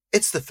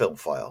It's the Film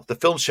File, the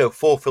film show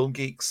for film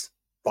geeks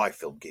by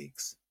film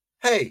geeks.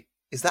 Hey,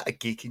 is that a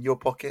geek in your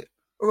pocket?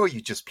 Or are you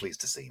just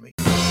pleased to see me?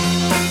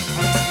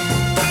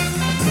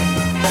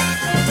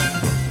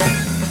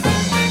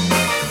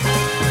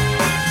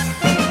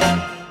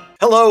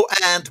 Hello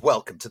and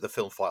welcome to the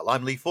Film File.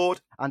 I'm Lee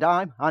Ford. And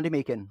I'm Andy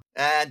Meakin.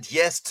 And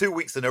yes, 2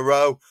 weeks in a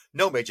row,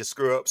 no major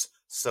screw-ups,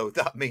 so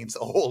that means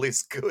all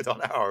is good on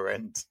our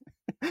end.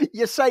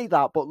 You say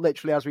that, but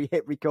literally as we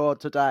hit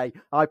record today,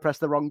 I pressed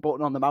the wrong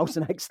button on the mouse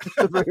next to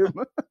the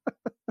room.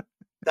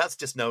 That's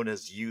just known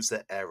as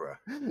user error.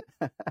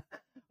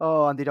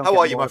 Oh, and they don't. How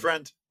are you, my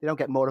friend? They don't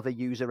get more of a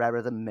user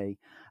error than me.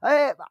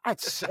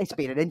 It's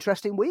been an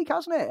interesting week,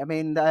 hasn't it? I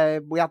mean,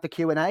 we had the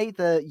Q&A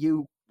that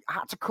you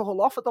had to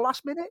call off at the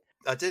last minute.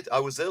 I did. I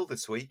was ill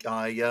this week.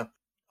 I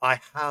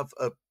have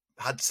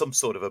had some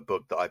sort of a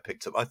bug that I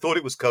picked up. I thought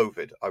it was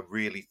COVID. I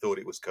really thought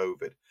it was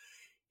COVID.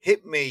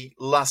 Hit me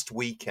last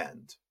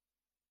weekend.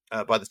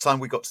 By the time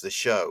we got to the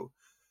show,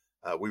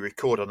 we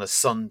record on a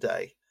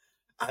Sunday,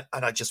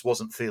 and I just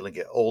wasn't feeling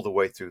it all the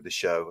way through the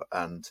show.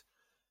 And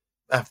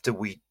after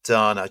we'd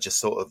done, I just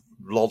sort of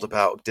lolled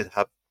about, didn't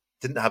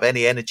have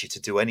any energy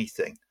to do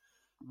anything.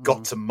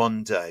 Got to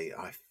Monday,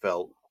 I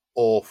felt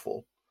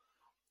awful.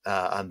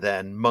 And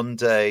then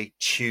Monday,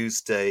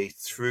 Tuesday,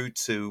 through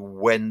to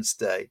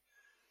Wednesday,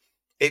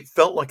 it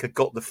felt like I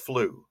got the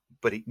flu,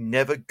 but it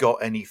never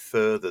got any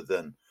further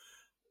than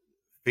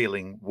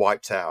feeling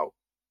wiped out,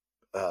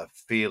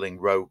 feeling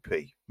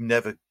ropey.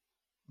 Never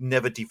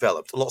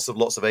developed. Lots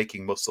of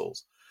aching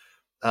muscles.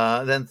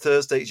 Then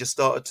Thursday, it just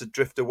started to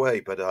drift away.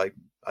 But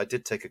I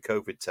did take a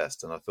COVID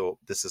test, and I thought,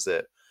 this is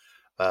it.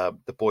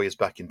 The boy is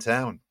back in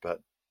town, but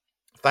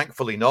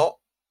thankfully not.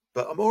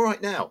 But I'm all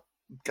right now.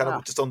 Kind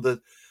of just on the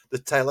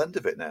tail end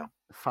of it now.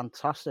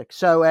 Fantastic.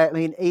 So, I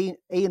mean,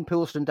 Ian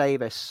Poulston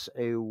Davis,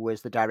 who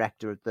was the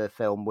director of the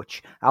film,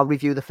 which I'll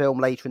review the film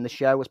later in the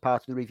show as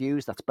part of the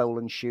reviews. That's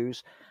Boland's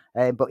Shoes.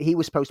 But he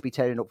was supposed to be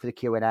turning up for the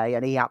Q&A,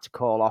 and he had to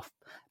call off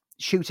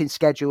shooting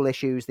schedule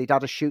issues. They'd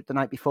had a shoot the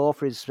night before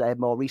for his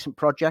more recent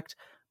project,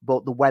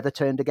 but the weather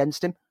turned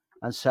against him,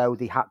 and so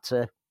they had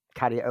to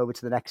carry it over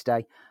to the next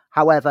day.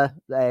 However,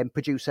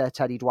 producer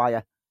Teddy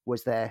Dwyer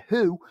was there,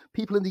 who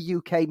people in the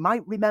UK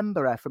might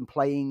remember her from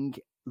playing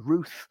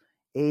Ruth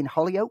in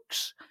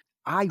Hollyoaks.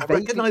 I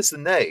recognise the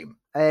name.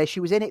 She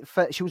was in it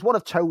she was one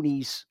of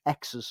Tony's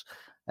exes.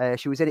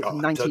 She was in it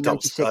from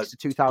 1996 to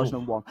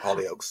 2001.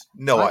 Hollyoaks,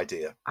 no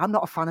idea. I'm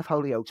not a fan of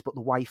Hollyoaks, but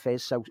the wife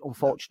is. So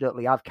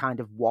unfortunately, I've kind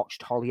of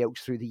watched Hollyoaks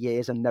through the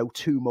years and know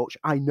too much.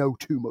 I know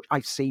too much.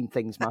 I've seen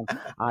things, man.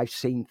 I've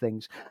seen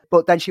things.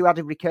 But then she had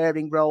a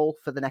recurring role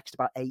for the next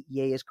about 8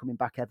 years, coming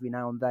back every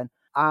now and then.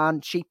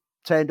 And she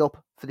turned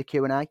up for the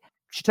Q&A.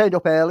 She turned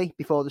up early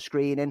before the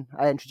screening.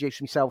 I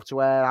introduced myself to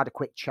her, had a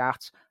quick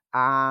chat.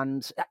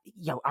 And,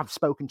 I've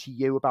spoken to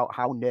you about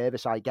how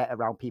nervous I get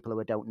around people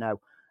who I don't know,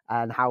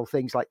 and how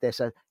things like this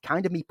are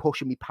kind of me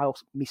pushing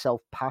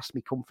myself past my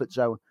comfort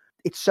zone.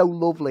 It's so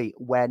lovely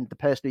when the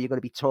person who you're going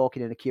to be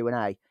talking in a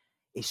Q&A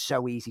is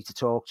so easy to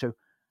talk to.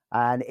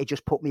 And it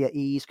just put me at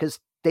ease, because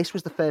this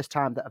was the first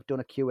time that I've done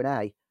a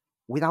Q&A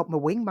without my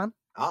wingman.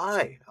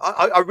 I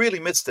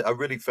really missed it. I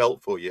really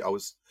felt for you.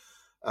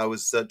 I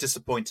was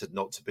disappointed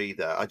not to be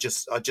there. I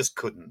just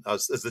couldn't.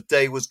 As the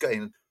day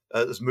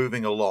was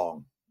moving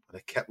along, and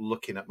I kept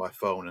looking at my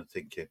phone and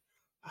thinking,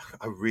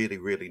 I really,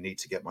 really need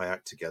to get my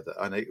act together.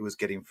 And it was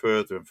getting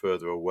further and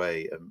further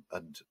away,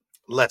 and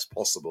less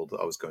possible that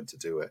I was going to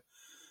do it.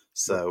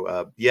 So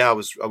I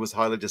was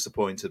highly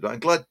disappointed, but I'm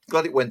glad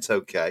it went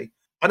okay.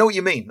 I know what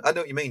you mean.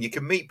 You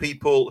can meet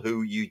people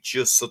who you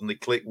just suddenly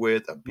click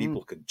with, and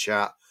people can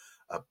chat.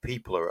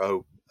 People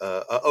are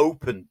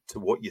open to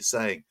what you're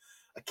saying.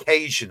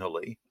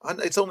 Occasionally, and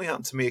it's only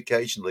happened to me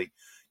occasionally,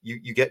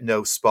 you get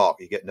no spark,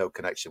 you get no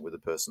connection with the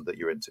person that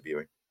you're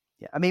interviewing.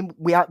 Yeah, I mean,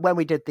 when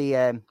we did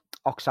the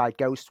Oxide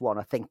Ghost one,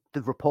 I think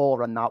the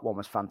rapport on that one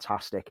was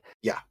fantastic.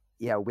 Yeah,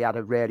 we had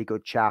a really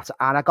good chat,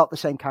 and I got the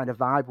same kind of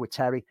vibe with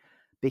Terry,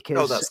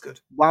 because that's good.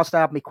 Whilst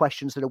I had my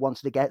questions that I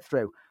wanted to get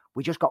through,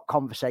 we just got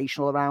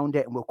conversational around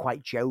it, and we're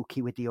quite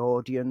jokey with the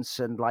audience,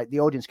 and like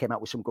the audience came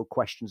out with some good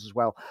questions as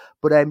well.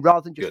 But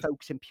rather than just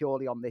focusing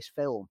purely on this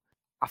film,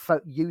 I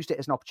used it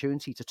as an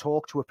opportunity to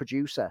talk to a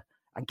producer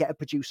and get a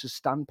producer's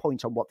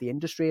standpoint on what the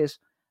industry is,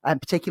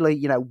 and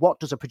particularly, what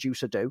does a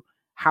producer do?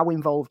 How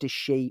involved is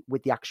she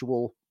with the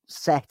actual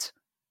set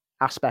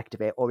aspect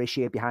of it, or is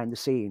she behind the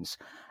scenes?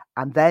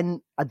 And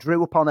then I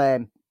drew upon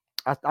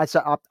I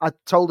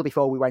told her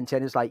before we went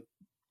in, it's like,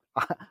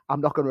 I'm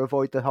not going to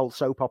avoid the whole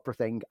soap opera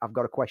thing. I've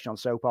got a question on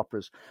soap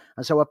operas.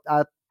 And so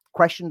I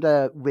questioned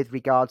her with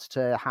regards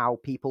to how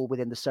people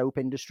within the soap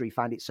industry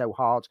find it so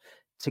hard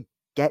to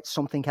get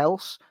something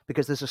else,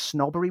 because there's a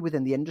snobbery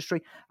within the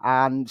industry.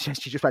 And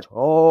she just went,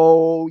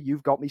 "Oh,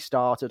 you've got me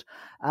started,"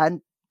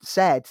 and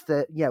said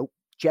that,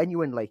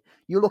 genuinely,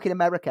 you look in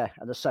America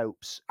and the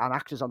soaps and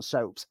actors on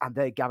soaps, and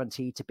they're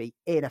guaranteed to be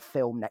in a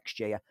film next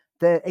year.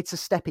 It's a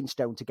stepping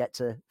stone to get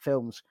to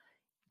films.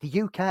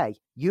 The UK,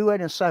 you're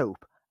in a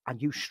soap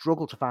and you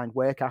struggle to find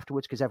work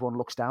afterwards because everyone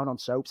looks down on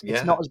soaps. Yeah.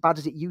 It's not as bad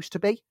as it used to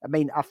be. I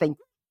mean, I think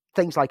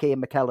things like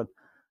Ian McKellen,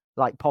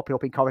 like popping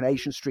up in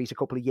Coronation Street a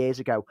couple of years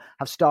ago,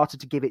 have started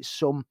to give it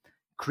some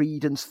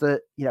credence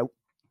that, you know,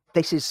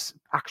 this is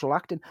actual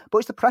acting. But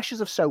it's the pressures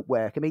of soap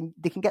work. I mean,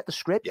 they can get the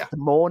script the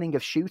morning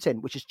of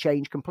shooting, which has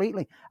changed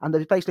completely. And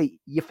there's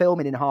basically, you're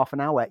filming in half an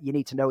hour, you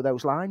need to know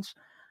those lines.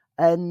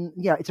 And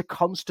yeah, it's a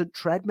constant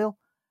treadmill.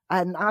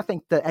 And I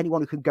think that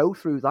anyone who can go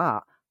through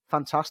that,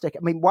 fantastic.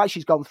 I mean, why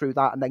she's gone through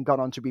that and then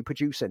gone on to be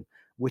producing,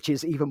 which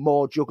is even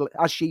more juggling,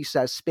 as she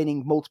says,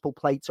 spinning multiple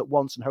plates at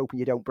once and hoping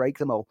you don't break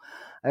them all.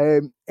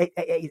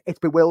 It's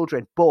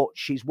bewildering, but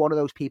she's one of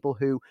those people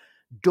who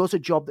does a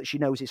job that she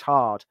knows is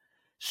hard,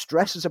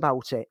 stresses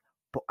about it,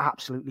 but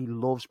absolutely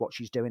loves what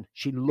she's doing.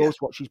 She loves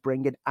what she's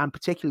bringing, and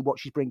particularly what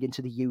she's bringing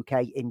to the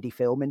UK indie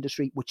film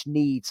industry, which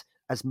needs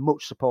as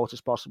much support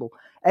as possible.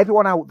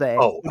 Everyone out there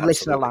in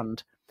listener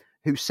land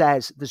who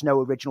says there's no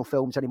original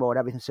films anymore and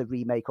everything's a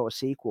remake or a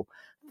sequel,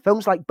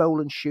 films like Bowl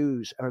and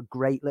Shoes are a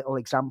great little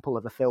example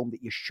of a film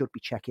that you should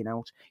be checking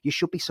out. You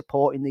should be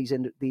supporting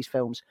these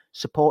films,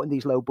 supporting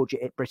these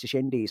low-budget British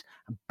indies,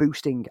 and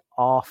boosting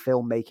our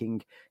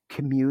filmmaking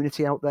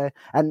community out there.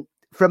 And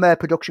from a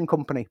production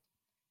company,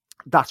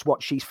 that's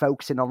what she's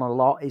focusing on a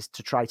lot, is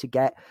to try to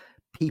get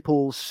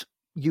people's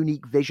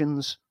unique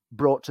visions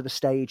brought to the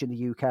stage in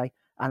the UK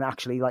and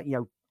actually, like, you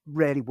know,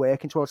 really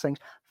working towards things.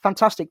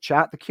 Fantastic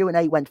chat. The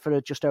Q&A went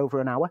for just over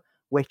an hour,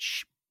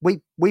 which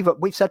we've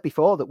said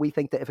before that we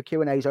think that if a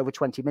Q&A is over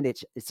 20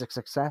 minutes, it's a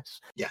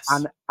success. Yes.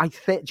 And I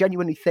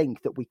genuinely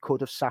think that we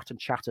could have sat and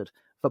chatted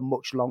for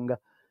much longer.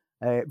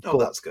 But,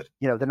 that's good.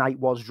 You know, the night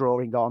was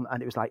drawing on,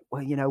 and it was like,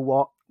 well, you know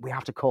what? We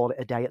have to call it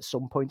a day at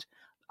some point.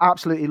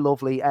 Absolutely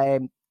lovely.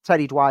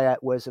 Teddy Dwyer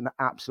was an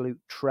absolute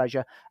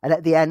treasure. And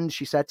at the end,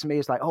 she said to me,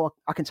 "It's like, oh,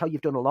 I can tell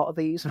you've done a lot of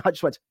these." And I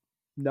just went,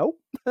 "No,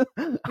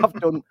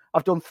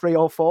 I've done 3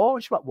 or 4."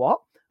 And she's like, "What?"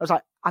 I was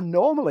like, "And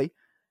normally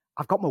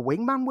I've got my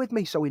wingman with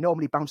me, so we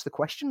normally bounce the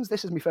questions.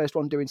 This is my first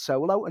one doing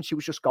solo." And she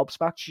was just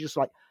gobsmacked. She's just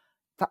like,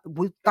 that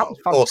was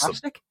fantastic.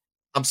 Awesome.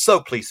 I'm so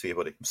pleased for you,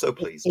 buddy. I'm so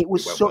pleased. It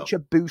was such a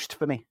boost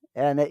for me.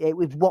 And it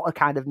was what I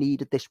kind of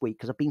needed this week,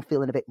 because I've been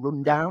feeling a bit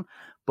run down.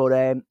 But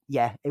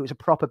it was a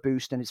proper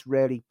boost, and it's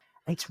really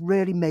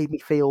made me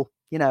feel,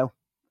 you know,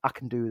 I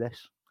can do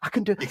this. You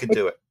can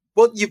do it.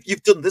 Well,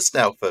 you've done this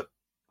now for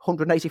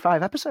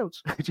 185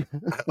 episodes.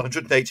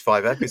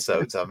 185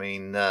 episodes. I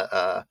mean,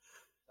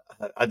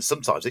 and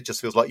sometimes it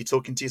just feels like you're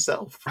talking to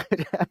yourself.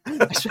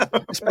 Especially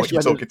when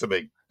you're talking to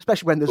me.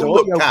 Especially when there's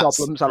audio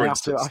problems, I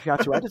have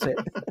to edit it.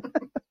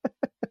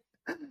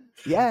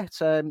 Yeah,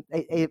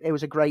 it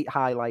was a great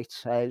highlight.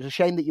 It was a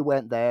shame that you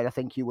weren't there. I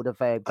think you would have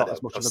got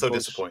as much of the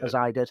buzz as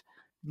I did.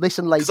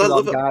 Listen later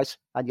on, guys,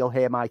 and you'll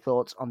hear my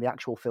thoughts on the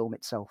actual film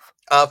itself.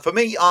 For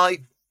me, I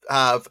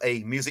have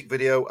a music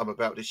video I'm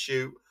about to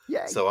shoot.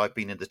 Yay. So I've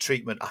been in the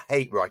treatment. I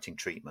hate writing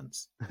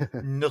treatments.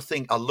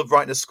 I love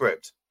writing a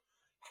script.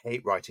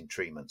 Hate writing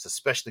treatments,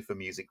 especially for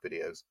music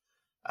videos.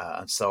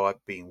 And so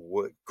I've been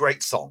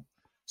great song.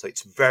 So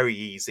it's very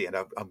easy, and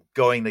I'm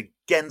going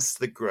against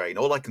the grain.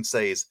 All I can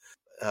say is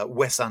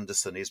Wes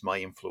Anderson is my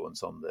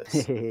influence on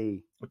this.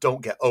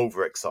 Don't get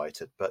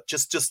overexcited, but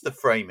just the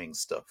framing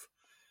stuff.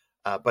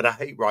 But I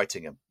hate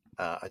writing them.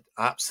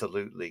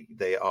 Absolutely,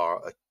 they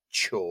are a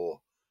chore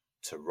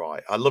to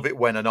write. I love it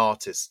when an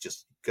artist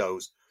just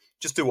goes,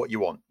 just do what you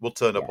want. We'll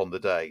turn up on the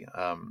day.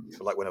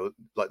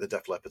 Like the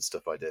Def Leppard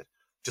stuff I did.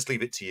 Just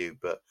leave it to you.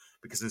 But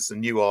because it's a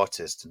new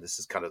artist and this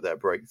is kind of their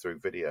breakthrough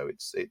video,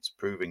 it's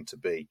proving to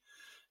be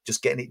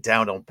just getting it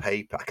down on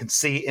paper. I can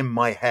see it in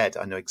my head.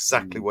 I know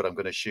exactly what I'm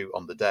going to shoot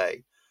on the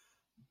day.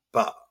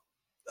 But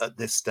at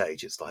this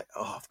stage, it's like,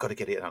 I've got to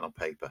get it down on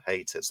paper.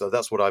 Hate it. So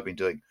that's what I've been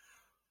doing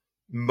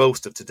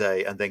most of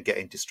today, and then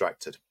getting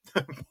distracted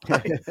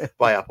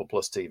by Apple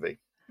Plus TV,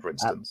 for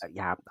instance.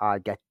 I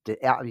get it.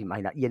 I mean,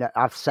 you know,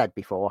 I've said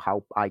before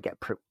how I get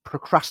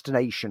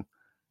procrastination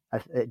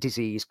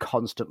disease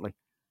constantly.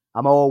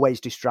 I'm always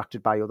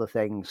distracted by other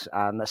things,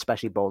 and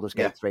especially Baldur's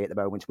Gate 3 at the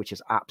moment, which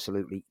is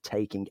absolutely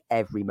taking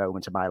every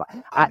moment of my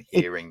life. I'm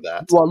hearing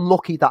that. You are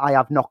lucky that I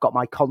have not got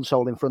my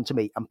console in front of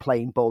me and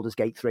playing Baldur's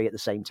Gate 3 at the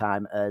same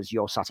time as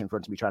you're sat in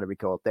front of me trying to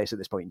record this at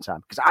this point in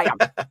time, because I am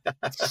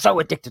so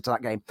addicted to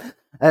that game.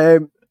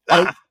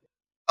 I've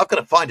got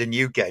to find a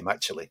new game,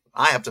 actually.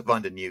 I have to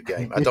find a new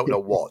game. I don't know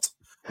what.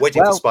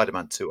 Waiting for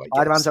Spider-Man 2, I guess.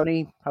 Spider-Man's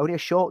only a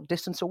short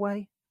distance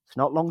away. It's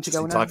not long to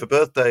go now. Time for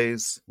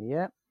birthdays.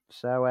 Yeah.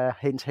 So,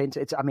 hint.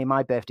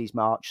 My birthday's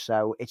March,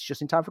 so it's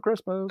just in time for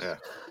Christmas. Yeah.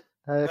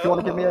 If you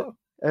want to give me an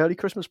early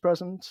Christmas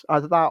present,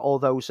 either that or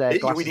those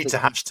glasses. We need to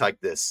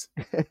hashtag this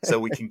so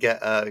we can get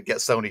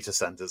Sony to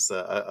send us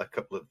a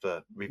couple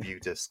of review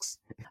discs.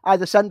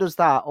 Either send us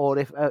that, or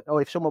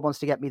if someone wants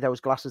to get me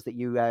those glasses that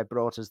you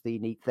brought as the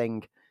neat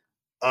thing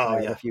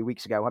a few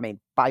weeks ago. I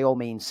mean, by all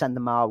means, send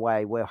them our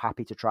way. We're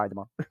happy to try them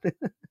on.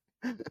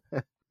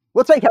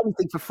 We'll take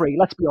everything for free,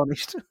 let's be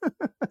honest.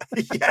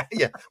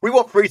 Yeah. We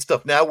want free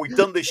stuff now. We've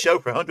done this show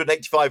for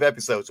 185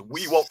 episodes.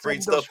 We want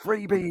free stuff.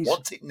 Freebies. We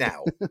want it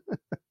now.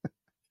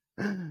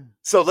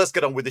 So let's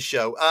get on with the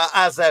show.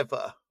 As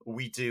ever,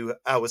 we do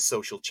our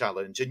social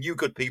challenge. And you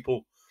good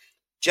people,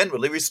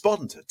 generally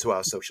respond to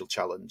our social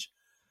challenge.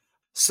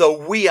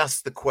 So we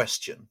asked the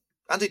question.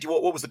 Andy,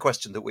 what was the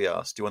question that we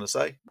asked? Do you want to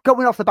say?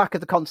 Going off the back of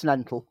the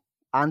Continental,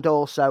 and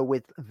also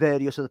with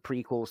various other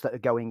prequels that are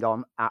going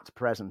on at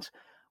present,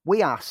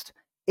 we asked,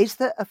 is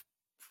there a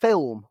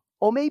film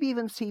or maybe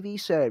even TV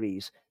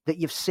series that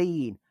you've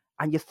seen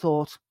and you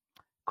thought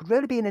could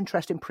really be an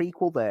interesting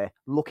prequel there,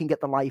 looking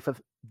at the life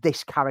of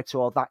this character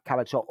or that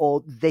character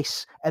or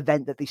this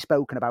event that they've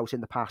spoken about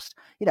in the past,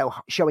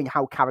 showing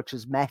how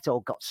characters met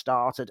or got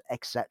started,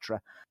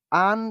 etc.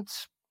 And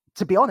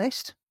to be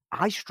honest,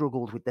 I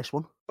struggled with this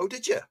one. Oh,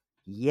 did you?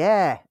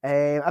 Yeah.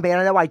 I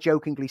know I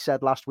jokingly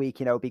said last week,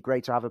 it'd be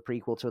great to have a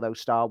prequel to those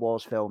Star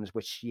Wars films,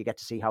 which you get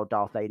to see how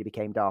Darth Vader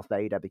became Darth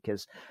Vader,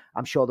 because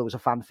I'm sure there was a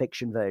fan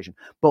fiction version.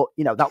 But,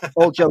 that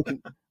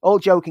all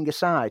joking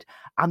aside,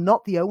 I'm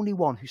not the only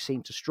one who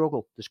seemed to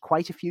struggle. There's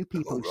quite a few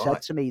people who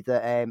said to me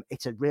that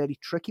it's a really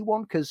tricky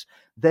one because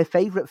their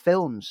favourite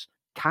films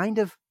kind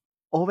of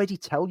already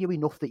tell you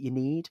enough that you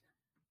need.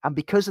 And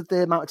because of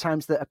the amount of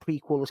times that a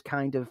prequel has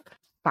kind of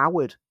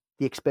soured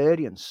the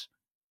experience,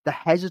 they're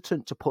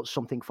hesitant to put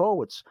something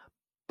forwards.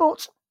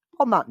 But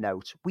on that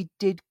note, we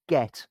did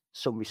get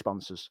some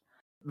responses.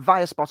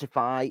 Via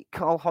Spotify,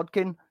 Carl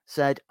Hodkin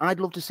said, I'd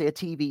love to see a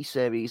TV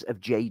series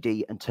of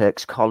JD and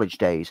Turk's college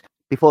days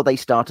before they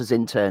start as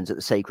interns at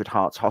the Sacred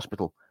Hearts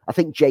Hospital. I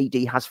think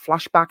JD has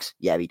flashbacks.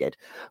 Yeah, he did.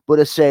 But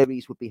a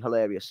series would be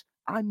hilarious.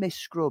 I miss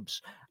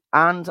Scrubs.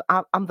 And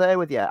I'm there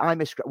with you. I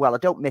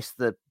don't miss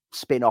the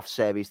spin-off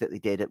series that they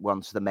did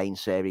once the main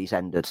series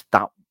ended.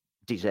 That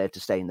deserved to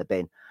stay in the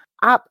bin.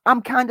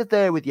 I'm kind of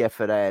there with you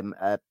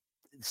for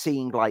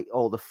seeing like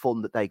all the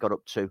fun that they got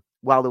up to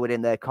while they were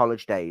in their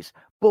college days.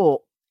 But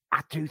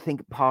I do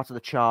think part of the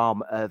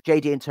charm of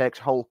JD and Turk's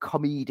whole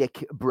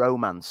comedic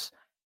bromance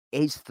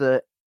is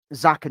that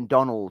Zach and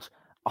Donald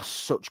are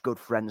such good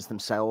friends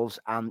themselves,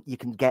 and you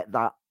can get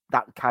that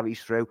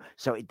carries through.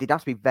 So they'd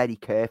have to be very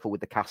careful with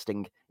the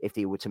casting if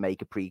they were to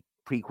make a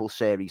prequel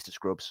series to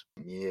Scrubs.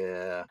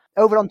 Yeah.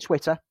 Over on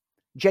Twitter,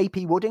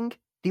 JP Wooding,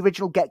 the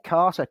original Get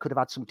Carter could have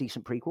had some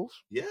decent prequels.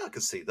 Yeah, I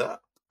can see that.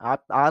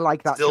 I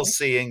like that. Still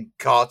seeing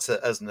Carter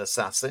as an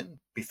assassin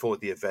before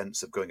the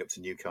events of going up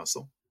to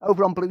Newcastle.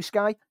 Over on Blue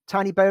Sky,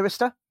 Tiny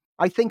Burrister,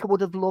 I think I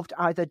would have loved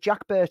either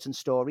Jack Burton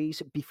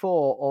stories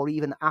before or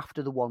even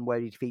after the one where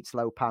he defeats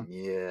Lopan.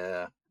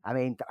 Yeah.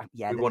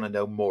 We want to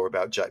know more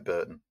about Jack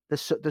Burton.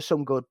 There's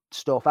some good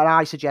stuff. And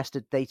I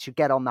suggested they should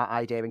get on that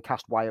idea and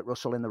cast Wyatt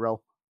Russell in the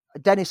role.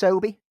 Dennis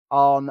Obi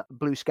on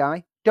Blue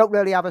Sky. Don't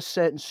really have a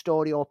certain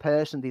story or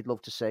person they'd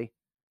love to see.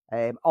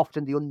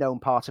 Often the unknown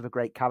part of a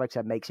great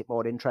character makes it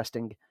more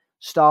interesting.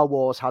 Star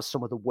Wars has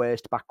some of the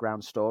worst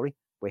background story,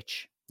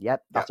 which,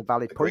 that's a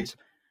valid point.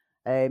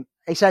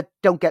 He said,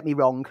 don't get me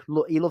wrong,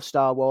 he loves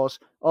Star Wars,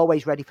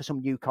 always ready for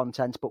some new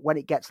content, but when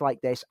it gets like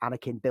this,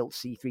 Anakin built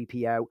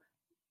C-3PO,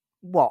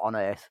 what on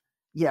earth?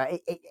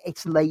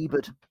 It's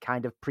laboured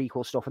kind of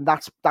prequel stuff, and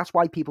that's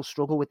why people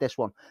struggle with this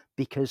one,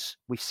 because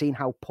we've seen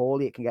how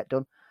poorly it can get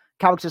done.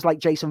 Characters like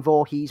Jason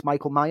Voorhees,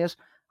 Michael Myers,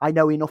 I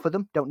know enough of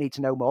them, don't need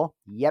to know more.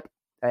 Yep.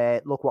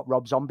 Look what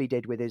Rob Zombie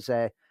did with his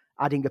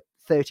adding a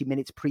 30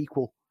 minutes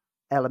prequel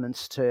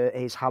elements to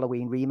his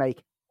Halloween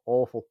remake.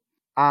 Awful.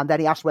 And then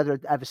he asked whether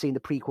I'd ever seen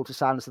the prequel to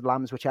Silence of the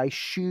Lambs, which I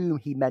assume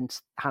he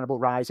meant Hannibal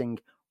Rising,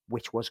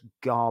 which was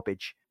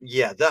garbage.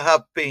 Yeah, there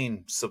have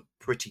been some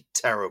pretty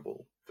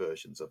terrible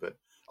versions of it.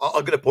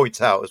 I'm going to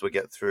point out as we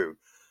get through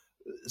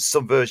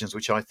some versions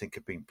which I think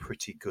have been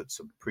pretty good,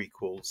 some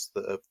prequels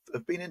that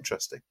have been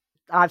interesting.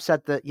 I've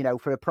said that,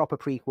 for a proper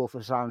prequel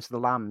for Silence of the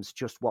Lambs,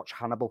 just watch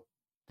Hannibal,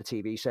 the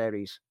TV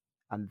series,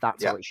 and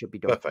that's how it should be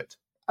done. Perfect.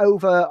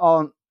 Over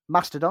on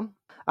Mastodon,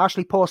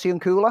 Ashley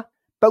Porciuncula,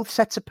 both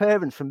sets of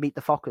parents from Meet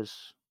the Fockers.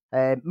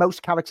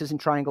 Most characters in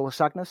Triangle of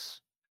Sadness.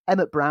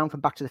 Emmett Brown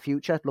from Back to the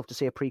Future. I'd love to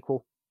see a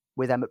prequel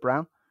with Emmett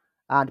Brown.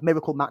 And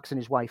Miracle Max and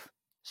his wife.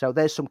 So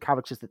there's some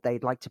characters that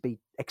they'd like to be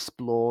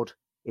explored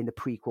in the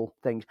prequel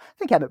things. I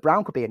think Emmett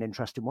Brown could be an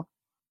interesting one.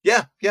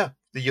 Yeah. The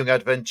Young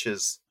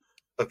Adventures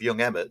of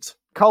Young Emmett.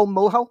 Cole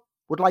Mulhall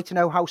would like to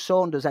know how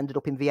Saunders ended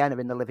up in Vienna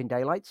in The Living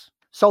Daylights.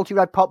 Salty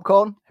Red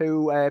Popcorn,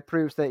 who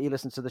proves that he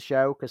listens to the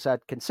show, because said,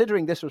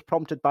 considering this was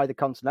prompted by the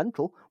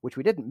Continental, which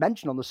we didn't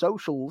mention on the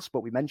socials,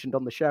 but we mentioned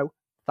on the show.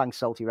 Thanks,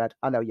 Salty Red.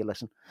 I know you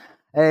listen.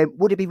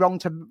 Would it be wrong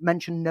to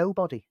mention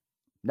Nobody?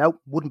 No,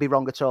 wouldn't be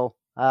wrong at all.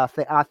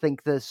 I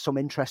think there's some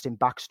interesting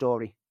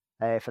backstory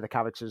for the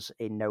characters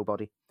in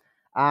Nobody.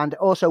 And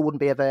also wouldn't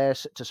be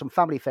averse to some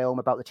family film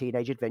about the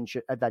teenage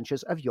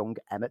adventures of young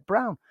Emmett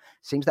Brown.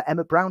 Seems that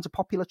Emmett Brown's a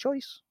popular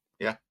choice.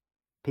 Yeah.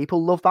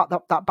 People love that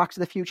Back to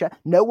the Future.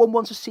 No one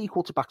wants a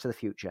sequel to Back to the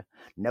Future.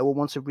 No one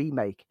wants a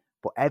remake.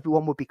 But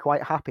everyone would be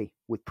quite happy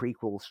with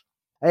prequels.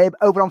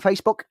 Over on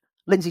Facebook,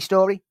 Lindsay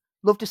Story.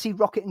 Love to see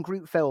Rocket and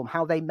Groot film,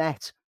 how they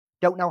met.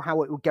 Don't know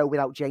how it would go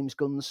without James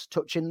Gunn's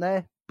touch in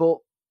there. But,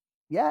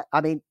 yeah,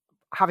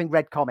 having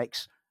read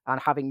comics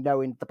and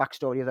knowing the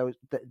backstory of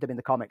them in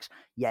the comics,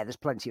 there's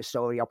plenty of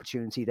story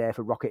opportunity there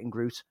for Rocket and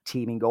Groot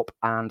teaming up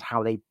and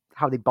how they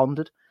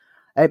bonded.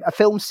 A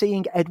film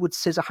seeing Edward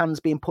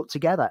Scissorhands being put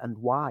together and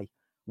why.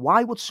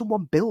 Why would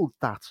someone build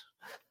that?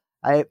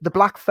 The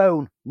Black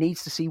Phone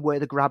needs to see where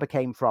the grabber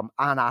came from,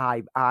 and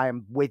I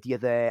am with you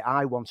there.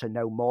 I want to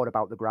know more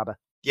about the grabber.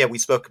 Yeah, we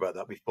spoke about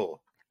that before.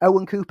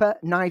 Owen Cooper,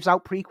 Knives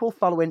Out prequel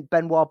following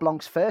Benoit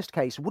Blanc's first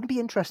case. Wouldn't it be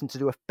interesting to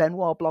do a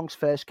Benoit Blanc's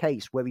first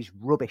case where he's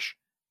rubbish,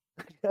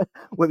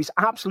 where he's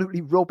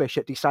absolutely rubbish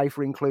at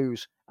deciphering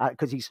clues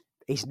because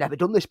he's never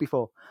done this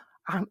before.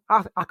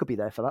 I could be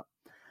there for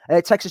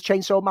that. Texas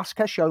Chainsaw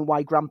Massacre, showing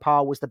why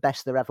Grandpa was the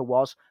best there ever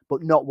was,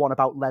 but not one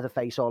about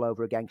Leatherface all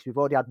over again, because we've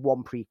already had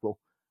one prequel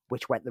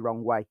which went the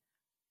wrong way.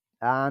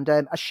 And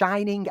a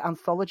Shining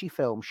anthology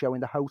film showing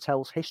the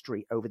hotel's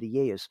history over the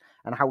years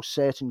and how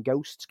certain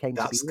ghosts came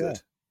to be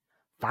good.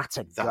 That's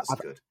good. I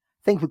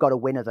think we've got a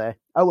winner there.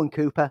 Owen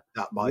Cooper.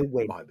 That might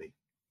be.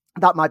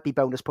 That might be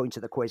bonus points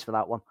at the quiz for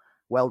that one.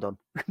 Well done.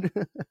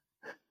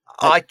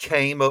 I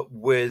came up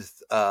with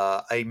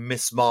a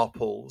Miss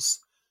Marples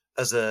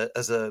as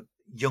a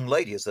young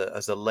lady, as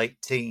a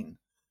late teen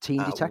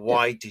detective.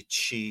 Why did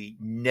she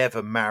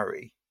never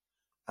marry,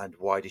 and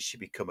why did she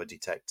become a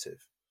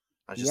detective?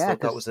 I just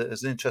thought that was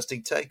an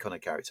interesting take on a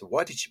character.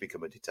 Why did she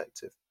become a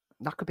detective?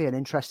 That could be an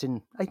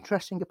interesting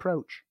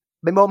approach.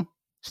 My mum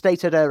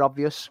stated her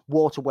obvious,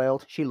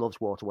 Waterworld. She loves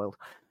Waterworld.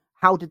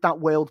 How did that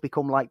world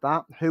become like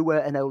that? Who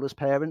were Enola's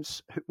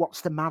parents?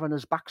 What's the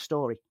Mariner's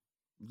backstory?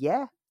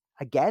 Yeah,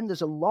 again,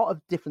 there's a lot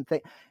of different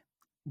things.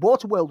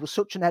 Waterworld was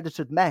such an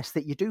edited mess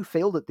that you do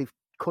feel that they've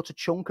cut a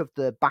chunk of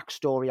the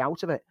backstory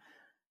out of it.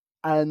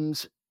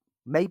 And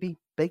maybe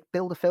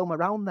build a film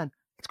around then.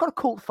 It's got a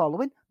cult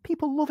following.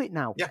 People love it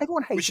now. Yeah,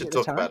 everyone hates we should it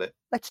talk about it.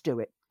 Let's do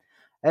it.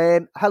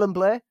 Helen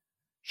Blair,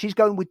 she's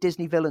going with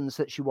Disney villains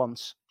that she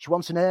wants. She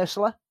wants an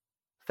Ursula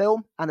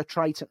film and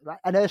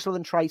an Ursula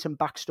and Triton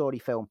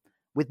backstory film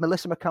with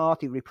Melissa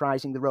McCarthy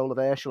reprising the role of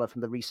Ursula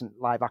from the recent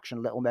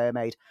live-action Little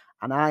Mermaid.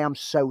 And I am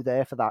so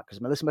there for that,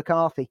 because Melissa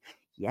McCarthy,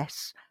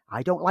 yes,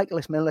 I don't like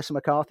Melissa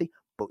McCarthy,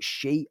 but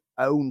she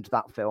owned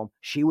that film.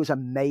 She was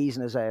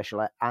amazing as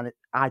Ursula, and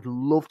I'd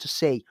love to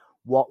see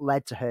what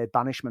led to her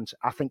banishment.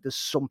 I think there's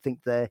something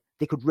there.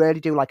 They could really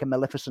do like a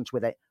Maleficent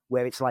with it,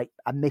 where it's like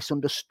a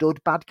misunderstood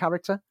bad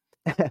character.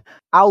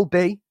 Al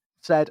B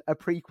said a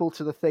prequel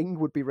to The Thing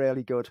would be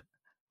really good.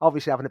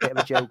 Obviously having a bit of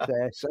a joke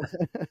there. So.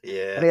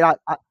 Yeah. I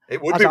mean,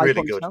 it would be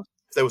really good.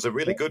 If there was a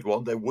really good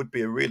one, there would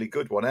be a really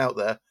good one out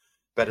there,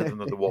 better than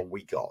the one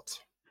we got.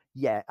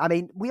 Yeah, I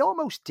mean, we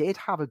almost did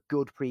have a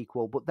good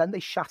prequel, but then they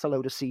shat a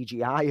load of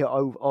CGI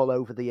all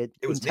over the.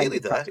 It was nearly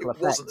there. It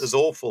wasn't as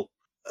awful,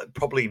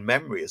 probably in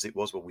memory, as it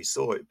was when we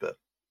saw it. But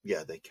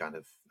yeah, they kind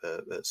of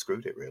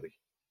screwed it, really.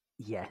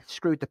 Yeah,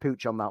 screwed the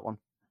pooch on that one.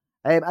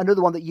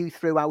 Another one that you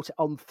threw out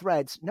on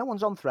Threads. No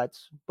one's on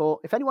Threads, but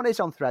if anyone is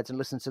on Threads and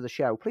listens to the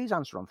show, please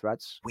answer on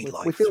Threads. We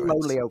feel Threads.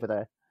 Lonely over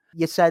there.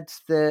 You said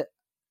that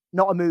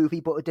not a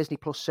movie, but a Disney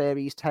Plus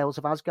series, Tales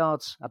of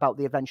Asgard, about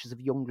the adventures of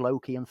young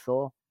Loki and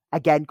Thor.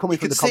 Again, coming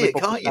from the comic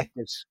book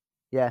perspectives.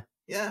 Yeah.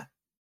 Yeah.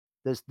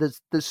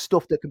 There's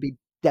stuff that can be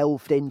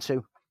delved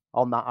into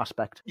on that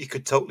aspect. You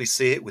could totally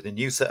see it with a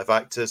new set of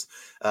actors,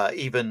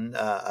 even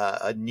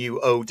a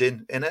new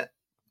Odin in it.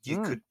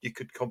 You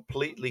could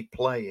completely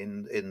play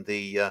in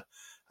the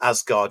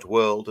Asgard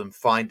world and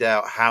find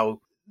out how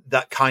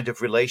that kind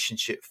of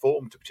relationship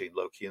formed between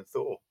Loki and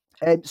Thor.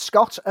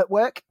 Scott at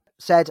work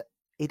said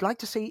he'd like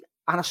to see,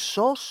 and I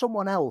saw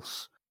someone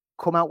else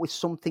come out with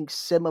something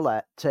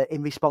similar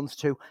in response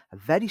to a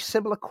very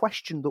similar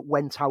question that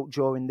went out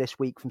during this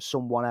week from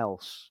someone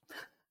else.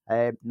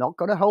 Not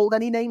going to hold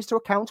any names to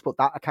account, but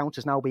that account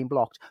has now been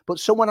blocked. But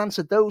someone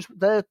answered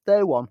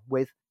their one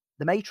with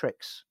The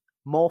Matrix,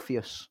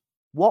 Morpheus.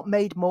 What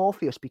made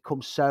Morpheus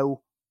become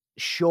so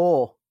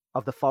sure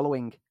of the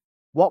following?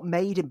 What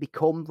made him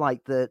become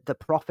like the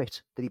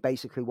prophet that he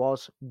basically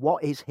was?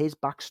 What is his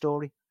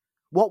backstory?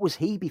 What was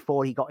he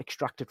before he got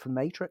extracted from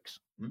Matrix?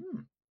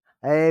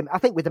 I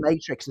think with the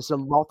Matrix, there's a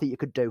lot that you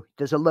could do.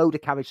 There's a load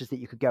of characters that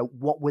you could go,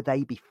 what were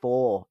they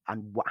before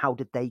and how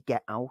did they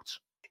get out?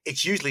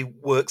 It usually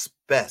works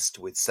best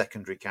with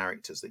secondary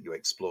characters that you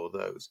explore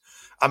those.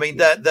 I mean,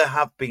 there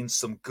have been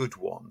some good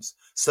ones.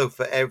 So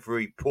for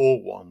every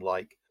poor one,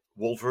 like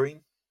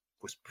Wolverine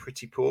was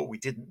pretty poor. We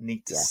didn't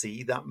need to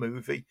see that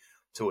movie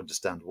to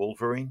understand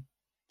Wolverine.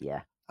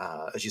 Yeah.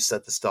 As you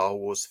said, the Star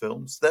Wars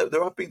films, there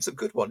have been some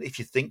good ones. If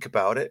you think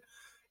about it,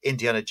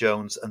 Indiana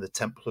Jones and the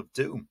Temple of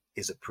Doom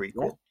is a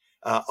prequel.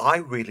 Yeah. I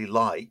really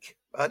like,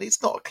 and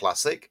it's not a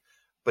classic,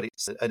 but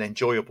it's an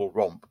enjoyable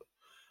romp.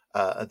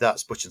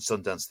 That's Butch and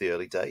Sundance, the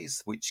early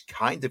days, which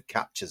kind of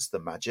captures the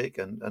magic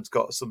and it's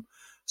got some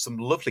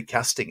lovely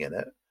casting in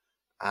it.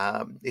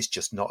 It's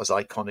just not as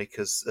iconic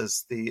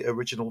as the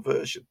original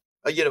version.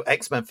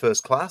 X-Men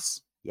First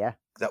Class. Yeah,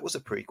 that was a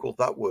prequel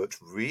that worked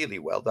really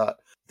well.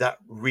 That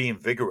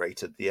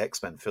reinvigorated the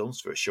X-Men films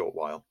for a short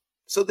while,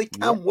 so they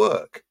can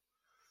work.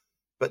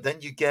 But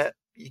then you get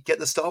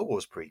the Star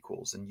Wars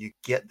prequels, and you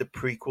get the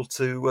prequel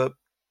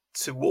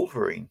to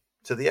Wolverine,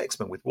 to the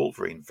X-Men with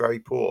Wolverine. Very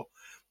poor.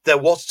 There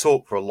was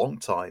talk for a long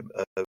time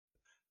of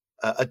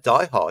a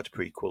Die Hard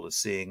prequel of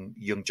seeing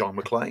young John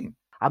McClane.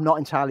 I'm not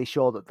entirely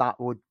sure that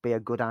would be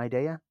a good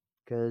idea,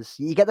 Because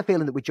you get the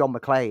feeling that with John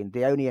McClane,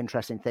 the only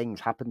interesting things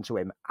happened to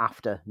him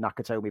after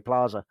Nakatomi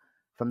Plaza.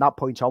 From that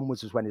point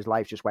onwards was when his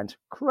life just went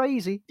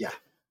crazy. Yeah.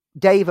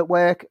 Dave at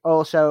work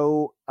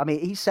also, I mean,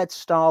 he said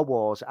Star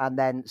Wars and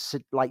then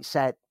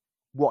said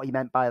what he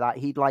meant by that.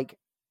 He'd like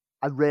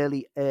a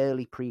really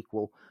early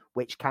prequel,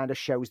 which kind of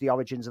shows the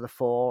origins of the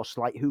Force,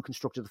 like who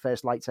constructed the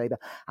first lightsaber.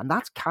 And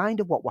that's kind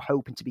of what we're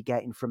hoping to be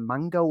getting from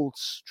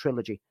Mangold's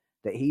trilogy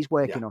that he's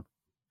working on.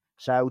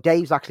 So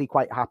Dave's actually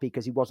quite happy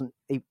because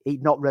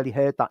he'd not really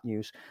heard that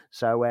news.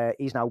 So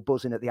he's now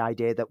buzzing at the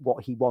idea that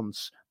what he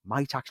wants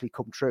might actually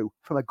come true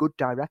from a good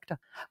director.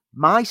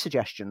 My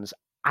suggestions,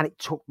 and it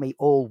took me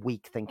all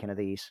week thinking of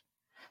these.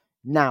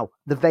 Now,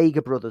 the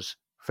Vega brothers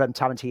from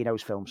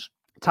Tarantino's films.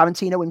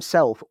 Tarantino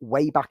himself,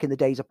 way back in the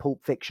days of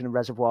Pulp Fiction and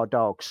Reservoir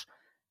Dogs,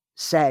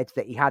 said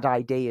that he had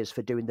ideas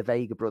for doing the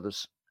Vega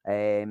brothers,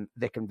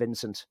 Vic and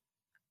Vincent,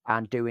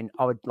 and doing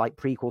like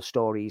prequel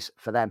stories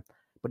for them,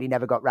 but he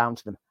never got round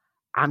to them.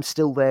 I'm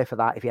still there for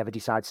that if he ever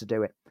decides to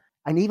do it.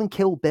 And even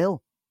Kill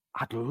Bill,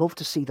 I'd love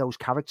to see those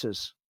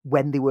characters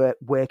when they were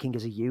working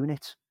as a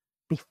unit,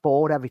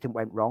 before everything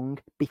went wrong,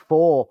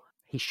 before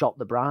he shot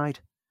the bride.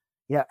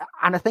 Yeah,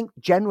 and I think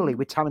generally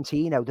with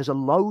Tarantino, there's a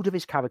load of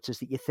his characters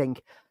that you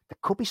think there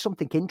could be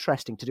something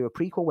interesting to do a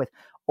prequel with.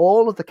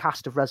 All of the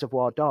cast of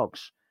Reservoir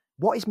Dogs.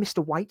 What is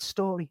Mr. White's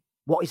story?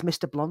 What is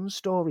Mr. Blonde's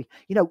story?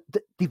 You know,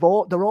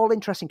 they're all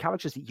interesting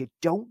characters that you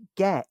don't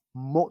get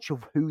much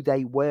of who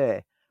they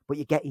were, but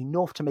you get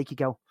enough to make you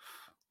go,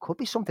 could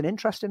be something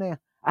interesting here.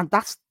 And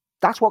that's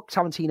what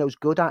Tarantino's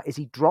good at, is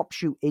he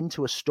drops you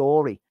into a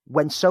story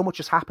when so much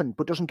has happened,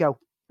 but doesn't go,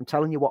 I'm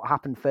telling you what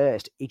happened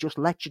first. He just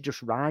lets you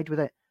just ride with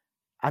it.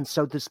 And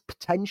so there's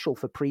potential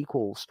for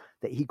prequels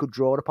that he could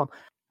draw upon.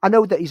 I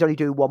know that he's only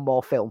doing one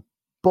more film,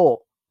 but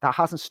that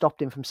hasn't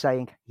stopped him from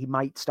saying he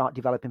might start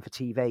developing for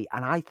TV.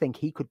 And I think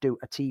he could do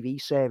a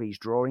TV series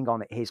drawing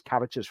on his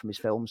characters from his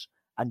films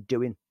and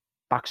doing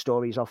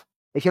backstories of.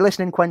 If you're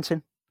listening,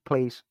 Quentin,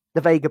 please, the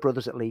Vega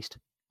brothers at least,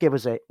 give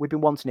us it. We've been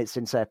wanting it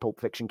since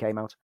Pulp Fiction came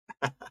out.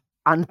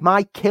 And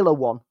my killer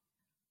one,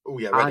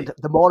 ready. And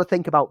the more I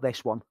think about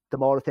this one, the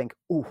more I think,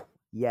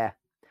 yeah,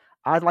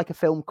 I'd like a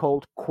film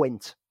called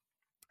Quint.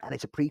 And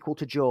it's a prequel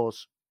to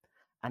Jaws,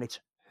 and it's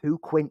who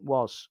Quint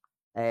was,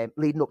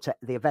 leading up to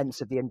the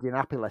events of the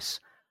Indianapolis,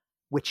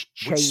 which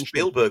changed. Which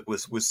Spielberg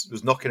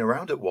was knocking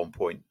around at one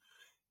point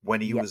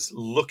when he was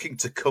looking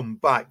to come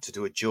back to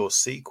do a Jaws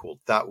sequel.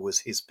 That was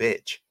his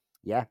pitch.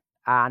 Yeah,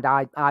 and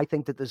I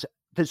think that there's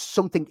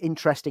something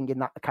interesting in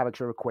that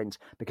character of Quint,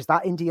 because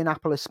that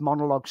Indianapolis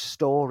monologue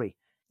story,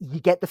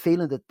 you get the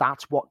feeling that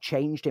that's what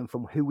changed him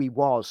from who he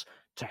was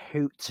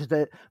to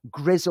the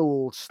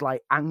grizzled,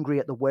 like angry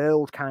at the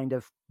world kind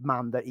of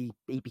man that he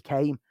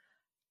became.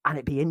 And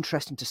it'd be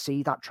interesting to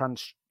see that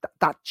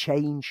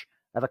change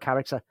of a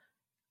character,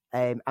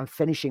 and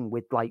finishing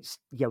with like,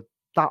 you know,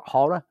 that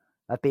horror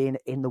of being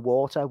in the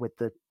water with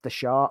the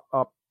shark.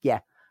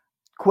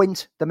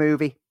 Quint, the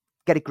movie,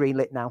 get it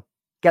greenlit now.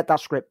 Get that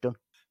script done.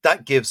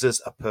 That gives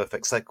us a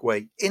perfect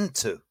segue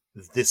into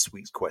this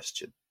week's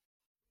question.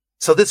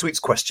 So this week's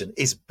question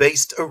is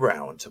based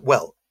around,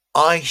 well,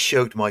 I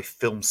showed my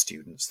film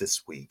students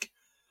this week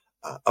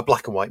a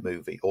black and white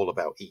movie all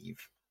about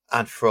Eve.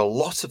 And for a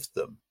lot of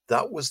them,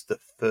 that was the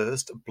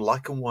first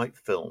black and white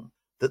film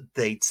that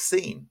they'd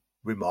seen,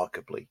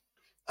 remarkably.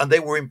 And they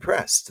were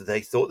impressed. They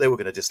thought they were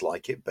going to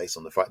dislike it based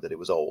on the fact that it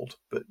was old.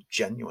 But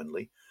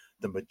genuinely,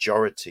 the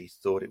majority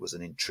thought it was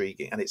an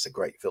intriguing, and it's a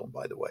great film,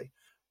 by the way.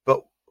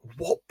 But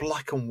what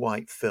black and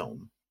white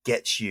film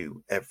gets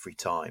you every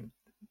time?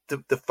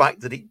 The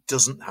fact that it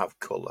doesn't have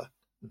colour,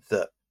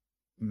 that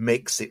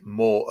makes it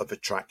more of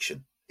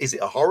attraction. Is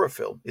it a horror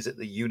film? Is it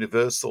the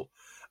universal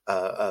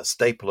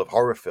staple of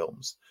horror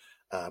films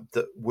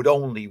that would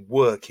only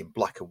work in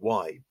black and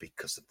white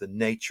because of the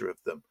nature of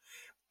them?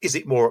 Is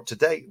it more up to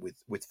date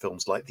with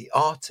films like The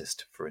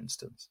Artist, for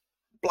instance?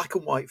 Black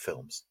and white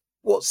films.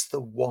 What's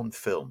the one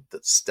film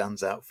that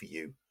stands out for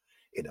you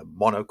in a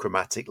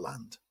monochromatic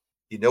land?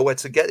 You know where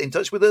to get in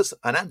touch with us,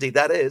 and Andy,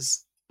 that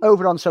is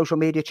over on social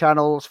media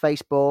channels: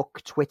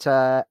 Facebook,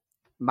 Twitter,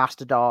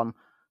 Mastodon,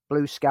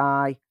 Blue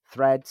Sky,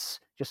 Threads.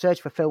 Just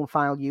search for Film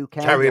File UK.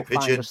 Carrier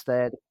Pigeon. Find us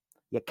there.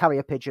 Yeah,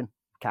 Carrier Pigeon.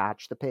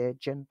 Catch the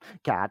pigeon.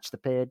 Catch the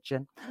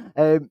pigeon.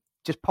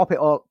 Just pop it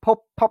all.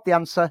 Pop the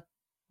answer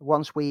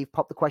once we've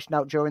popped the question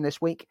out during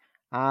this week.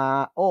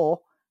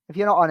 Or if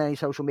you're not on any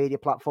social media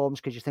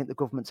platforms because you think the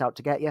government's out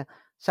to get you,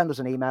 send us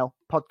an email,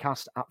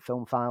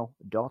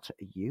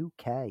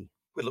 podcast@filmfile.uk.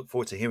 We look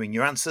forward to hearing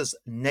your answers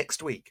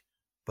next week.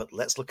 But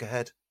let's look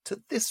ahead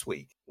to this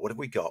week. What have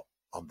we got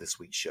on this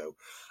week's show?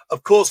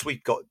 Of course,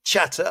 we've got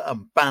chatter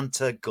and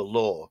banter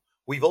galore.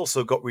 We've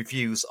also got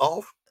reviews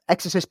of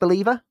Exorcist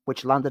Believer,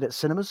 which landed at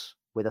cinemas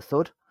with a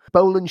thud.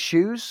 Bolan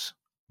Shoes,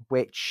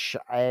 which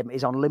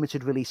is on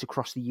limited release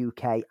across the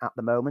UK at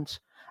the moment.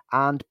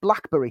 And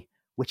Blackberry,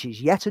 which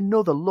is yet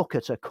another look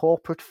at a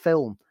corporate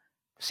film.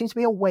 There seems to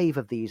be a wave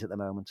of these at the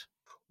moment.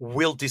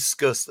 We'll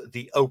discuss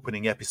the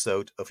opening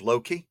episode of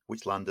Loki,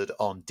 which landed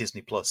on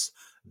Disney Plus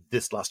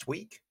this last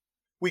week.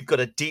 We've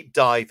got a deep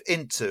dive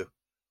into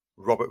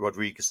Robert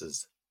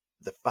Rodriguez's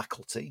The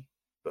Faculty.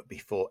 But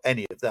before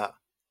any of that,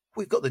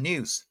 we've got the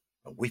news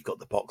and we've got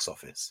the box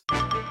office.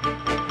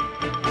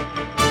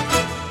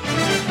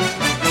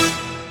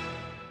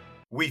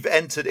 We've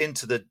entered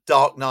into the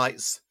dark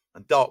nights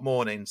and dark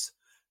mornings.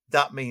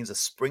 That means a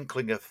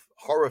sprinkling of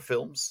horror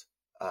films,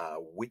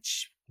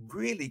 which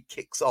really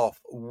kicks off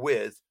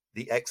with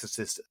The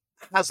Exorcist.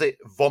 Has it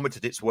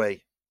vomited its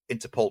way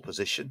into pole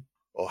position,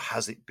 or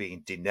has it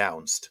been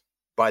denounced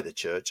by the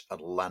church and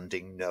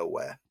landing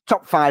nowhere?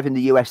 Top 5 in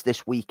the US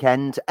this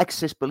weekend.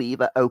 Exorcist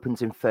Believer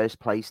opens in first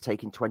place,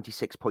 taking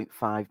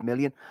 26.5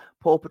 million.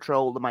 Paw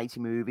Patrol, the Mighty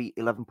Movie,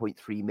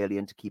 11.3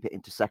 million to keep it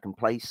into second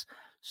place.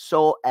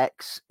 Saw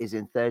X is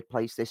in third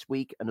place this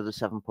week, another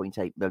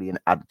 7.8 million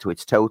added to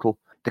its total.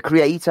 The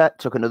Creator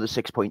took another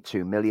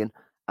 6.2 million,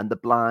 and The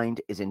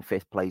Blind is in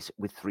fifth place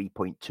with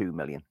 3.2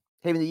 million.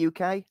 Here in the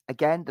UK,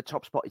 again, the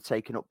top spot is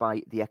taken up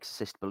by The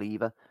Exorcist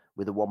Believer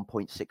with a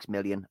 1.6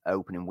 million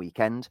opening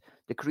weekend.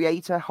 The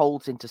Creator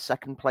holds into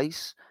second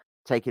place,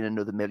 taking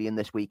another million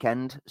this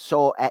weekend.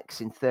 Saw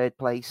X in third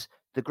place.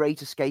 The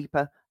Great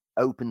Escaper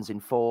opens in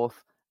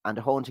fourth, and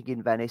A Haunting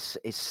in Venice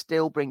is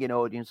still bringing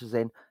audiences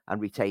in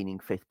and retaining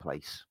fifth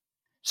place.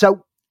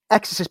 So,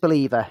 Exorcist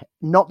Believer,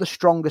 not the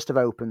strongest of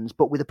opens,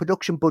 but with a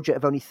production budget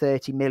of only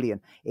 30 million,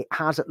 it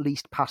has at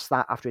least passed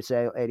that after its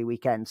early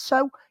weekend.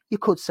 So, you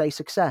could say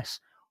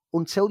success,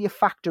 until you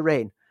factor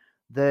in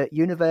that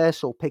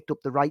Universal picked up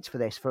the rights for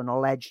this for an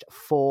alleged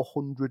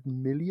 400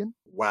 million.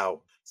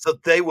 Wow. So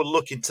they were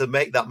looking to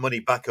make that money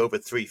back over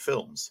 3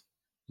 films.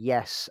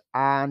 Yes,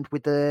 and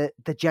with the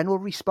general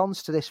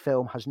response to this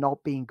film has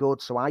not been good,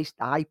 so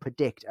I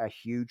predict a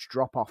huge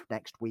drop-off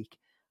next week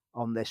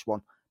on this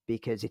one,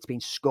 because it's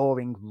been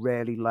scoring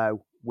really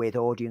low with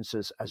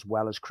audiences as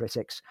well as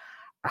critics.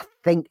 I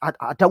think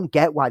I don't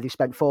get why they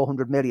spent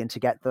 400 million to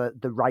get the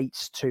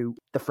rights to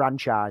the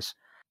franchise.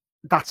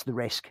 That's the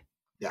risk.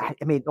 Yeah.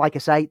 I mean, like I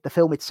say, the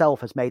film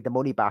itself has made the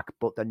money back,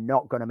 but they're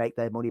not going to make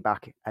their money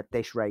back at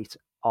this rate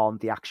on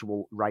the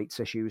actual rights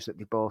issues that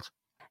they bought.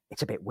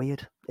 It's a bit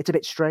weird. It's a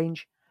bit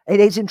strange. It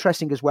is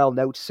interesting as well,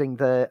 noticing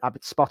I've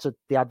spotted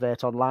the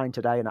advert online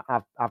today, and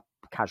I've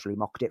casually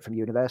mocked it from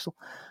Universal.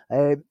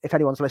 If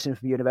anyone's listening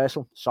from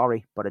Universal,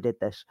 sorry, but I did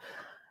this.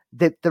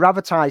 They're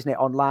advertising it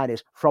online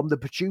is from the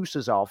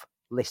producers of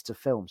lists of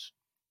films.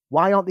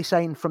 Why aren't they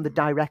saying from the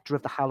director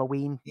of the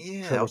Halloween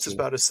trilogy? I was just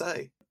about to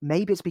say.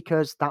 Maybe it's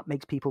because that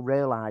makes people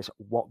realise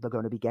what they're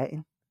going to be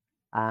getting.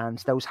 And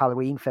those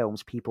Halloween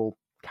films, people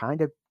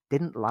kind of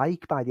didn't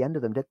like by the end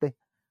of them, did they?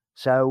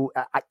 So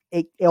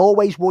it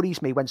always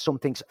worries me when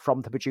something's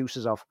from the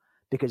producers of,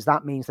 because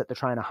that means that they're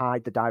trying to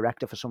hide the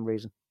director for some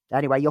reason.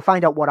 Anyway, you'll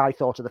find out what I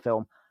thought of the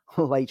film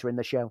later in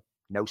the show.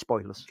 No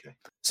spoilers. Okay.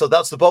 So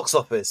that's the box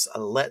office.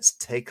 Let's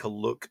take a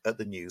look at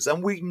the news.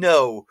 And we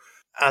know,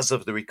 as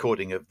of the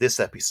recording of this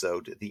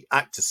episode, the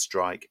actors'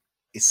 strike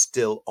is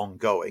still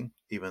ongoing,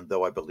 even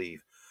though I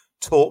believe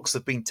talks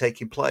have been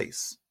taking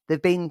place.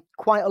 There've been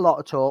quite a lot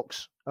of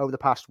talks over the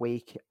past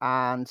week,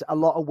 and a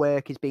lot of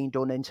work is being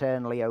done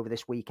internally over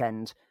this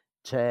weekend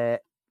to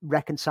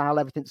reconcile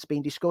everything that's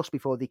been discussed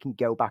before they can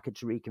go back and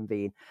to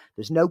reconvene.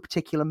 There's no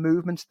particular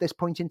movement at this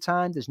point in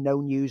time. There's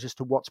no news as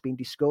to what's been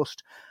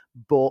discussed,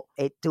 but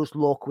it does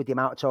look, with the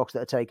amount of talks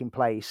that are taking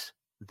place,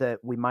 that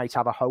we might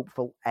have a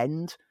hopeful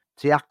end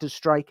to the actors'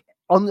 strike.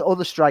 On the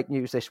other strike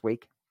news this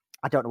week,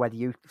 I don't know whether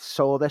you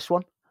saw this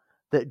one,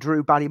 that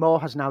Drew Barrymore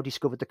has now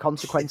discovered the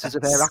consequences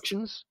of her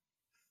actions.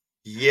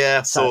 Yeah,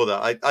 I saw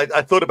that.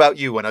 I thought about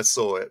you when I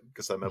saw it,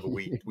 because I remember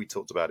we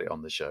talked about it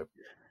on the show.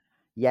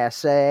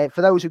 Yes, for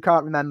those who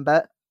can't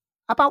remember,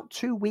 about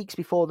 2 weeks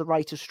before the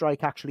writers'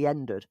 strike actually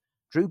ended,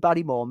 Drew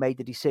Barrymore made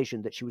the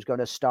decision that she was going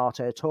to start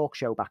her talk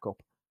show back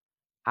up,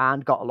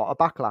 and got a lot of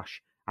backlash.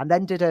 And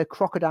then did a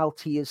crocodile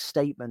tears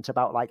statement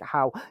about like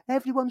how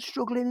everyone's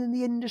struggling in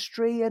the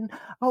industry and,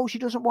 oh, she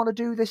doesn't want to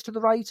do this to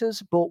the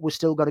writers, but we're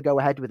still going to go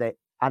ahead with it.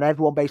 And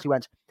everyone basically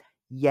went,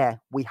 yeah,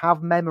 we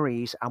have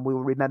memories and we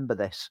will remember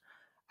this.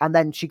 And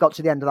then she got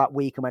to the end of that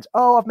week and went,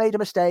 oh, I've made a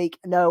mistake.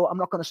 No, I'm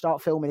not going to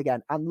start filming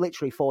again. And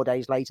literally 4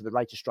 days later, the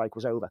writer's strike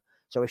was over.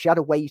 So if she had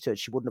waited,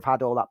 she wouldn't have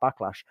had all that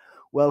backlash.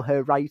 Well,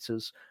 her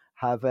writers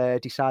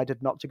have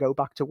decided not to go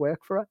back to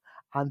work for her.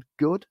 And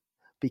good,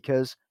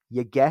 because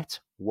you get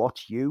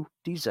what you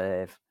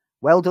deserve.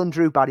 Well done,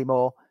 Drew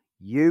Barrymore.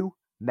 You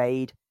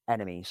made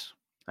enemies.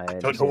 I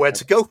don't know where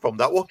to go from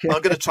that one.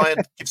 I'm going to try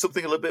and give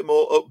something a little bit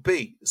more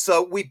upbeat.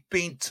 So we've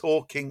been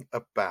talking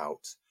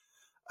about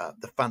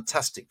the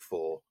Fantastic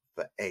Four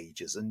for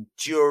ages, and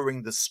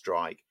during the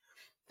strike,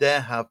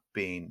 there have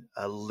been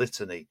a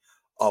litany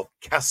of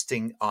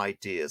casting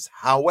ideas.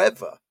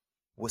 However,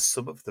 were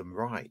some of them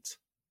right?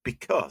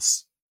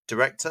 Because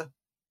director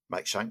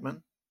Mike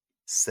Shankman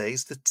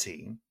says the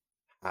team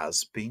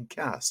has been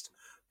cast,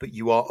 but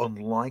you are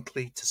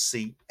unlikely to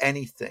see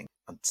anything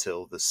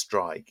until the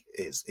strike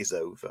is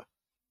over.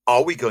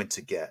 Are we going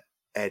to get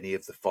any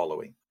of the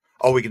following?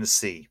 Are we going to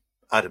see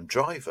Adam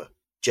Driver,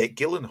 Jake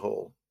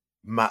Gyllenhaal,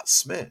 Matt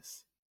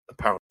Smith,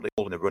 apparently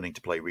all in the running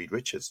to play Reed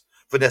Richards,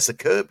 Vanessa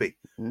Kirby,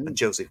 and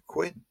Joseph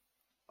Quinn?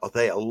 Are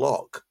they a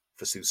lock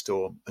for Sue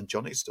Storm and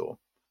Johnny Storm.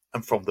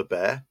 And from The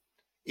Bear,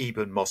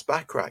 Eben Moss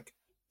Backrack.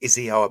 Is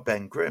he our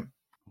Ben Grimm?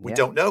 We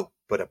don't know,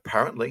 but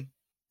apparently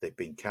they've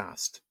been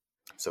cast.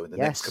 So in the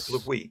next couple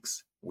of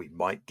weeks, we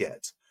might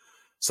get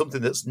something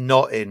that's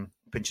not in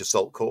Pinch of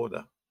Salt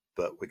Corner,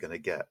 but we're going to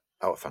get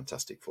our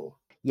Fantastic Four.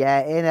 Yeah,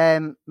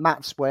 in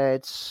Matt's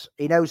words,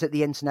 he knows that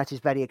the internet is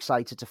very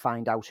excited to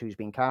find out who's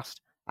been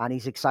cast, and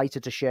he's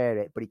excited to share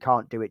it, but he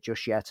can't do it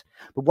just yet.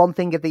 But one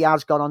thing that he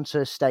has gone on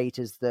to state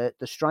is that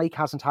the strike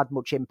hasn't had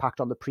much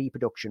impact on the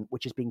pre-production,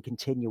 which has been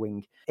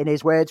continuing. In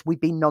his words, we've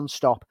been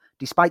non-stop.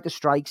 Despite the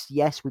strikes,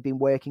 yes, we've been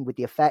working with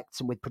the effects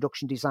and with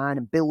production design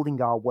and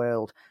building our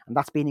world, and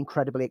that's been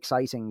incredibly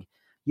exciting.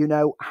 You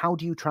know, how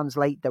do you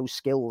translate those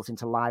skills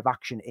into live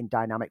action in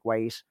dynamic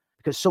ways?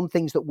 Because some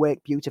things that work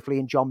beautifully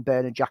in John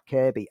Byrne and Jack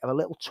Kirby are a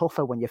little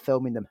tougher when you're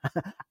filming them,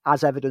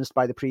 as evidenced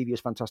by the previous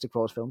Fantastic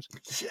Four films.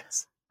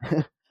 Yes.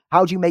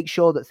 How do you make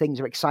sure that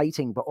things are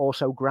exciting, but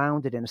also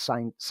grounded in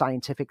a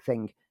scientific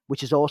thing,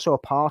 which is also a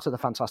part of the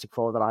Fantastic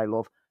Four that I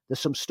love?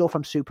 There's some stuff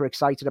I'm super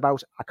excited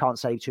about. I can't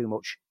say too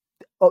much.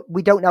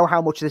 We don't know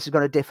how much this is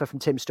going to differ from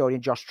Tim Story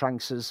and Josh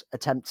Tranks's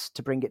attempts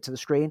to bring it to the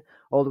screen.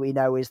 All that we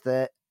know is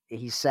that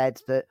he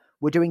said that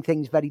we're doing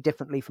things very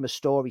differently from a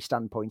story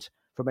standpoint,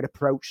 from an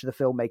approach to the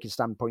filmmaking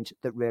standpoint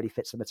that really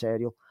fits the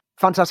material.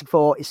 Fantastic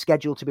Four is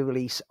scheduled to be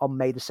released on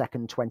May the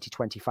 2nd,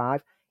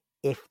 2025,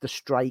 if the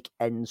strike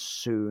ends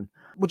soon.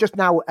 We're just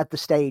now at the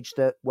stage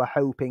that we're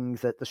hoping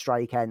that the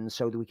strike ends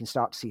so that we can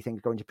start to see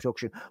things go into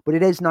production. But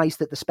it is nice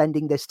that they're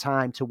spending this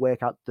time to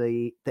work out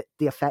the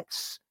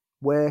effects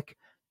work,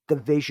 the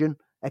vision,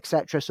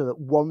 etc., so that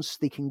once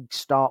they can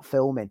start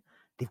filming,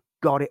 they've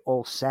got it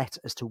all set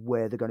as to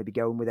where they're going to be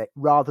going with it,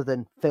 rather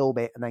than film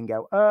it and then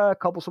go,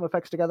 cobble some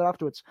effects together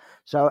afterwards.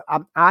 So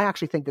I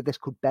actually think that this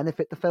could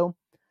benefit the film,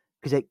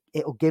 because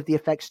it'll give the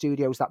effects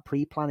studios that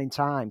pre-planning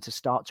time to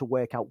start to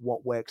work out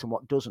what works and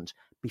what doesn't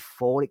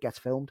before it gets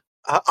filmed.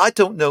 I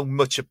don't know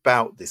much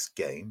about this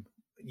game.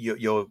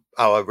 You're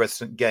our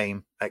resident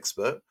game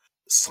expert.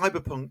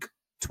 Cyberpunk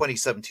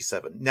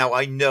 2077. Now,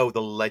 I know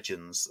the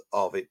legends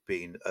of it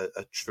being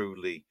a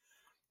truly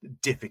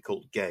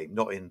difficult game,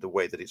 not in the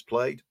way that it's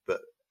played,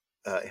 but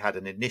it had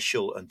an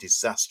initial and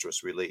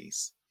disastrous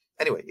release.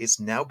 Anyway, it's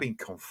now been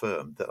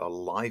confirmed that a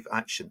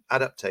live-action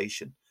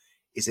adaptation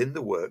is in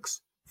the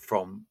works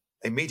from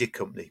a media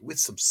company with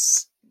some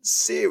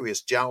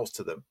serious jowls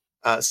to them.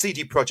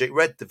 CD Projekt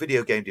Red, the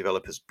video game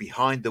developers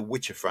behind the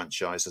Witcher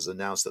franchise, has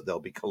announced that they'll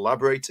be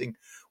collaborating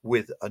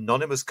with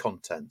Anonymous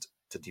Content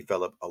to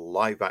develop a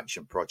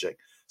live-action project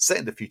set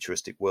in the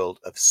futuristic world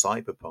of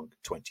Cyberpunk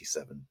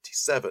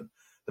 2077.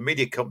 The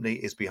media company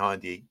is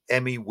behind the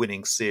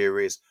Emmy-winning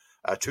series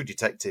True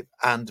Detective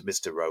and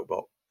Mr.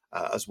 Robot,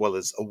 as well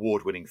as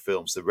award-winning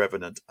films The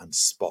Revenant and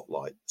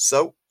Spotlight.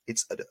 So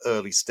it's at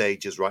early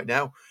stages right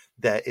now.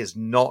 There is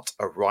not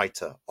a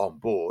writer on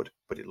board,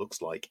 but it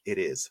looks like it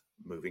is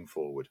moving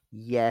forward.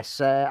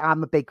 Yes,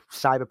 I'm a big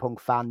Cyberpunk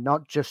fan,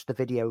 not just the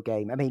video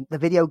game. I mean, the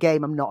video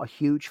game I'm not a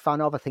huge fan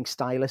of. I think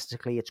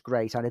stylistically it's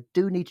great, and I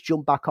do need to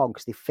jump back on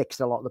because they fixed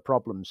a lot of the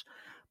problems.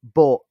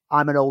 But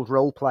I'm an old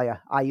role player.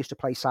 I used to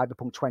play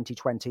Cyberpunk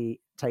 2020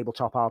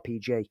 tabletop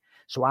RPG.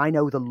 So I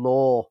know the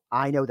lore,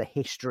 I know the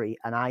history,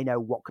 and I know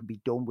what can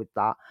be done with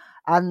that.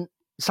 And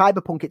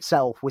Cyberpunk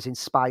itself was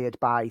inspired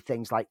by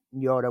things like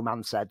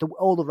Neuromancer,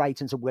 all the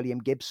writings of William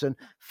Gibson,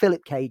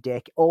 Philip K.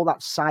 Dick, all that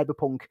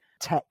cyberpunk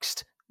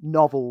text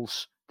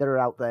novels that are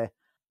out there,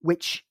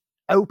 which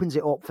opens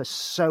it up for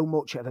so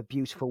much of a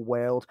beautiful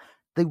world.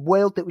 The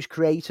world that was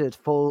created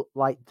for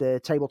like the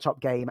tabletop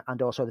game and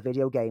also the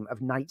video game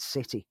of Night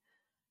City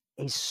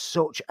is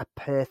such a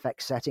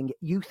perfect setting.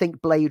 You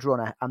think Blade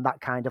Runner and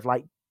that kind of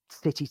like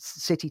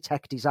city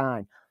tech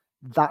design,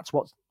 that's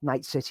what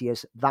Night City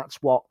is. That's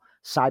what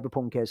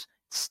Cyberpunk is.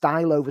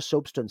 Style over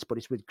substance, but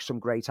it's with some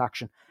great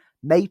action.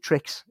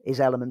 Matrix is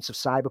elements of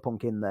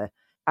Cyberpunk in there.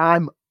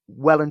 I'm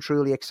well and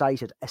truly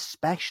excited,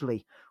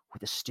 especially with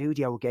the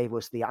studio who gave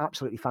us the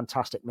absolutely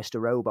fantastic Mr.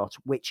 Robot,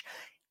 which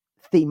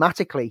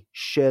thematically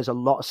shares a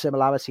lot of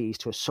similarities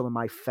to some of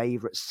my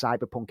favorite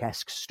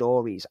cyberpunk-esque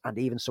stories and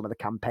even some of the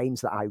campaigns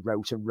that I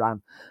wrote and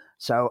ran.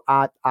 So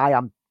I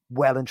am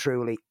well and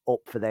truly up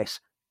for this.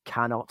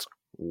 Cannot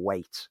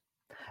wait.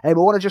 I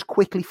want to just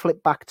quickly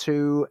flip back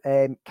to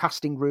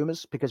casting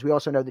rumours, because we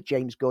also know that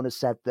James Gunn has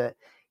said that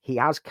he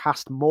has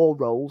cast more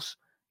roles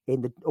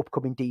in the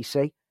upcoming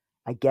DC.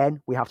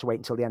 Again, we have to wait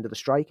until the end of the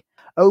strike.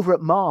 Over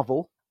at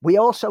Marvel, we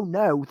also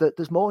know that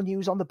there's more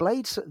news on the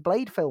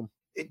Blade film.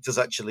 It does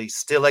actually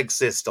still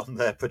exist on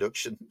their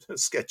production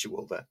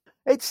schedule there.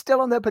 It's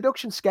still on their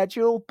production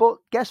schedule, but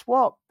guess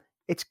what?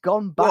 It's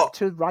gone back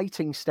to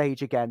writing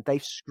stage again.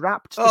 They've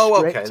scrapped the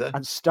script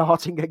and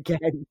starting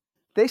again.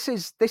 This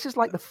is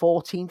like the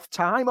 14th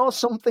time or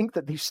something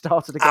that they've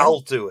started again.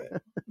 I'll do it.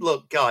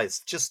 Look,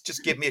 guys,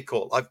 just give me a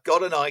call. I've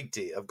got an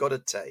idea. I've got a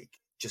take.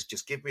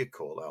 Just give me a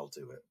call. I'll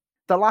do it.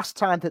 The last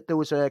time that there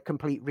was a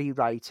complete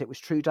rewrite, it was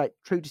True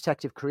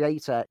Detective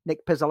creator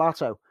Nick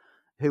Pizzolatto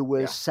who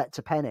was set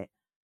to pen it.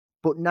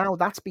 But now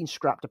that's been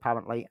scrapped,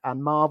 apparently,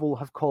 and Marvel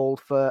have called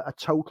for a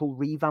total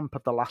revamp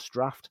of the last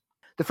draft.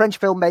 The French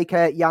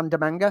filmmaker Yann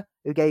Demanga,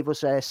 who gave us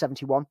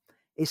 71,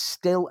 is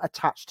still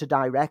attached to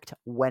direct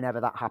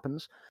whenever that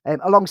happens.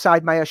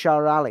 Alongside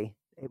Mahershala Ali,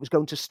 it was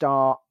going to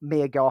star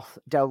Mia Goth,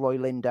 Delroy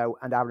Lindo,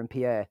 and Aaron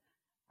Pierre.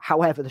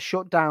 However, the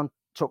shutdown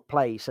took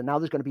place, and now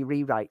there's going to be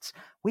rewrites.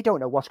 We don't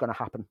know what's going to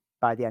happen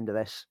by the end of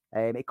this.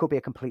 It could be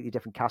a completely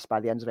different cast by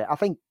the end of it. I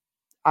think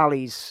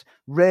Ali's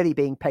really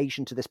being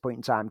patient at this point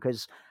in time,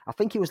 because I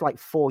think he was like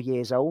 4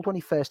 years old when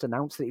he first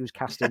announced that he was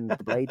casting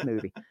the Blade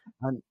movie,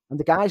 and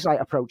the guy's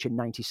like approaching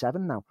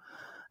 97 now.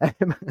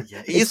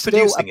 Yeah, he is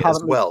producing it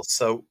as well,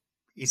 so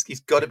he's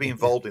got to be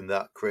involved in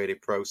that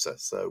creative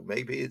process. So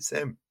maybe it's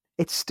him.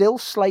 It's still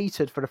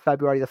slated for a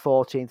February the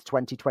 14th,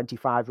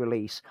 2025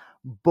 release,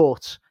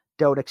 but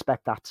don't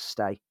expect that to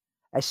stay,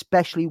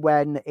 especially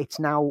when it's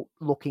now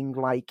looking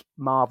like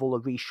Marvel are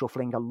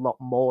reshuffling a lot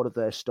more of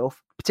their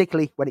stuff,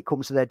 particularly when it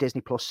comes to their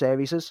Disney Plus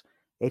series.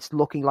 It's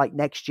looking like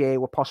next year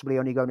we're possibly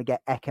only going to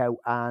get Echo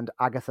and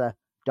Agatha,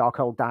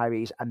 Darkhold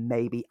Diaries, and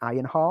maybe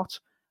Ironheart,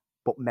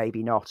 but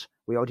maybe not.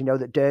 We already know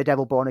that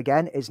Daredevil Born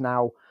Again is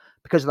now,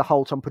 because of the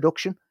halt on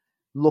production,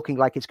 looking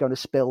like it's going to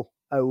spill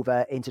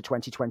over into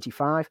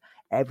 2025.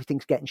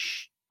 Everything's getting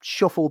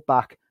shuffled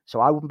back. So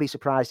I wouldn't be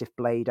surprised if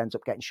Blade ends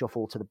up getting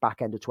shuffled to the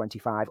back end of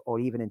 25 or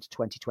even into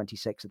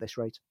 2026 at this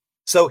rate.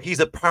 So he's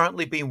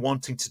apparently been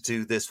wanting to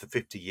do this for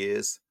 50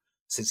 years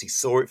since he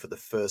saw it for the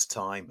first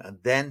time. And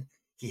then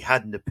he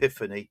had an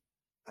epiphany.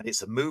 And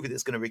it's a movie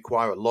that's going to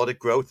require a lot of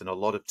growth and a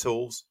lot of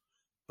tools.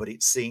 But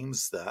it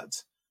seems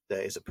that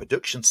there is a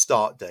production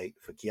start date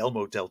for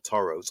Guillermo del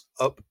Toro's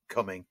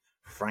upcoming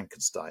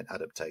Frankenstein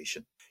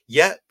adaptation.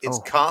 Yeah, it's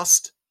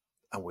cast,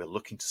 and we're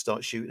looking to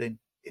start shooting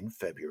in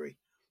February.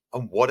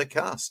 And what a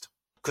cast.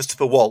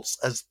 Christopher Waltz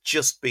has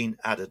just been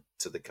added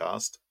to the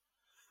cast.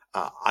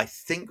 I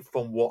think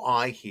from what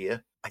I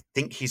hear, I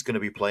think he's going to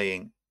be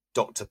playing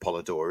Dr.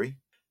 Polidori.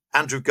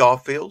 Andrew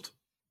Garfield,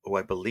 who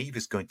I believe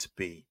is going to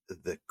be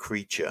the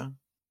creature.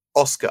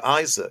 Oscar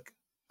Isaac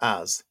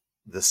as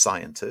the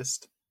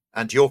scientist.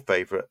 And your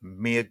favourite,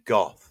 Mia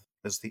Goth,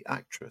 as the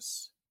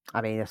actress.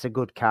 I mean, it's a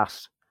good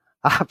cast.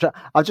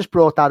 I've just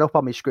brought that up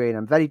on my screen.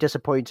 I'm very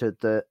disappointed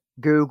that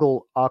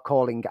Google are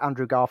calling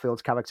Andrew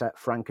Garfield's character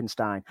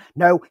Frankenstein.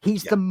 No,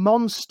 he's the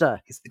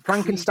monster.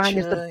 Frankenstein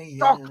creature, is the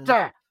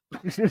doctor.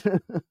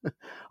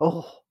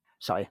 Oh,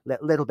 sorry,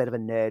 little bit of a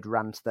nerd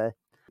rant there.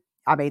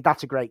 I mean,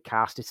 that's a great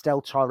cast. It's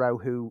Del Toro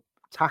who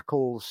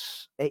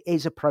tackles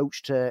his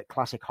approach to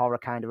classic horror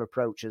kind of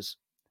approaches.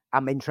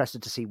 I'm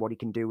interested to see what he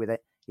can do with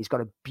it. He's got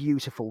a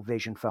beautiful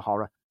vision for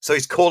horror. So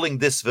he's calling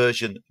this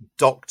version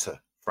Dr.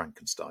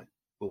 Frankenstein.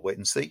 We'll wait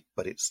and see,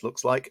 but it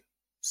looks like,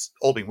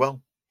 all being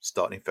well,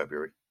 starting in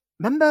February.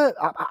 Remember,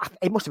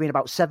 it must have been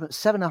about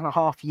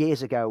 7.5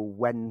 years ago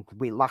when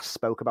we last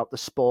spoke about the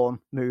Spawn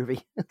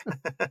movie.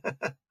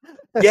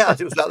 Yeah,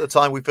 it was at the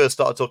time we first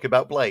started talking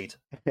about Blade.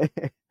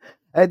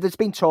 There's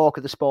been talk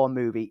of the Spawn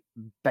movie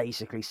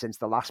basically since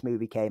the last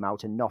movie came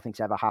out, and nothing's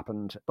ever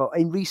happened. But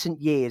in recent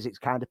years, it's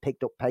kind of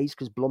picked up pace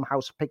because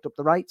Blumhouse picked up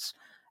the rights.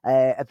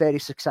 A very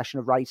succession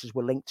of writers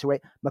were linked to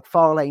it.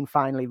 McFarlane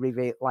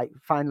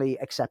finally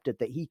accepted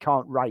that he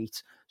can't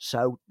write,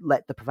 so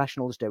let the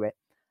professionals do it.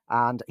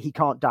 And he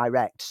can't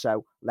direct,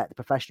 so let the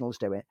professionals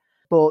do it.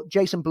 But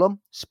Jason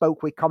Blum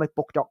spoke with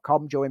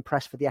comicbook.com during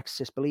press for The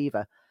Exorcist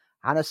Believer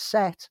and has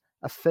set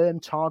a firm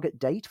target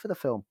date for the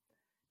film.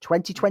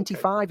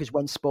 2025 is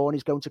when Spawn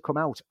is going to come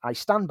out. I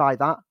stand by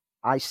that.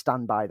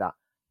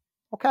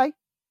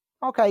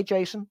 Okay,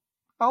 Jason.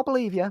 I'll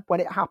believe you when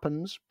it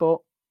happens, but,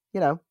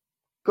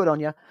 good on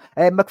you.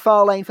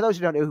 McFarlane, for those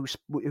who don't know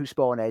who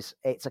Spawn is,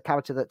 it's a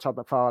character that Todd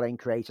McFarlane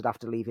created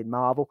after leaving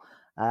Marvel,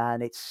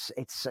 and it's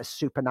a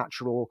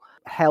supernatural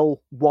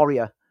hell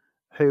warrior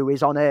who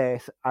is on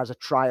Earth as a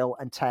trial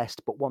and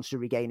test, but wants to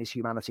regain his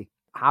humanity,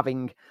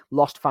 having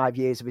lost 5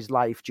 years of his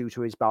life due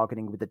to his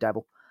bargaining with the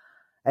devil.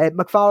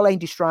 McFarlane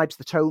describes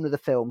the tone of the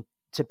film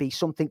to be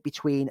something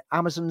between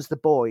Amazon's The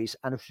Boys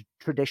and a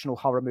traditional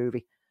horror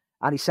movie,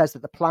 and he says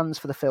that the plans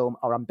for the film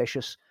are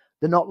ambitious.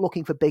 They're not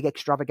looking for big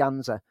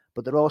extravaganza,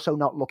 but they're also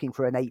not looking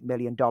for an $8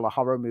 million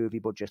horror movie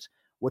budget.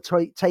 We're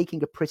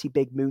taking a pretty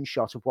big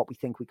moonshot of what we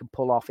think we can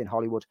pull off in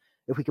Hollywood.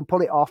 If we can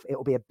pull it off,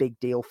 it'll be a big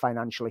deal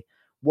financially.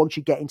 Once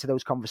you get into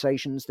those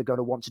conversations, they're going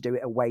to want to do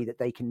it a way that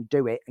they can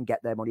do it and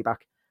get their money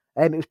back.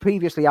 It was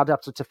previously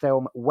adapted to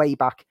film way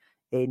back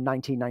in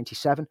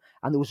 1997,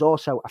 and there was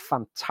also a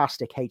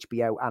fantastic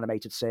HBO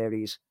animated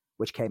series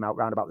which came out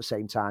around about the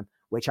same time,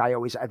 which I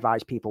always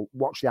advise people,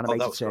 watch the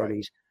animated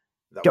series,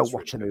 don't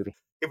watch the movie.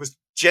 It was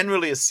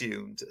generally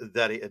assumed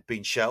that it had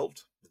been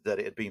shelved, that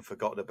it had been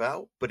forgotten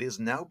about, but it has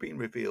now been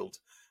revealed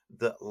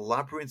that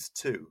Labyrinth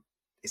 2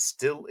 is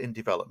still in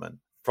development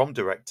from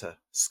director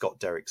Scott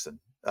Derrickson.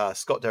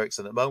 Scott Derrickson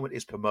at the moment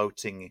is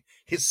promoting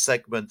his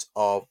segment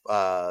of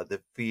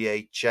the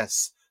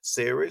VHS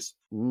series.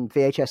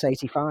 VHS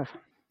 85.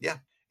 Yeah.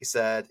 He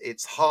said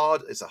it's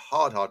hard. It's a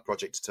hard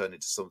project to turn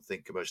into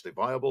something commercially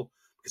viable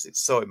because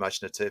it's so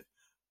imaginative.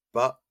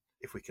 But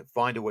if we can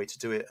find a way to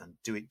do it and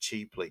do it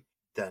cheaply,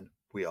 then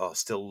we are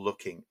still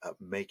looking at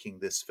making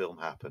this film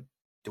happen.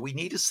 Do we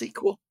need a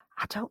sequel?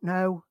 I don't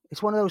know.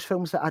 It's one of those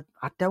films that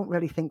I don't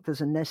really think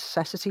there's a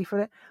necessity for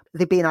it.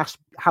 They've been asked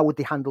how would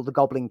they handle the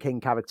Goblin King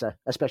character,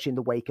 especially in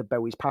the wake of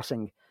Bowie's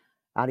passing.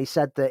 And he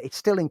said that it's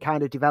still in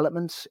kind of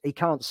development. He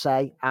can't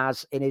say,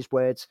 as in his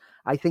words,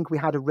 I think we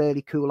had a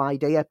really cool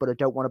idea, but I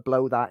don't want to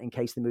blow that in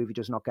case the movie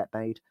does not get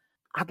made.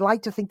 I'd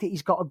like to think that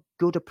he's got a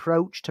good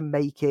approach to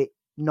make it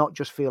not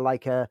just feel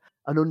like an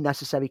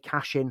unnecessary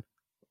cash-in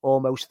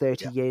almost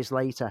 30 years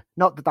later.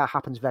 Not that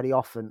happens very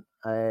often.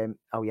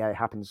 It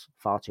happens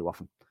far too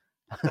often.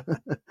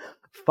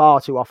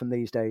 Far too often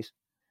these days.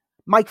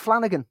 Mike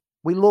Flanagan.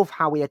 We love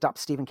how he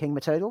adapts Stephen King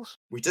materials.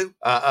 We do.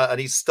 And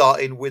he's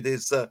starting with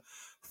his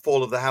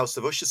Fall of the House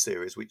of Usher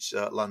series, which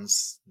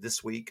lands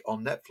this week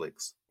on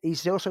Netflix.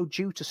 He's also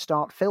due to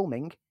start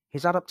filming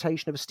his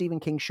adaptation of a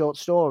Stephen King short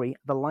story,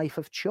 The Life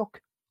of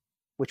Chuck,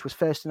 which was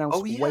first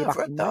announced way back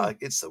in May.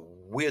 It's a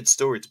weird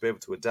story to be able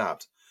to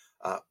adapt.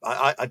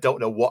 I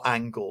don't know what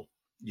angle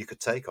you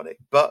could take on it,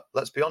 but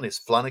let's be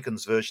honest,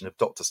 Flanagan's version of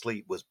Dr.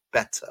 Sleep was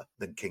better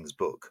than King's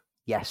book.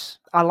 Yes.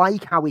 I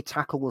like how he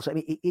tackles, I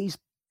mean, he's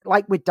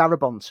like with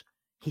Darabont,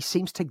 he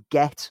seems to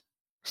get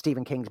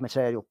Stephen King's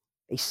material.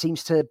 He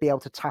seems to be able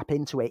to tap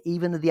into it,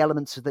 even the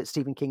elements that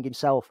Stephen King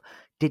himself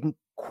didn't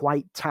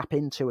quite tap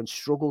into and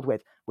struggled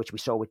with, which we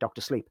saw with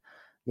Dr. Sleep.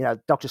 You know,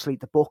 Dr. Sleep,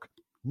 the book,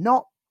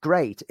 not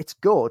great. It's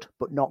good,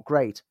 but not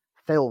great.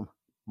 Film,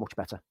 much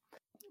better.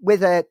 With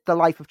The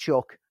Life of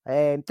Chuck,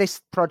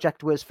 this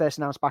project was first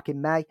announced back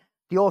in May.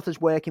 The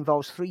author's work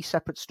involves 3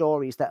 separate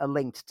stories that are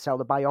linked to tell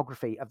the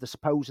biography of the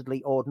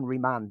supposedly ordinary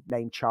man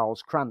named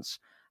Charles Krantz.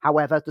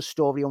 However, the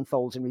story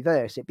unfolds in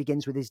reverse. It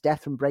begins with his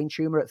death from brain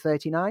tumour at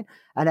 39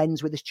 and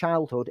ends with his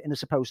childhood in a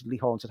supposedly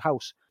haunted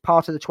house.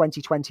 Part of the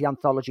 2020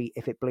 anthology,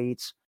 If It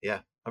Bleeds. Yeah,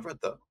 I've read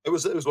that. It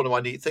was one of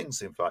my neat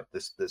things, in fact,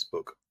 this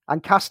book.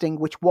 And casting,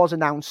 which was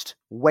announced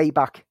way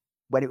back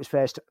when it was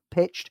first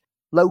pitched.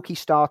 Loki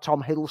star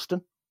Tom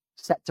Hiddleston,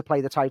 set to play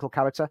the title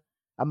character.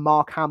 And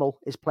Mark Hamill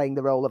is playing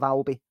the role of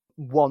Albie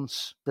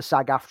once the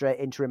SAG-AFTRA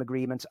interim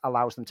agreement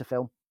allows them to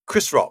film.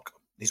 Chris Rock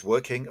is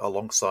working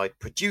alongside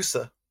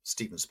producer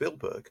Steven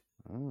Spielberg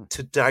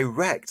to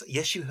direct,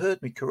 yes, you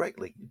heard me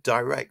correctly,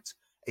 direct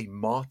a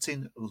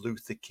Martin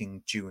Luther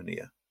King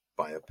Jr.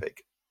 biopic.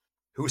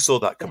 Who saw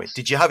that coming? Yes.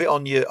 Did you have it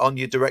on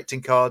your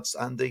directing cards,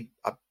 Andy?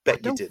 I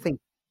bet you did.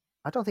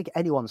 I don't think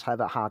anyone's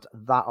ever had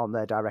that on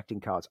their directing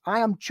cards. I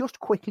am just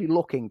quickly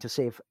looking to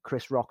see if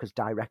Chris Rock has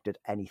directed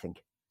anything.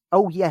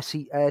 Oh, yes,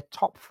 he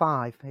top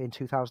 5 in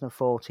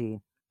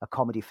 2014, a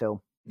comedy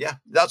film. Yeah,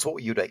 that's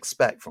what you'd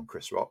expect from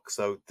Chris Rock.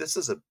 So this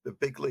is a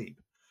big leap.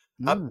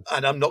 And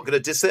I'm not going to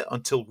diss it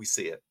until we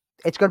see it.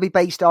 It's going to be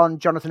based on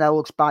Jonathan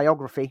Elg's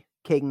biography,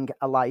 King,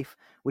 A Life,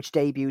 which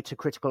debuted to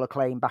critical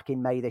acclaim back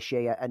in May this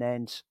year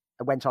and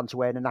went on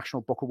to earn a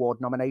National Book Award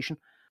nomination.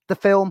 The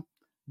film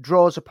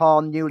draws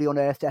upon newly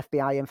unearthed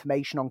FBI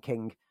information on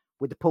King,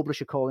 with the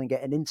publisher calling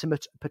it an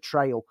intimate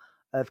portrayal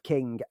of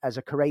King as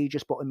a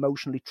courageous but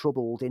emotionally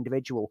troubled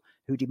individual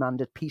who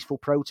demanded peaceful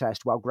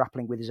protest while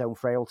grappling with his own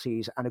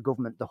frailties and a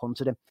government that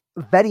hunted him.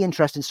 Very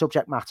interesting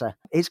subject matter.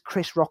 Is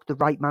Chris Rock the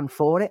right man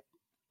for it?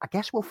 I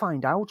guess we'll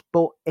find out.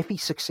 But if he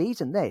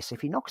succeeds in this,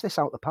 if he knocks this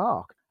out the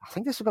park, I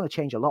think this is going to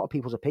change a lot of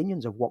people's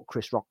opinions of what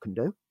Chris Rock can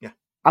do. Yeah.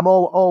 I'm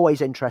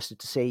always interested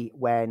to see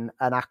when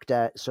an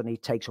actor suddenly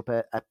takes up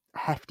a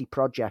hefty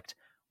project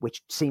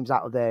which seems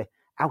out of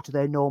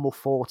their normal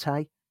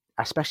forte,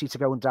 especially to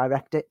go and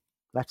direct it.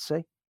 Let's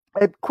see.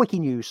 Quickie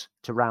news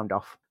to round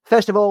off.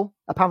 First of all,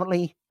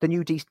 apparently the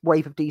new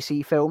wave of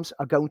DC films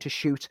are going to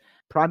shoot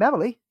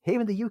primarily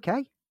here in the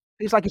UK.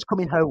 It's like it's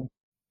coming home.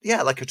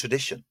 Yeah, like a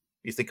tradition.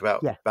 You think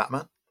about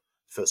Batman,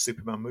 first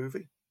Superman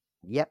movie.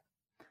 Yep.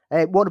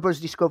 Warner Bros.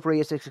 Discovery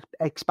is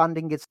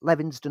expanding its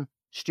Levingston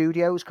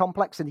Studios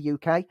complex in the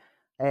UK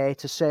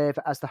to serve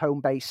as the home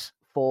base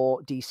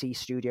for DC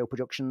studio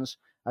productions,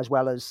 as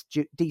well as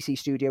DC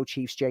studio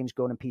chiefs James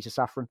Gunn and Peter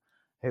Safran,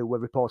 who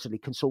were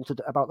reportedly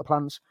consulted about the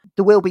plans.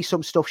 There will be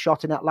some stuff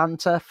shot in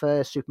Atlanta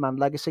for Superman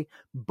Legacy,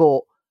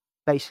 but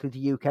basically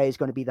the UK is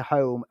going to be the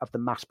home of the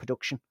mass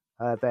production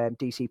of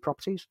DC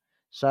properties.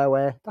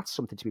 So that's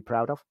something to be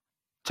proud of.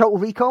 Total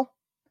Recall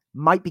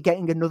might be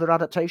getting another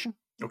adaptation.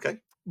 Okay.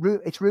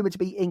 It's rumoured to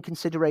be in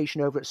consideration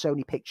over at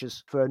Sony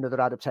Pictures for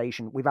another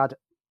adaptation. We've had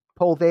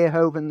Paul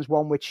Verhoeven's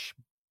one, which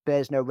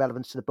bears no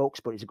relevance to the books,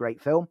 but it's a great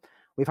film.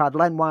 We've had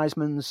Len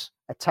Wiseman's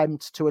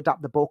attempt to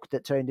adapt the book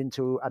that turned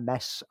into a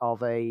mess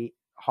of a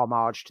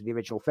homage to the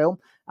original film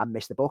and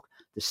missed the book.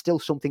 There's still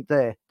something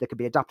there that could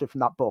be adapted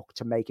from that book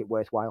to make it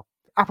worthwhile.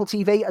 Apple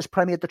TV has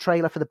premiered the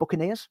trailer for The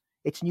Buccaneers,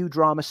 its new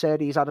drama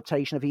series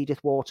adaptation of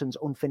Edith Wharton's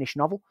unfinished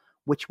novel,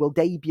 which will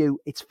debut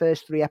its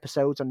first 3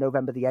 episodes on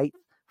November the 8th,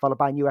 followed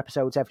by new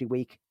episodes every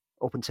week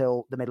up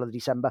until the middle of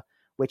December,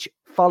 which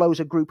follows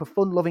a group of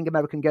fun-loving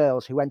American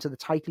girls who enter the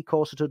tightly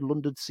corseted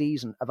London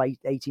season of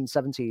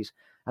 1870s.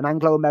 An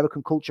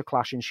Anglo-American culture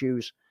clash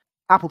ensues.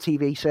 Apple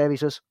TV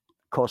services,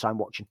 of course I'm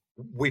watching.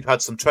 We've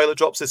had some trailer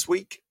drops this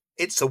week.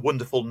 It's a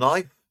Wonderful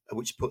Knife,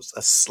 which puts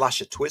a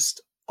slasher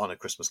twist on a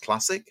Christmas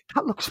classic.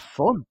 That looks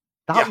fun.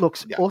 That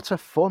looks utter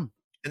fun.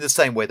 In the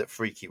same way that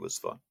Freaky was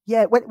fun.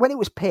 Yeah, when it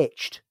was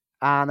pitched,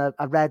 And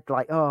I read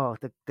like, oh,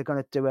 they're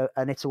going to do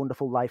an It's a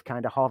Wonderful Life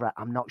kind of horror.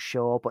 I'm not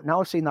sure, but now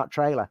I've seen that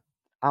trailer,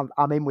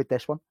 I'm in with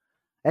this one.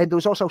 And there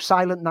was also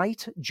Silent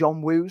Night,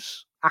 John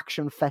Woo's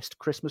Action Fest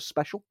Christmas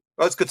special.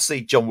 Well, it's good to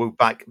see John Woo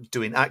back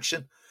doing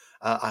action.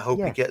 I hope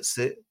he gets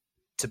it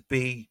to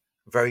be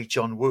very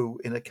John Woo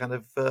in a kind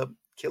of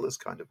Killers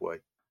kind of way.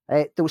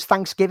 There was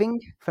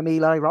Thanksgiving from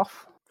Eli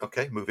Roth.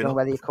 Okay, moving on. on.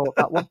 Whether you caught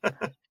that one.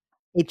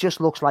 It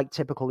just looks like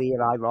typical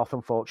Eli Roth,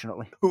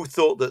 unfortunately. Who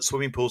thought that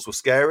swimming pools were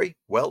scary?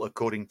 Well,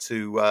 according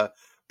to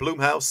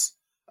Blumhouse,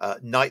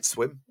 Night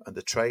Swim and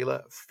the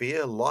trailer,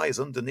 fear lies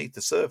underneath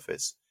the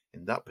surface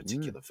in that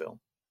particular film.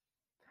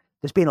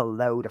 There's been a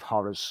load of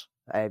horrors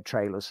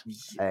trailers.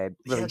 The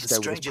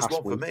strangest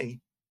one for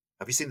me.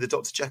 Have you seen the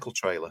Dr. Jekyll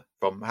trailer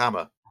from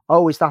Hammer?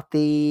 Oh, is that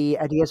the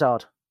Eddie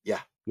Izzard? Yeah.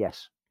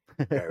 Yes.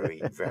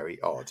 Very, very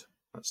odd.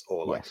 That's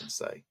all I can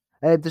say.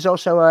 There's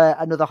also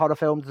another horror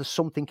film, There's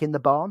Something in the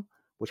Barn,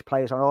 which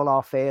plays on all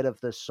our fear of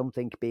there's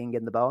something being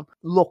in the barn.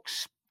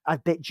 Looks a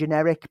bit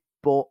generic,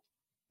 but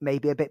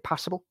maybe a bit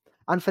passable.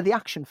 And for the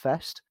Action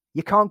Fest,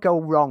 you can't go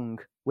wrong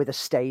with a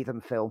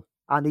Statham film.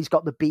 And he's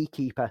got The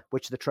Beekeeper,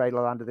 which the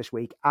trailer landed this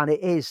week. And it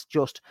is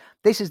just,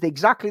 this is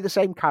exactly the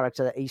same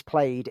character that he's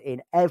played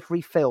in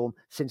every film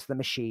since The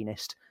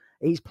Machinist.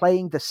 He's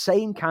playing the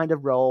same kind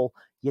of role.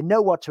 You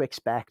know what to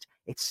expect.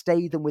 It's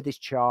Statham with his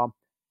charm.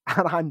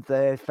 And I'm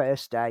there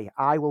first day.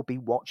 I will be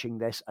watching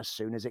this as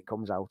soon as it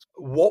comes out.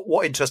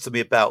 What interested me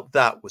about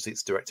that was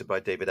it's directed by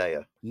David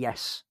Ayer.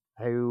 Yes,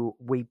 who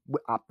we've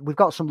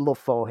got some love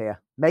for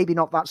here. Maybe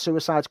not that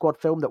Suicide Squad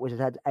film that was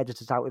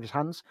edited out of his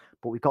hands,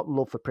 but we've got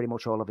love for pretty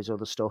much all of his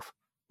other stuff.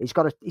 He's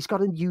got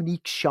a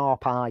unique,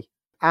 sharp eye.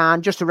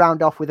 And just to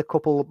round off with a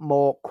couple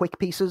more quick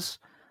pieces,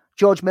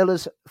 George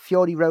Miller's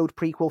Fury Road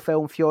prequel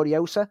film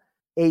Furiosa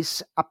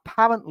is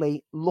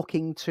apparently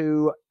looking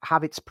to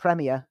have its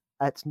premiere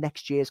at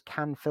next year's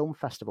Cannes Film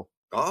Festival.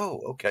 Oh,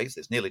 okay. So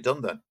it's nearly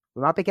done then.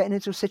 We might be getting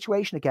into a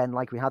situation again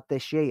like we had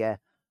this year,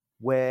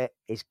 where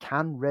is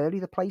Cannes really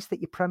the place that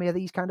you premiere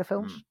these kind of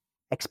films?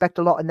 Expect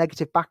a lot of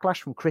negative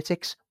backlash from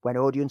critics when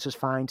audiences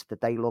find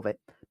that they love it,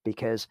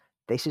 because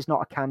this is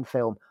not a Cannes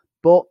film,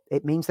 but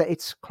it means that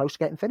it's close to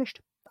getting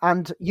finished.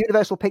 And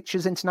Universal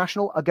Pictures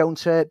International are going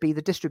to be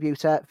the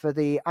distributor for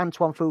the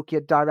Antoine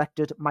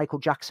Fuqua-directed Michael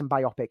Jackson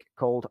biopic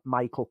called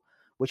Michael,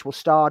 which will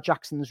star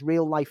Jackson's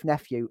real-life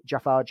nephew,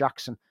 Jafar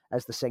Jackson,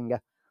 as the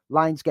singer.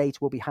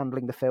 Lionsgate will be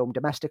handling the film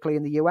domestically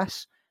in the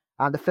US,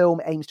 and the film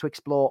aims to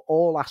explore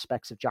all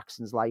aspects of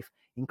Jackson's life,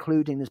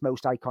 including his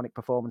most iconic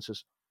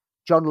performances.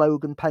 John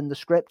Logan penned the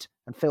script,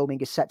 and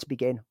filming is set to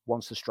begin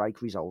once the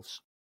strike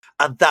resolves.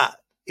 And that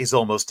is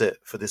almost it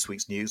for this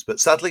week's news. But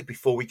sadly,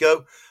 before we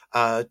go,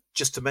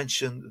 just to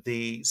mention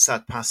the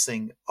sad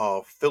passing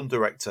of film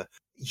director,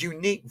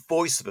 unique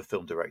voice of a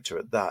film director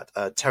at that.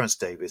 Terence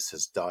Davis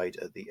has died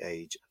at the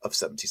age of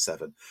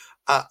 77.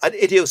 An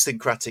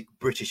idiosyncratic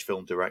British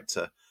film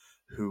director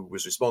who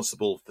was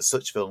responsible for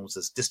such films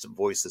as Distant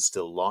Voices,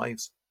 Still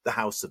Lives, The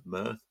House of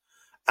Mirth,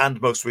 and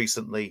most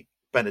recently,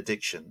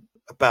 Benediction,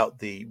 about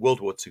the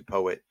World War II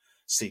poet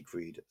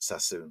Siegfried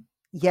Sassoon.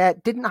 Yeah,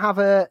 didn't have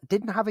a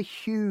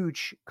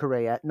huge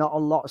career, not a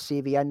lot of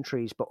CV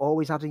entries, but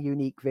always had a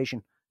unique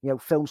vision. You know,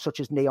 films such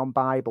as Neon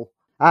Bible.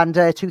 And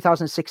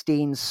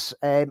 2016's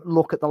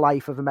look at the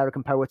life of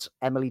American poet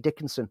Emily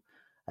Dickinson,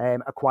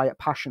 A Quiet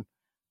Passion,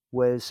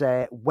 was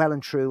well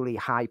and truly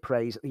high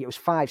praise. It was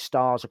 5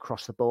 stars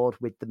across the board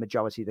with the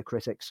majority of the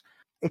critics.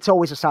 It's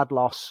always a sad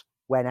loss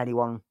when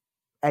anyone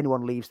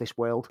leaves this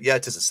world. Yeah,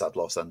 it is a sad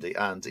loss, Andy.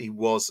 And he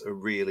was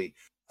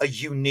a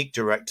unique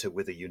director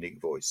with a unique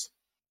voice.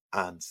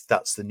 And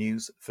that's the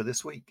news for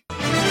this week.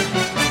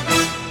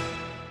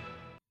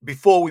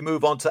 Before we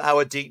move on to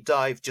our deep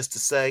dive, just to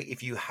say,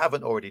 if you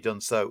haven't already done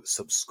so,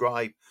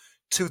 subscribe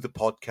to the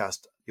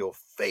podcast, your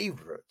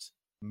favourite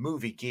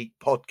movie geek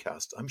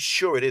podcast. I'm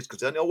sure it is,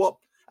 because I know what,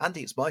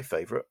 Andy, it's my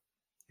favourite.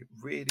 It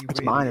really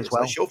mine is. as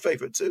well. It's your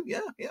favourite too.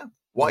 Yeah.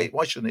 Why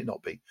shouldn't it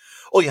not be?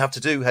 All you have to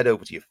do, head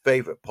over to your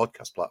favourite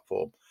podcast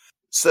platform,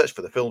 search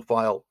for The Film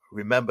File,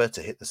 remember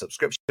to hit the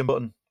subscription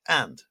button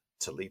and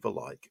to leave a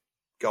like.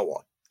 Go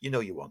on. You know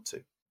you want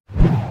to.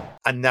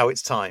 And now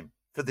it's time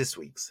for this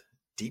week's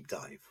Deep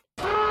Dive.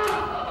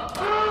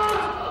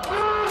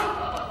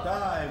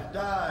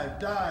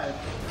 Dive.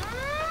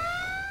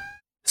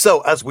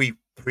 So, as we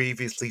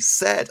previously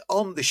said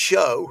on the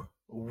show,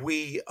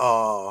 we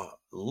are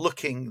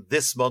looking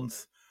this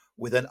month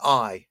with an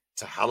eye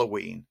to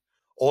Halloween.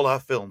 All our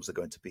films are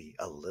going to be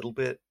a little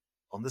bit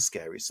on the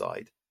scary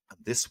side. And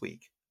this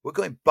week, we're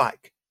going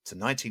back to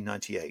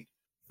 1998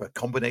 for a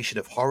combination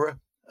of horror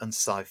and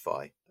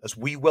sci-fi as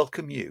we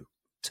welcome you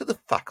to The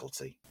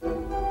Faculty.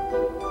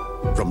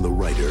 From the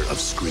writer of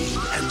Scream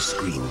and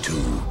Scream 2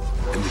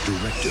 and the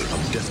director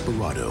of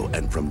Desperado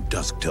and From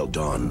Dusk Till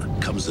Dawn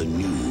comes a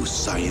new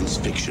science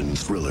fiction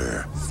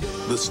thriller.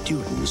 The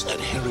students at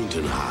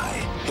Harrington High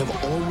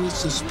have always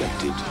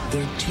suspected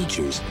their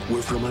teachers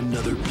were from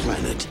another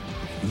planet.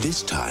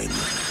 This time,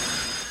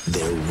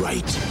 they're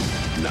right.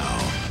 Now,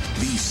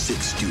 these 6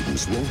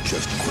 students won't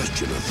just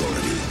question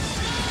authority.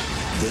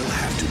 they'll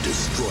have to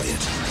destroy it.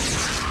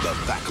 The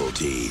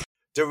Faculty.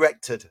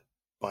 Directed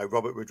by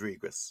Robert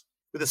Rodriguez,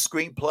 with a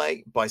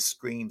screenplay by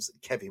Scream's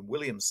Kevin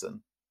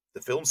Williamson.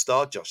 The film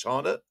starred Josh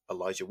Hartnett,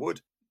 Elijah Wood,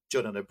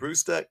 Jordana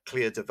Brewster,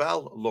 Clea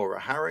Duvall, Laura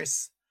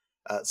Harris,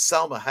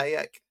 Salma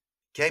Hayek.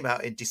 Came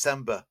out in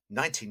December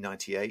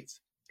 1998.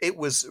 It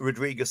was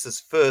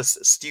Rodriguez's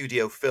first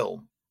studio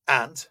film,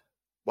 and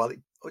while it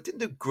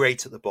didn't do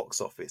great at the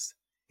box office,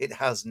 it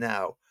has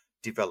now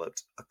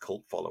developed a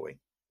cult following.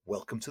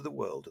 Welcome to the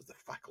world of The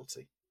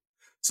Faculty.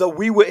 So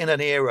we were in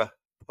an era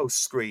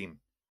post-Scream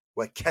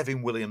where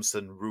Kevin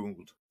Williamson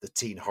ruled the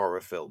teen horror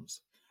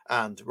films,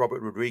 and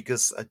Robert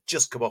Rodriguez had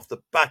just come off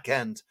the back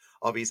end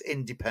of his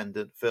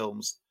independent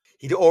films.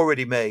 He'd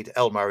already made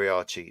El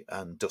Mariachi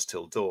and Dusk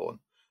Till Dawn.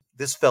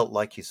 This felt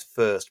like his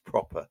first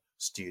proper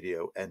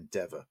studio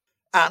endeavor.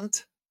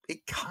 And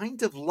it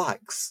kind of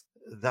lacks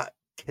that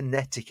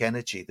kinetic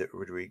energy that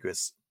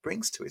Rodriguez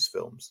brings to his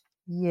films.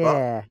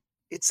 Yeah. But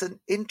it's an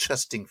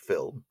interesting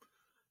film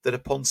that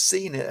upon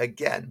seeing it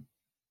again,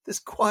 there's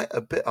quite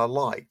a bit I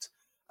liked.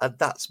 And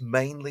that's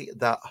mainly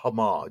that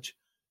homage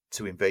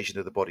to Invasion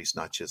of the Body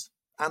Snatchers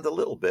and a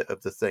little bit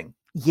of The Thing.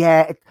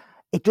 Yeah,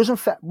 it doesn't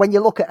fit. When you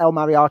look at El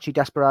Mariachi,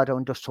 Desperado,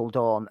 and Dusk Till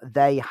Dawn,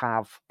 they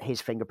have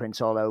his fingerprints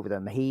all over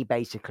them. He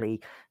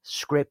basically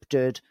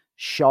scripted,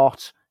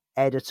 shot,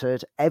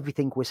 edited,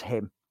 everything was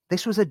him.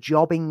 This was a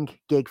jobbing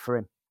gig for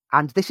him.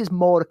 And this is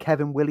more a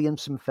Kevin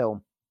Williamson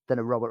film than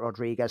a Robert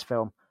Rodriguez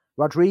film.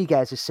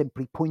 Rodriguez is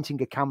simply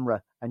pointing a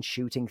camera and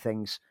shooting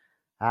things.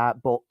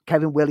 But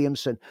Kevin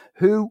Williamson,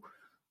 who,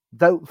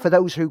 though, for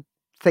those who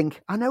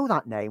think, I know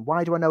that name,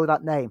 why do I know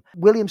that name?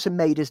 Williamson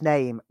made his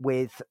name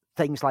with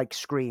things like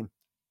Scream,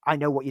 I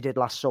Know What You Did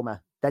Last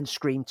Summer, then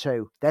Scream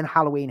 2, then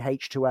Halloween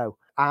H2O,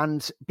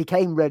 and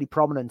became really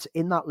prominent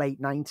in that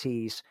late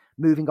 90s,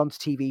 moving on to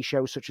TV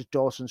shows such as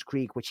Dawson's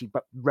Creek, which he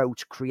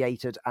wrote,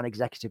 created, and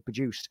executive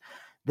produced.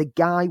 The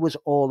guy was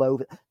all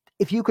over.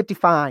 If you could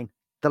define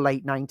the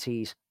late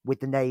 90s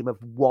with the name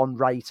of one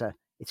writer,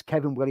 it's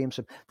Kevin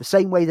Williamson. The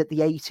same way that the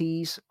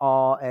 80s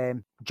are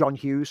John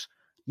Hughes.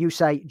 You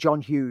say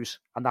John Hughes,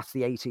 and that's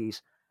the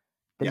 80s.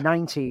 The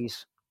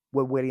 90s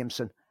were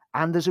Williamson.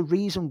 And there's a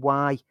reason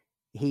why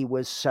he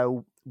was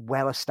so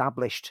well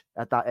established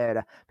at that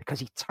era, because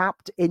he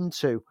tapped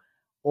into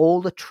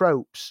all the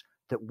tropes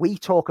that we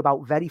talk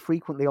about very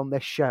frequently on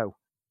this show,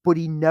 but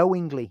he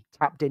knowingly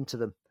tapped into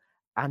them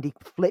and he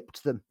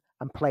flipped them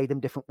and played them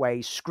different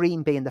ways.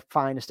 Scream being the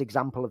finest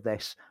example of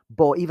this,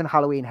 but even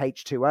Halloween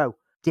H2O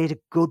did a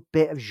good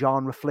bit of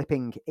genre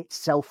flipping. It's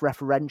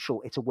self-referential.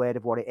 It's aware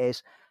of what it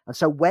is. And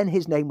so when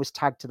his name was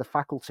tagged to The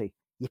Faculty,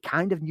 you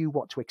kind of knew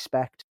what to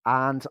expect.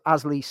 And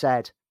as Lee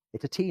said,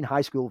 it's a teen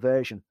high school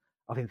version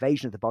of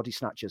Invasion of the Body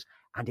Snatchers,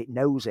 and it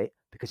knows it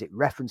because it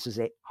references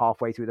it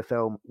halfway through the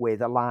film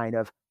with a line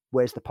of,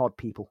 "Where's the pod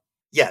people?"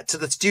 Yeah, to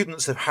the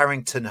students of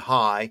Harrington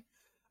High,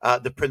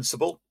 the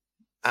principal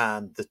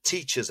and the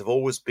teachers have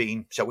always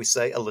been, shall we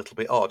say, a little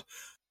bit odd.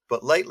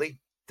 But lately,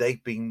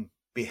 they've been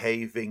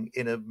behaving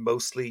in a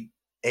mostly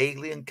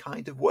alien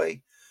kind of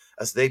way,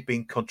 as they've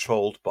been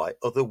controlled by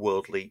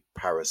otherworldly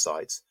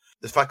parasites.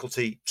 The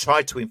faculty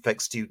tried to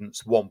infect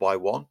students one by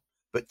one,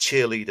 but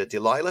cheerleader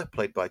Delilah,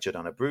 played by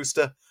Jordana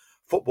Brewster,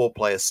 football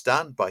player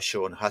Stan by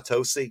Sean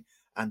Hatosy,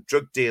 and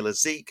drug dealer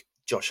Zeke,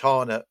 Josh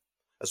Hartnett,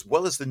 as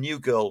well as the new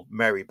girl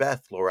Mary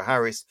Beth, Laura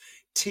Harris,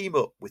 team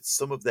up with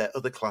some of their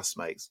other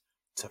classmates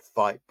to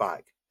fight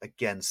back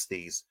against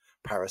these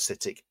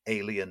parasitic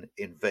alien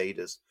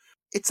invaders.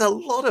 It's a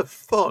lot of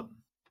fun.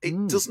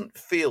 It doesn't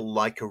feel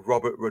like a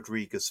Robert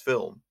Rodriguez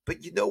film,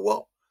 but you know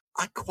what?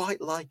 I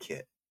quite like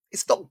it.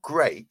 It's not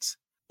great,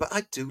 but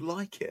I do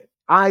like it.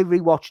 I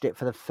rewatched it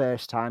for the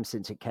first time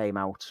since it came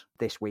out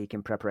this week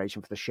in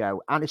preparation for the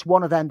show. And it's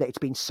one of them that it's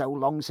been so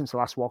long since I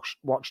last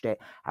watched it.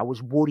 I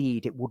was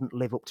worried it wouldn't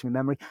live up to my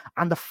memory.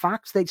 And the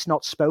fact that it's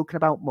not spoken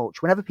about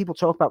much, whenever people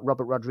talk about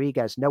Robert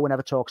Rodriguez, no one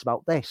ever talks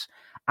about this.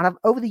 And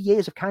over the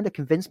years, I've kind of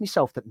convinced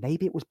myself that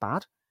maybe it was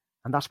bad.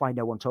 And that's why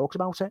no one talks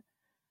about it.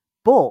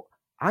 But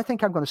I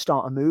think I'm going to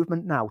start a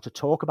movement now to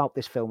talk about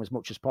this film as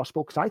much as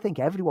possible, because I think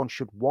everyone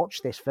should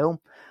watch this film,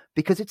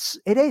 because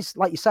it is,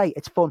 like you say,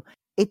 it's fun.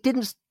 It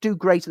didn't do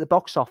great at the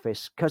box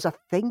office because I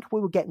think we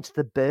were getting to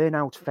the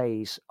burnout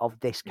phase of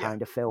this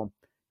kind of film.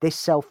 This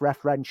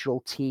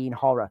self-referential teen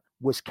horror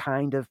was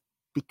kind of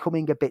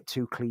becoming a bit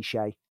too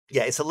cliche.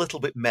 Yeah, it's a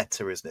little bit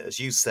meta, isn't it? As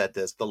you said,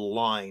 there's the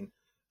line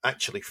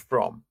actually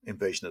from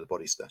Invasion of the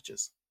Body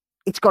Snatchers.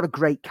 It's got a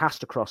great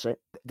cast across it.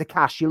 The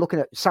cast, you're looking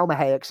at Salma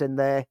Hayek's in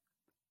there.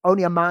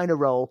 Only a minor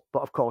role,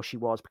 but of course she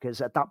was,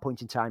 because at that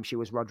point in time, she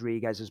was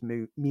Rodriguez's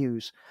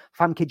muse.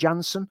 Famke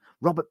Janssen,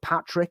 Robert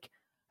Patrick,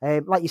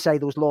 like you say,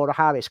 there was Laura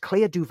Harris.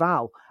 Clea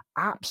Duvall,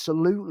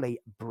 absolutely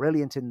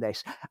brilliant in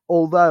this.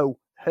 Although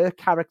her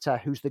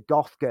character, who's the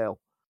goth girl,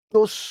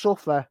 does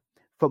suffer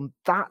from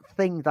that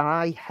thing that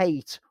I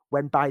hate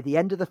when by the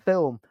end of the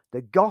film,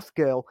 the goth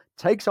girl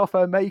takes off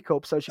her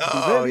makeup so she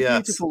can be really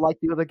beautiful like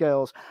the other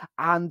girls.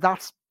 And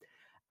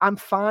I'm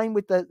fine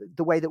with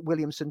the way that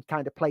Williamson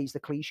kind of plays the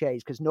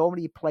cliches, because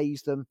normally he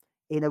plays them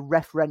in a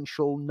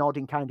referential,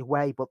 nodding kind of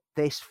way, but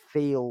this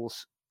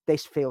feels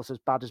as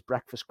bad as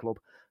Breakfast Club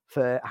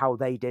for how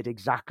they did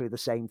exactly the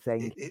same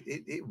thing.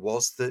 It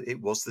was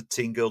the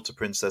teen girl to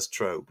princess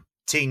trope,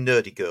 teen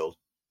nerdy girl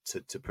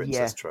to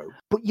princess trope.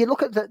 But you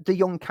look at the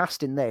young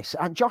cast in this,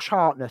 and Josh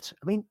Hartnett.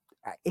 I mean,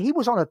 he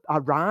was on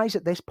a rise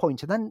at this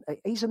point, and then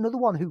he's another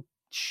one who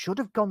should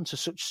have gone to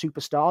such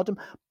superstardom.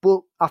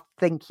 But I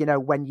think,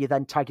 when you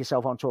then tag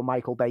yourself onto a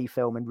Michael Bay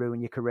film and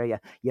ruin your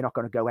career, you're not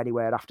going to go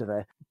anywhere after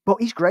there. But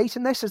he's great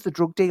in this as the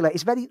drug dealer.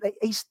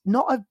 He's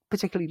not a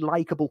particularly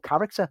likable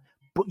character,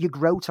 but you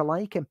grow to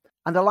like him.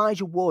 And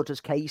Elijah Wood as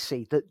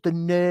Casey, the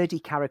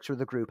nerdy character of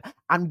the group.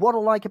 And what I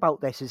like about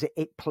this is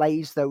it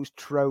plays those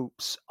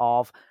tropes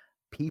of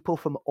people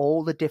from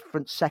all the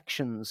different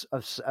sections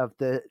of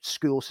the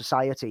school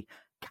society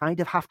kind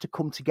of have to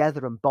come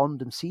together and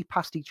bond and see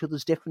past each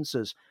other's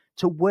differences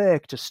to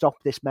work to stop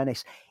this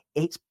menace.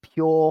 It's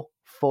pure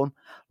fun.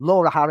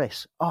 Laura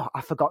Harris,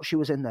 I forgot she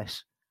was in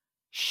this.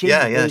 She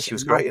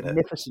was great in it.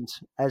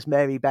 Magnificent as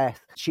Mary Beth.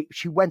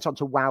 She went on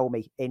to wow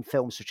me in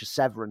films such as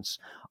Severance,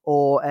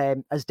 or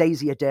as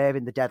Daisy Adair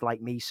in the Dead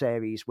Like Me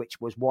series, which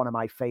was one of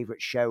my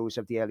favourite shows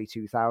of the early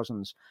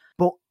 2000s.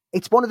 But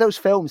it's one of those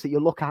films that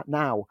you look at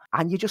now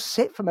and you just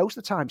sit for most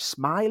of the time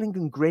smiling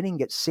and grinning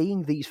at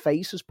seeing these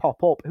faces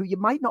pop up who you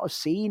might not have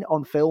seen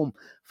on film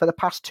for the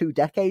past 2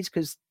 decades,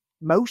 because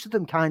most of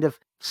them kind of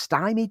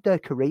stymied their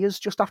careers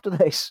just after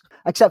this,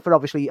 except for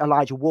obviously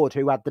Elijah Wood,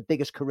 who had the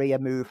biggest career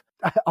move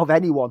of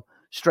anyone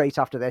straight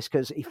after this,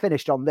 because he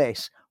finished on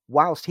this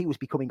whilst he was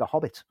becoming a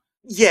hobbit.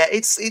 Yeah,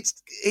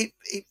 it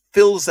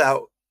fills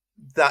out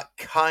that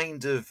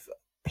kind of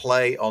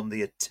play on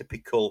the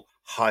typical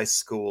high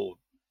school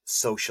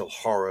social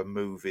horror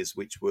movies,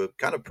 which were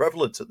kind of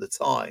prevalent at the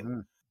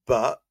time,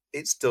 but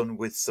it's done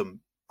with some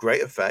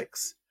great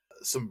effects,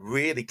 some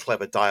really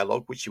clever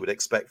dialogue, which you would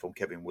expect from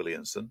Kevin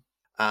Williamson.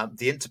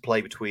 The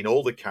interplay between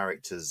all the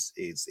characters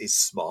is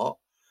smart.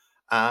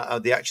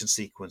 The action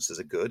sequences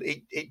are good.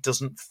 It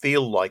doesn't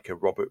feel like a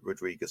Robert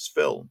Rodriguez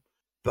film,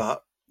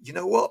 but you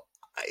know what?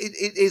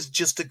 It is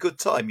just a good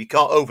time. You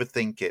can't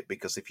overthink it,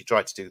 because if you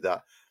try to do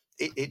that,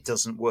 it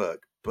doesn't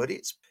work. But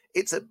it's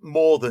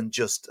more than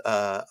just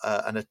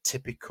a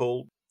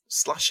typical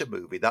slasher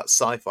movie. That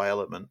sci-fi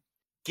element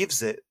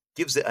gives it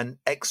an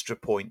extra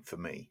point for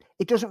me.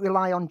 It doesn't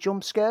rely on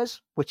jump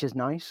scares, which is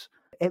nice.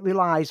 It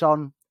relies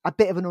on a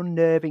bit of an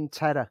unnerving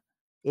terror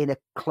in a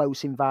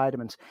close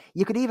environment.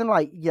 You could even,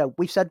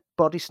 we've said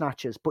Body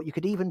Snatchers, but you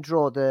could even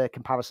draw the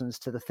comparisons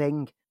to The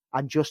Thing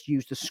and just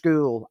use the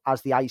school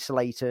as the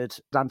isolated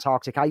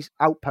Antarctic ice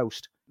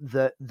outpost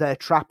that they're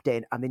trapped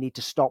in, and they need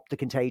to stop the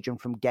contagion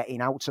from getting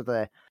out of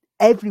there.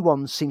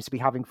 Everyone seems to be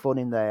having fun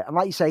in there. And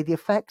like you say, the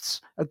effects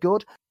are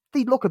good.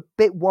 They look a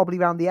bit wobbly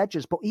around the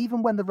edges, but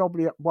even when they're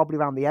wobbly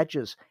around the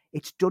edges,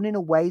 it's done in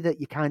a way that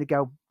you kind of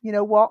go, you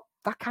know what?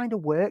 That kind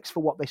of works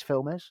for what this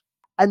film is.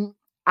 And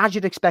as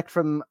you'd expect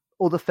from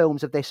other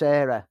films of this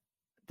era,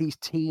 these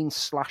teen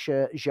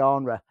slasher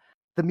genre,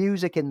 the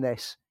music in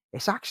this,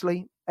 it's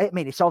actually,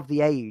 it's of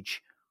the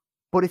age,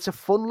 but it's a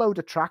fun load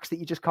of tracks that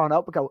you just can't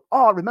help but go,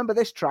 remember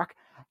this track?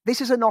 This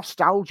is a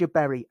nostalgia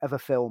berry of a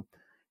film.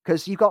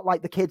 Because you've got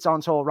The Kids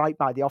Aren't All Right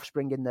by The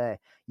Offspring in there.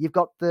 You've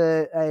got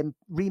the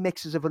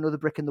remixes of Another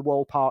Brick in the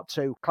Wall Part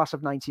 2, Class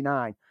of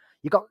 99.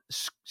 You've got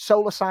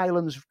Soul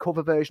Asylum's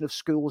cover version of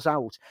School's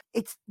Out.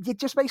 You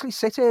just basically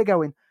sit here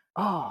going,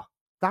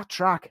 that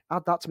track,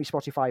 add that to my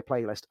Spotify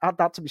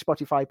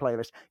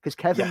playlist. Because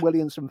Kevin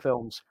Williamson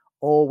films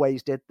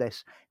always did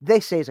this.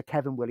 This is a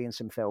Kevin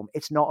Williamson film.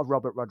 It's not a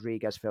Robert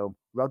Rodriguez film.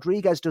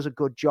 Rodriguez does a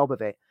good job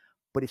of it,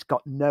 but it's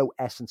got no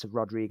essence of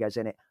Rodriguez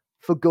in it,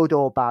 for good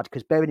or bad,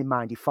 because bearing in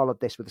mind he followed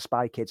this with the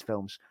Spy Kids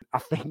films. I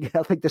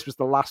think this was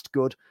the last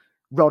good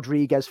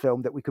Rodriguez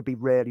film that we could be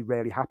really,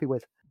 really happy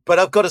with. But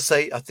I've got to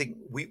say, I think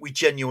we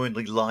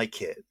genuinely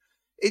like it.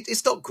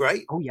 It's not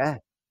great. Oh, yeah.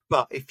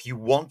 But if you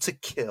want to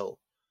kill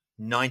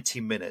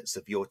 90 minutes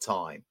of your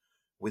time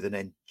with an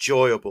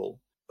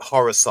enjoyable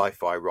horror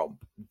sci-fi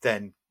romp,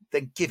 then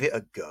give it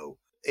a go.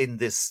 In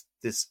this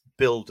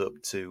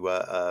build-up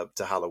to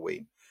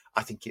Halloween,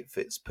 I think it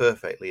fits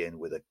perfectly in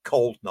with a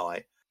cold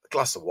night,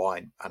 glass of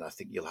wine, and I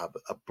think you'll have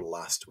a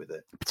blast with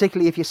it.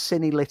 Particularly if you're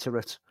cine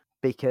literate,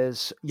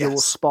 because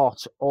you'll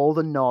spot all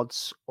the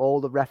nods,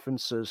 all the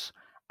references,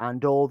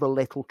 and all the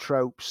little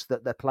tropes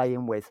that they're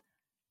playing with,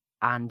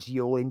 and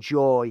you'll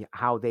enjoy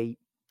how they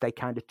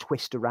kind of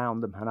twist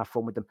around them and have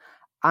fun with them.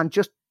 And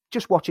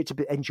just watch it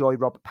to enjoy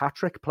Robert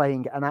Patrick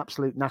playing an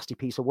absolute nasty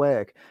piece of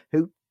work,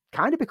 who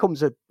kind of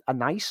becomes a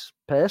nice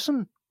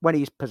person when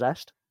he's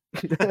possessed.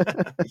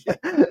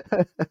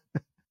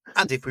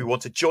 And if we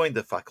want to join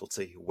the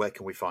faculty, where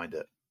can we find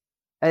it?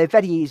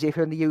 Very easy. If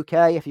you're in the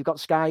UK, if you've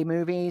got Sky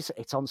Movies,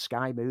 it's on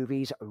Sky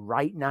Movies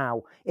right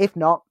now. If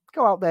not,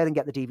 go out there and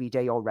get the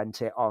DVD or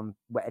rent it on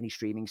any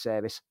streaming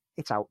service.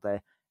 It's out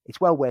there.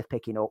 It's well worth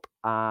picking up,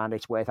 and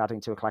it's worth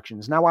adding to a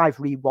collections. Now I've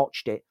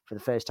rewatched it for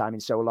the first time in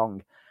so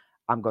long,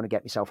 I'm going to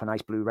get myself a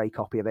nice Blu-ray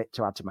copy of it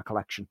to add to my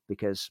collection,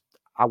 because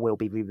I will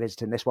be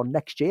revisiting this one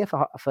next year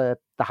for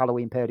the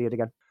Halloween period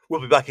again.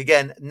 We'll be back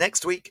again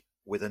next week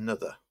with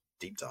another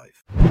deep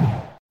dive.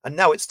 And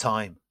now it's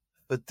time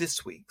for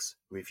this week's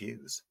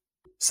reviews.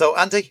 So,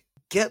 Andy,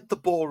 get the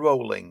ball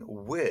rolling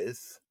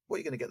with... What are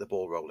you going to get the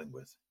ball rolling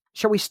with?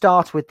 Shall we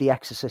start with The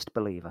Exorcist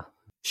Believer?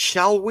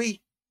 Shall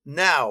we?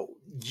 Now,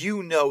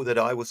 you know that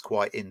I was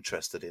quite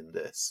interested in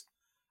this.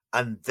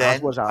 And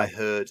then I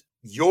heard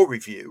your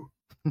review.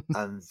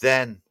 And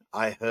then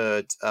I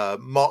heard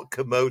Mark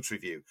Commode's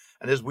review.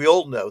 And as we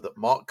all know, that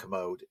Mark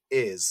Commode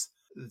is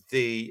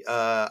the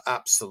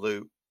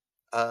absolute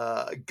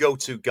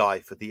go-to guy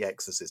for The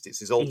Exorcist. It's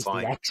his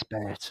all-time. He's the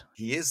expert.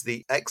 He is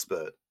the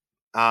expert.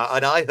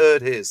 And I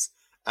heard his.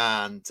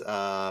 And,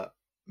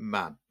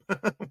 man...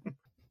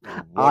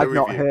 I've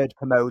not heard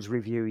Commode's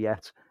review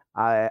yet.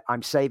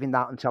 I'm saving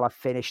that until I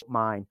finish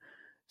mine,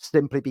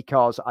 simply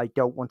because I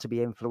don't want to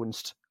be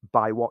influenced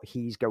by what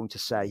he's going to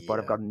say. Yeah. But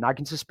I've got a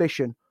nagging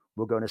suspicion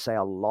we're going to say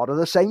a lot of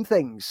the same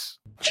things.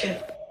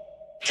 Chip.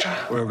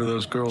 Wherever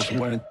those girls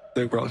went,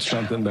 they brought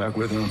something back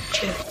with them.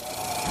 Chip.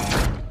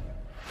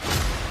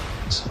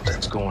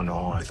 Something's going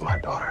on with my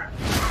daughter.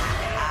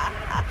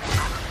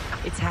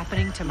 It's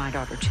happening to my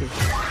daughter, too. Is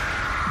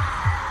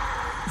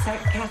that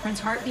Catherine's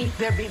heartbeat?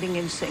 They're beating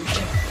in sync.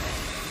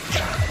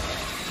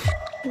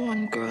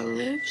 One girl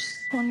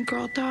lives, one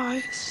girl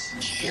dies.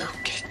 You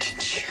get to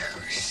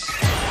choose.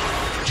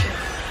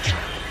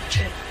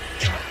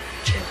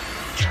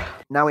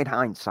 Now, in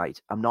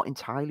hindsight, I'm not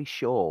entirely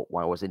sure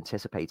why I was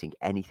anticipating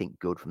anything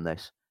good from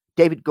this.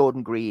 David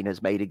Gordon Green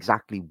has made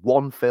exactly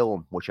one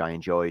film which I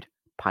enjoyed,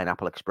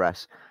 Pineapple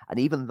Express, and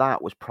even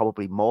that was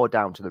probably more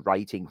down to the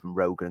writing from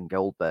Rogen and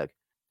Goldberg.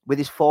 With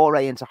his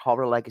foray into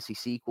horror legacy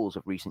sequels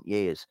of recent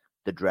years,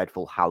 the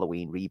dreadful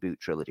Halloween reboot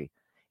trilogy,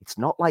 it's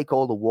not like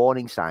all the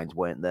warning signs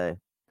weren't there.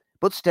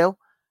 But still,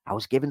 I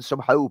was given some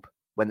hope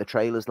when the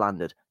trailers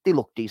landed. They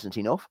looked decent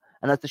enough,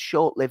 and as the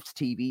short-lived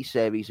TV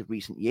series of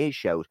recent years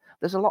showed,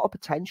 there's a lot of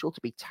potential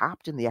to be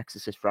tapped in the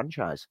Exorcist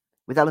franchise.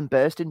 With Ellen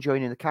Burstyn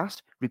joining the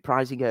cast,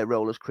 reprising her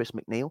role as Chris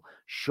MacNeil,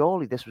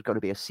 surely this was going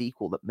to be a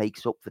sequel that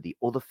makes up for the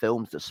other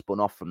films that spun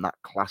off from that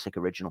classic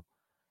original.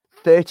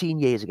 13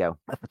 years ago,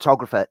 a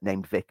photographer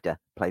named Victor,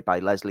 played by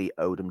Leslie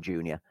Odom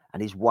Jr.,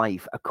 and his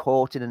wife are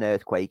caught in an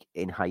earthquake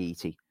in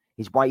Haiti.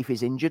 His wife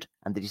is injured,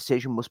 and the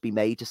decision must be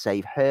made to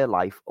save her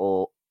life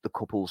or the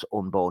couple's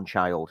unborn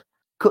child.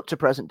 Cut to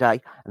present day,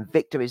 and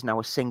Victor is now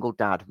a single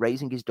dad,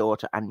 raising his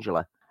daughter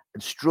Angela,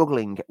 and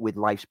struggling with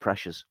life's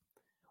pressures.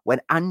 When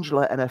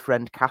Angela and her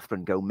friend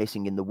Catherine go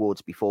missing in the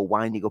woods before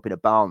winding up in a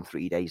barn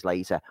 3 days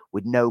later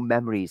with no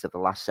memories of the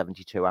last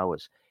 72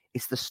 hours,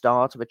 it's the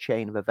start of a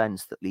chain of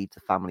events that lead the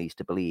families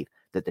to believe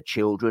that the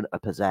children are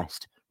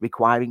possessed,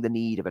 requiring the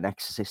need of an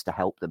exorcist to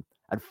help them,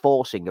 and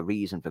forcing a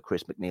reason for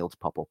Chris MacNeil to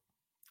pop up.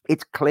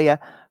 It's clear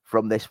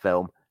from this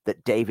film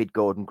that David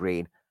Gordon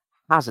Green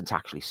hasn't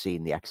actually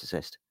seen The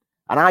Exorcist.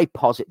 And I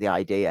posit the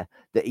idea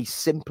that he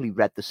simply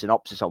read the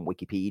synopsis on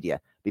Wikipedia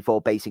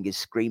before basing his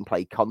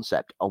screenplay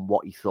concept on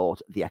what he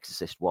thought The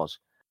Exorcist was.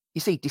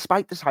 You see,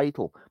 despite the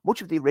title,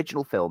 much of the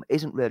original film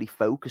isn't really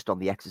focused on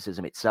the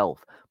exorcism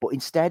itself, but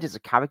instead is a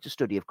character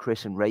study of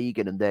Chris and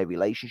Regan and their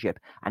relationship,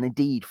 and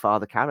indeed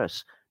Father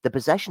Karras. The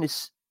possession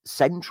is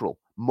central,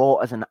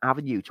 more as an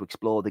avenue to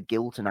explore the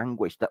guilt and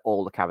anguish that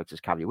all the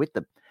characters carry with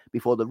them,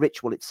 before the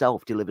ritual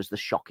itself delivers the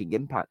shocking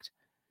impact.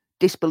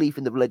 Disbelief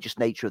in the religious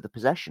nature of the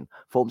possession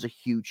forms a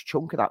huge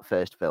chunk of that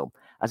first film,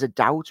 as a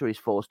doubter is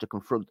forced to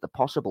confront the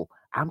possible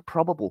and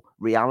probable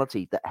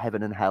reality that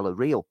heaven and hell are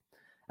real.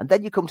 And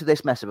then you come to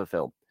this mess of a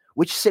film,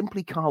 which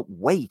simply can't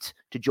wait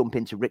to jump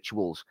into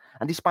rituals,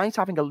 and despite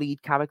having a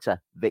lead character,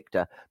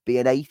 Victor, be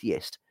an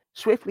atheist,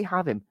 swiftly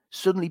have him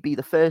suddenly be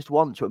the first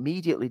one to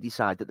immediately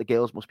decide that the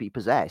girls must be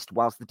possessed,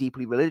 whilst the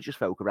deeply religious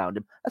folk around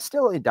him are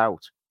still in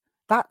doubt.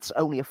 That's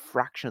only a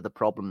fraction of the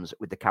problems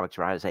with the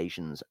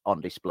characterizations on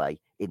display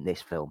in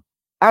this film.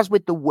 As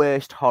with the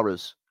worst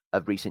horrors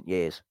of recent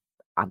years,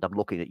 and I'm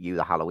looking at you,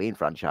 the Halloween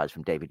franchise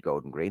from David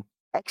Gordon Green,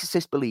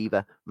 Exorcist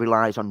Believer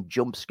relies on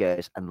jump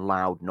scares and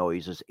loud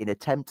noises in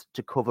attempt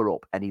to cover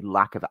up any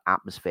lack of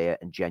atmosphere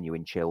and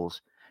genuine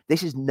chills.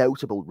 This is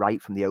notable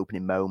right from the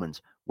opening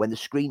moment, when the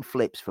screen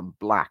flips from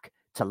black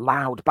to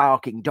loud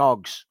barking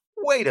dogs.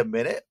 Wait a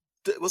minute.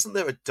 Wasn't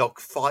there a dog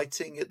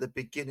fighting at the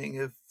beginning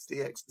of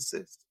The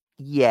Exorcist?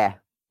 Yeah.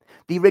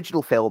 The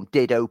original film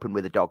did open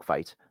with a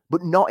dogfight,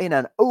 but not in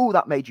an, oh,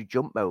 that made you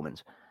jump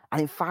moment.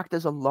 And in fact,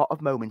 there's a lot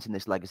of moments in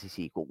this legacy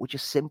sequel which are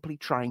simply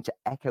trying to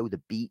echo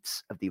the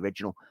beats of the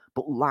original,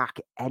 but lack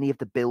any of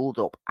the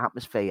build-up,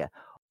 atmosphere,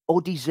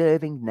 or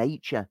deserving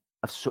nature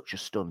of such a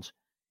stunt.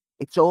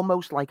 It's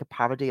almost like a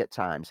parody at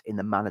times in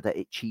the manner that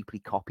it cheaply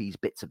copies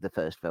bits of the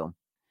first film.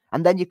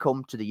 And then you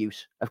come to the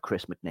use of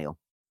Chris MacNeil,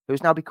 who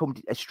has now become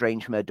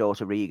estranged from her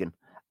daughter Regan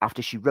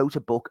after she wrote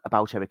a book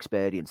about her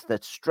experience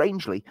that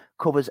strangely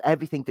covers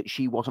everything that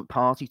she wasn't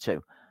party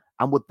to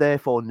and would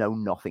therefore know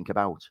nothing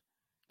about.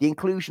 The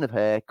inclusion of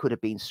her could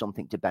have been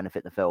something to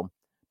benefit the film,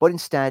 but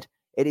instead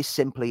it is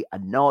simply a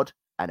nod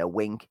and a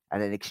wink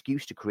and an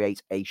excuse to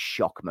create a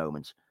shock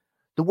moment.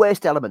 The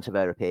worst element of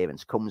her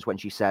appearance comes when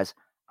she says,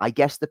 "I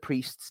guess the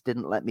priests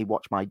didn't let me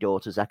watch my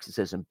daughter's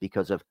exorcism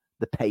because of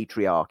the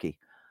patriarchy."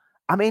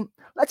 I mean,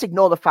 let's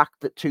ignore the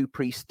fact that 2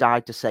 priests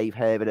died to save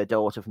her and her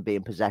daughter from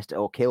being possessed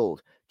or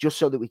killed, just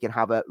so that we can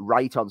have a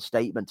right-on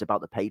statement about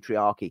the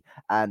patriarchy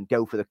and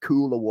go for the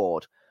cool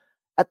award.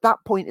 At that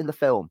point in the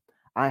film,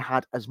 I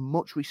had as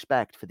much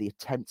respect for the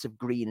attempts of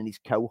Green and his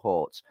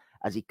cohorts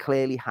as he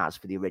clearly has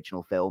for the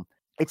original film.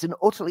 It's an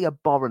utterly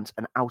abhorrent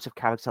and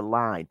out-of-character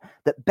line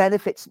that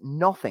benefits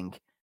nothing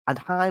and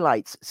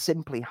highlights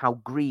simply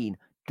how Green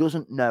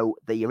doesn't know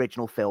the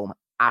original film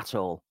at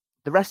all.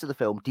 The rest of the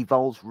film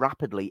devolves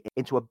rapidly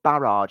into a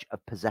barrage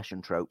of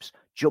possession tropes,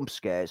 jump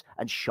scares,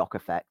 and shock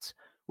effects,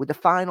 with the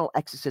final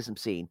exorcism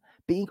scene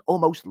being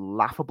almost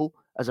laughable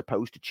as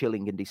opposed to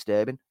chilling and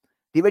disturbing.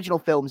 The original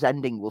film's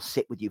ending will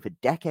sit with you for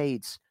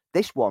decades.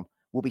 This one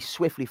will be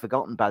swiftly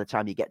forgotten by the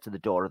time you get to the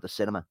door of the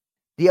cinema.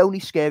 The only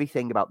scary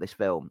thing about this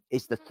film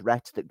is the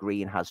threat that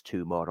Green has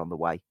 2 more on the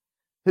way.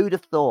 Who'd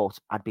have thought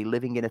I'd be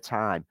living in a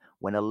time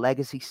when a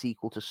legacy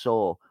sequel to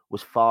Saw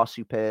was far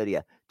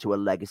superior to a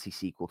legacy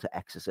sequel to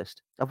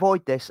Exorcist?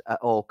 Avoid this at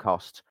all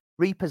costs.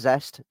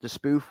 Repossessed, the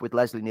spoof with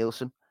Leslie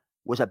Nielsen,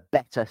 was a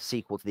better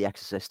sequel to The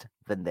Exorcist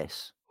than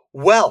this.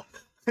 Well,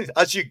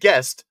 as you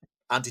guessed,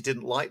 Andy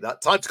didn't like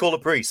that. Time to call a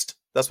priest.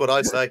 That's what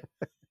I say.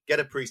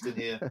 Get a priest in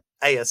here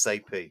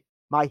ASAP.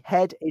 My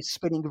head is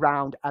spinning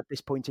round at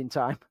this point in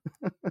time.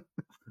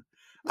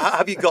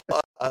 Have you got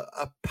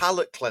a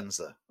palate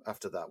cleanser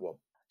after that one?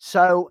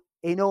 So,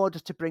 in order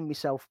to bring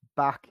myself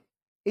back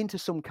into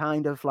some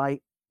kind of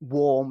like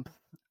warmth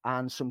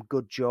and some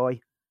good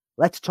joy,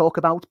 let's talk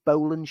about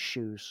Bolan's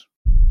Shoes.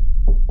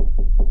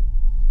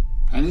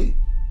 Penny?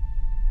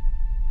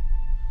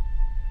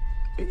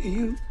 Are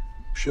you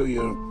sure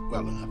you're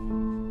well enough?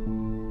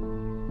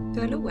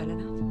 Do I look well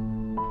enough?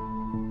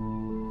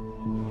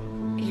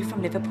 Are you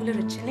from Liverpool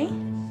originally?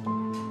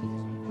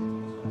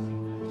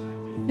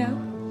 No?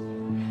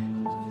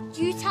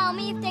 Do you tell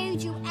me if they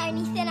do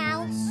anything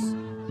else?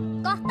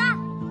 Got that?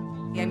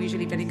 Yeah, I'm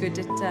usually very good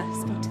at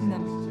spotting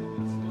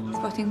them.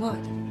 Spotting what?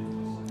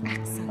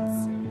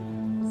 Accents.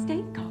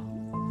 Stay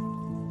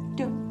calm.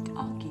 Don't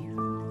argue.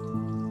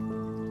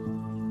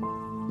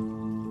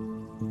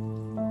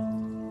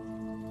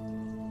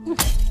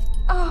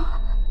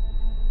 Oh.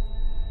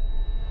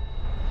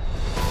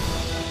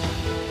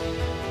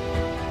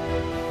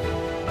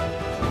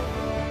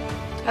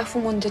 I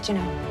often wondered, you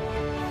know,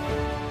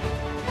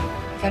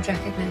 if I'd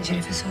recognise you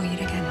if I saw you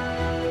again.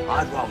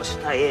 I'd rather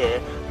stay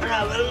here and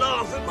have a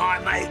laugh at my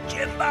mate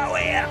Jimbo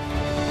here.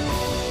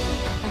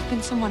 I've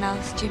been someone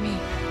else, Jimmy.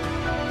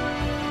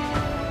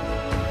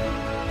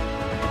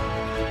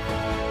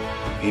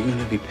 Are you going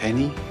to be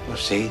Penny or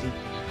Sadie?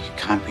 You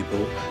can't be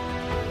both.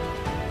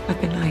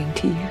 I've been lying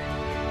to you.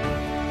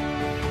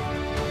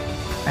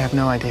 I have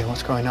no idea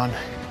what's going on.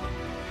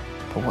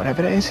 But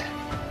whatever it is,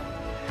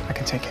 I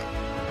can take it.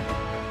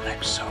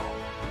 I'm so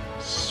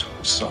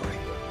sorry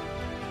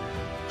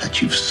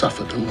that you've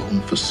suffered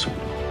alone for so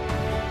long.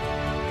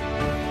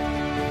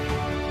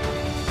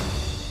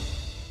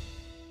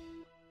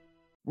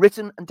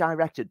 Written and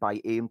directed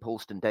by Ian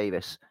Pulston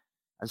Davis,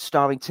 and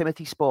starring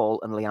Timothy Spall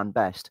and Leanne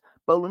Best,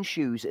 Bolan's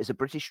Shoes is a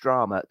British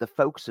drama that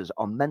focuses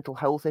on mental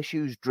health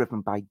issues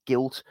driven by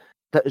guilt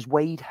that has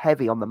weighed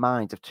heavy on the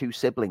minds of 2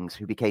 siblings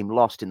who became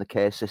lost in the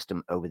care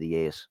system over the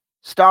years.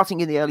 Starting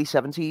in the early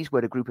 70s,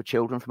 where a group of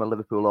children from a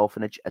Liverpool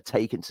orphanage are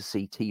taken to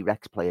see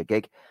T-Rex play a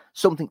gig,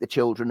 something the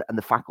children and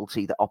the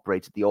faculty that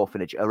operated the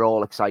orphanage are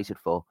all excited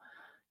for.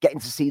 Getting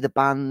to see the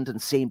band and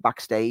seeing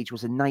backstage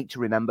was a night to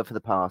remember for the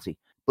party.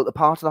 But the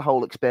part of the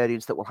whole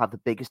experience that will have the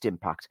biggest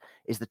impact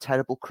is the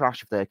terrible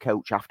crash of their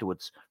coach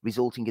afterwards,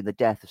 resulting in the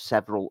death of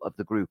several of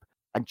the group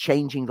and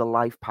changing the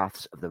life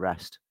paths of the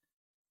rest.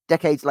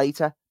 Decades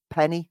later,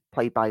 Penny,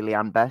 played by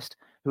Leanne Best,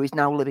 who is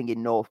now living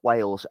in North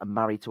Wales and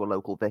married to a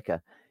local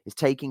vicar, is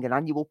taking an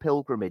annual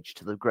pilgrimage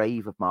to the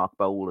grave of Mark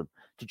Bolan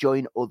to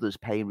join others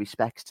paying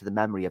respects to the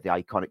memory of the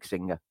iconic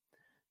singer.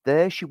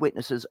 There she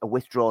witnesses a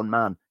withdrawn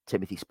man,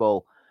 Timothy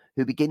Spall,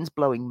 who begins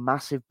blowing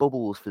massive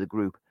bubbles for the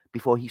group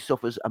before he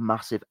suffers a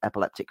massive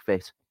epileptic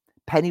fit.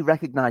 Penny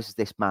recognises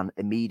this man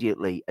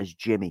immediately as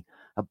Jimmy,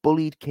 a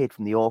bullied kid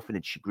from the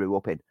orphanage she grew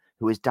up in,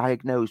 who is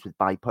diagnosed with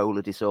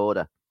bipolar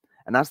disorder.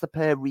 And as the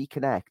pair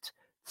reconnect,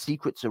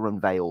 secrets are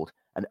unveiled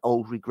and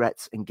old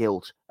regrets and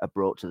guilt are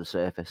brought to the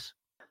surface.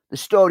 The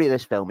story of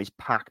this film is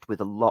packed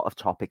with a lot of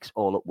topics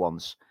all at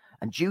once,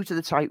 and due to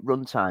the tight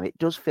runtime, it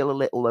does feel a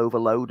little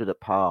overloaded at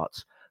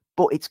parts,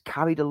 but it's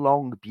carried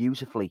along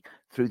beautifully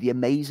through the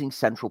amazing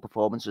central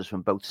performances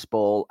from both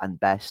Spall and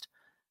Best.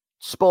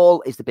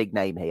 Spall is the big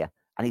name here,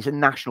 and he's a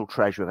national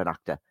treasure of an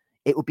actor.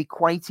 It would be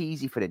quite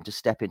easy for him to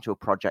step into a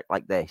project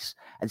like this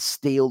and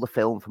steal the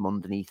film from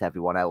underneath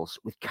everyone else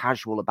with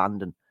casual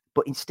abandon.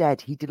 But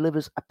instead, he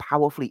delivers a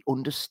powerfully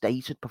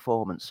understated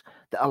performance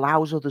that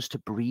allows others to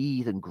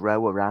breathe and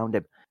grow around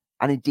him,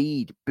 and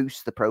indeed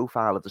boosts the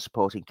profile of the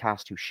supporting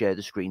cast who share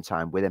the screen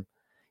time with him.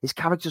 His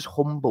character's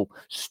humble,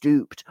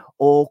 stooped,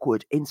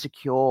 awkward,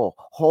 insecure,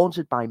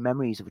 haunted by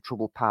memories of a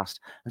troubled past,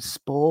 and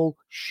Spall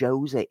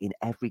shows it in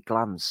every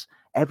glance,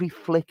 every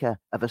flicker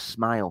of a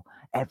smile,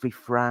 every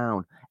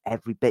frown,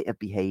 every bit of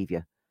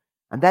behaviour.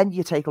 And then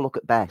you take a look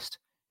at Best,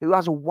 who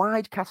has a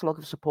wide catalogue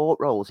of support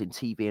roles in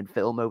TV and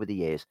film over the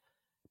years,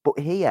 but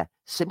here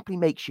simply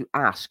makes you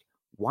ask,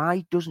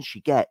 why doesn't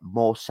she get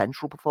more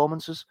central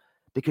performances?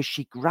 Because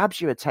she grabs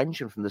your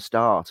attention from the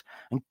start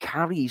and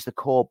carries the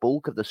core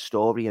bulk of the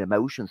story and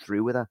emotion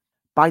through with her.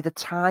 By the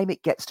time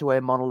it gets to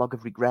her monologue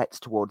of regrets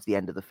towards the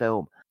end of the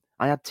film,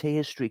 I had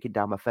tears streaking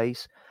down my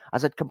face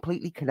as I'd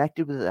completely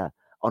connected with her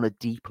on a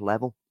deep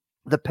level.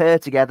 The pair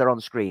together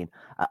on screen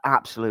are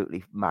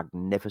absolutely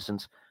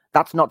magnificent.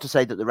 That's not to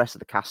say that the rest of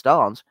the cast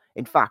aren't.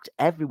 In fact,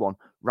 everyone,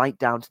 right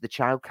down to the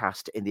child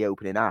cast in the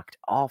opening act,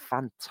 are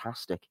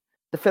fantastic.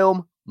 The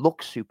film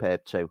looks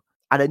superb too.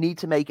 And I need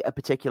to make a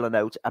particular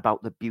note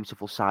about the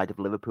beautiful side of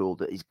Liverpool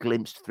that is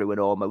glimpsed through an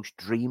almost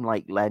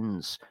dreamlike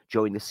lens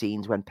during the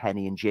scenes when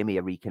Penny and Jimmy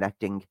are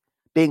reconnecting.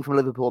 Being from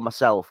Liverpool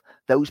myself,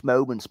 those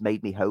moments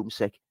made me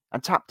homesick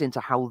and tapped into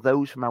how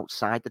those from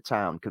outside the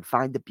town could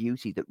find the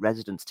beauty that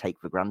residents take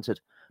for granted,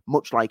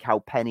 much like how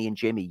Penny and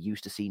Jimmy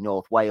used to see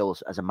North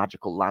Wales as a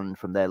magical land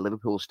from their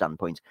Liverpool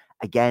standpoint.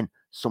 Again,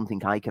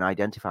 something I can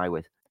identify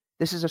with.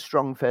 This is a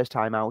strong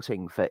first-time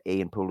outing for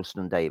Ian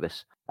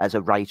Poulston-Davis as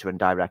a writer and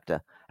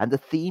director, and the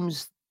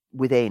themes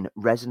within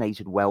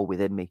resonated well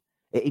within me.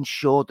 It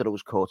ensured that I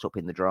was caught up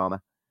in the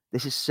drama.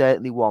 This is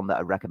certainly one that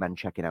I recommend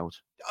checking out.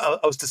 I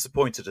was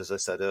disappointed, as I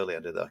said earlier,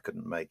 that I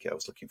couldn't make it. I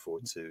was looking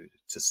forward to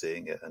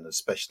seeing it, and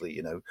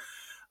especially,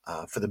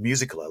 for the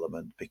musical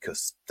element,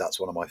 because that's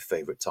one of my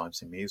favourite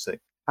times in music.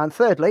 And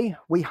thirdly,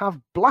 we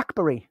have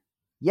Blackberry,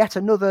 yet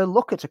another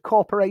look at a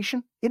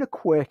corporation in a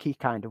quirky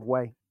kind of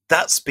way.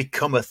 That's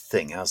become a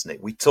thing, hasn't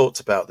it? We talked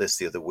about this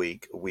the other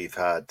week. We've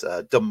had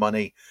Dumb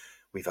Money,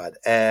 we've had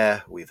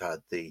Air, we've had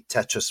the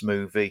Tetris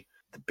movie,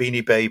 the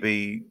Beanie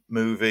Baby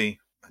movie,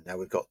 and now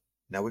we've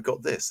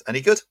got this. Any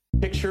good?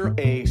 Picture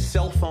a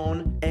cell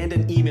phone and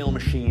an email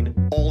machine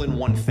all in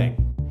one thing.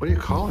 What do you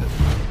call it?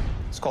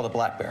 It's called a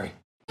BlackBerry.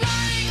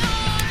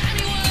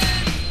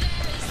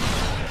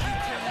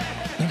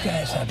 You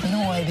guys have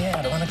no idea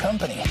how to run a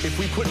company. If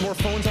we put more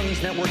phones on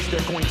these networks,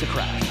 they're going to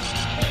crash.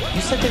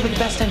 You said they were the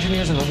best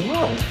engineers in the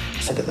world. I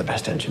said they're the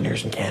best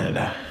engineers in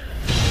Canada.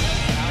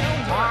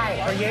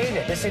 I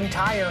created this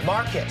entire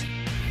market.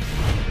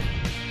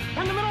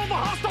 In the middle of a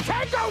hostile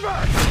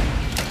takeover!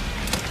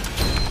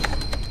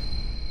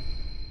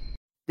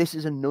 This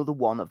is another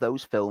one of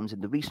those films in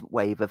the recent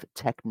wave of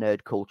tech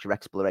nerd culture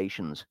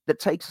explorations that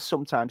takes a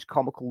sometimes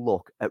comical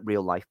look at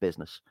real-life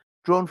business.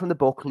 Drawn from the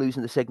book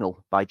Losing the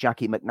Signal by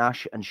Jackie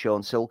McNash and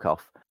Sean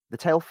Silcoff, the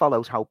tale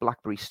follows how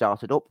BlackBerry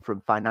started up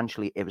from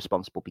financially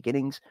irresponsible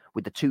beginnings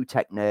with the two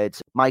tech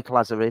nerds Michael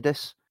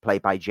Lazaridis,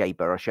 played by Jay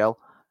Baruchel,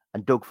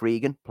 and Doug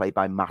Freegan, played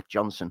by Matt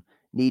Johnson,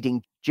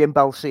 needing Jim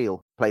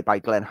Balseal, played by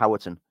Glenn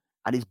Howerton,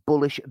 and his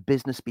bullish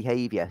business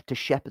behaviour to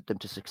shepherd them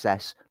to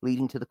success,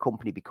 leading to the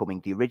company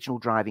becoming the original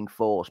driving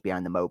force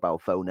behind the mobile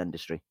phone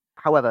industry.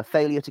 However,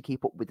 failure to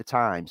keep up with the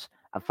times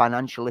and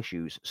financial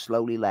issues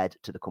slowly led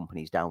to the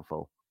company's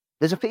downfall.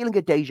 There's a feeling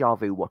of deja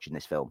vu watching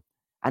this film,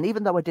 and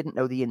even though I didn't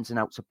know the ins and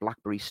outs of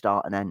BlackBerry's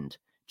start and end,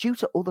 due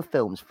to other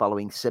films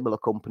following similar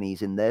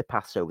companies in their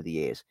paths over the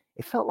years,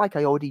 it felt like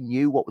I already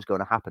knew what was going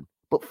to happen.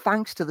 But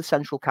thanks to the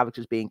central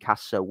characters being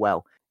cast so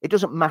well, it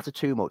doesn't matter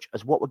too much,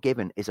 as what we're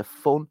given is a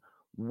fun,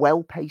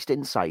 well-paced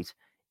insight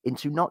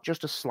into not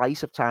just a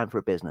slice of time for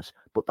a business,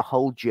 but the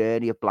whole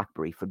journey of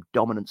BlackBerry from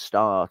dominant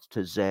start to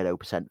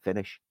 0%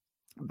 finish.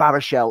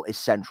 Baruchel is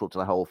central to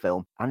the whole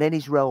film, and in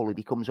his role he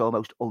becomes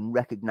almost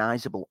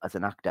unrecognisable as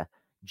an actor,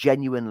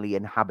 genuinely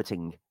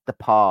inhabiting the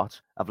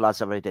part of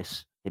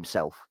Lazaridis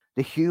himself.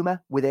 The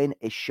humour within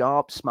is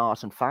sharp,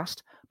 smart and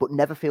fast, but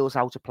never feels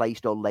out of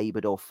place or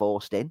laboured or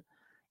forced in.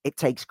 It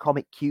takes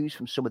comic cues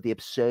from some of the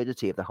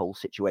absurdity of the whole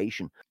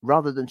situation,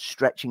 rather than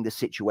stretching the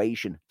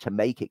situation to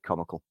make it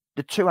comical.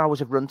 The 2 hours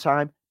of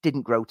runtime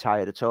didn't grow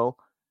tired at all,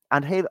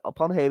 and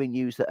upon hearing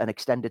news that an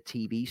extended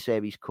TV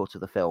series cut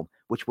of the film,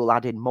 which will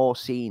add in more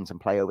scenes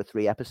and play over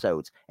 3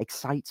 episodes,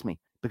 excites me,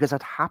 because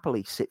I'd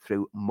happily sit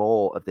through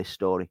more of this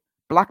story.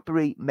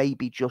 BlackBerry may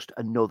be just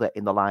another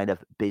in the line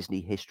of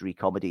Disney history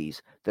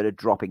comedies that are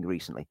dropping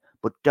recently,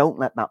 but don't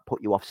let that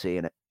put you off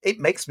seeing it. It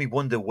makes me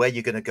wonder where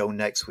you're going to go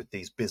next with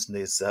these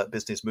business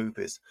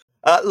movies.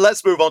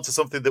 Let's move on to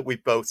something that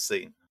we've both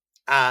seen.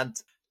 And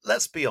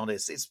let's be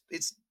honest,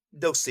 it's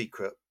no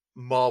secret,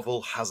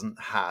 Marvel hasn't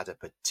had a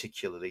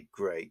particularly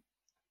great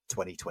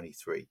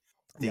 2023.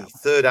 The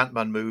third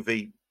Ant-Man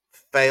movie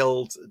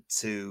failed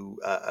to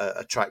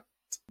attract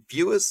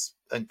viewers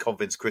and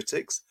convince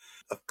critics.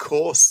 Of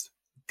course,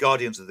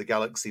 Guardians of the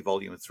Galaxy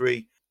Volume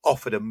 3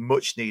 offered a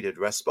much-needed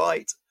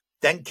respite.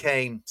 Then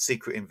came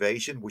Secret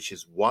Invasion, which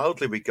is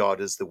widely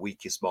regarded as the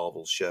weakest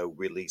Marvel show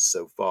released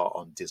so far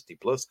on Disney+.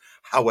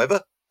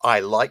 However,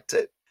 I liked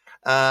it.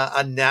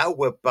 And now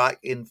we're back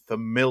in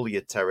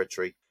familiar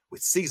territory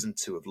with Season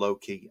 2 of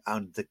Loki.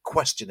 And the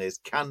question is,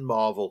 can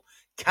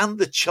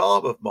the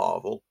charm of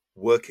Marvel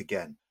work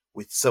again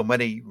with so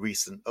many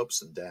recent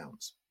ups and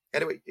downs?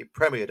 Anyway, it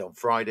premiered on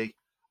Friday.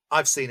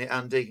 I've seen it,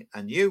 Andy,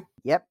 and you?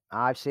 Yep,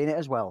 I've seen it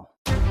as well.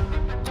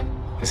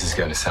 This is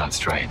going to sound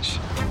strange.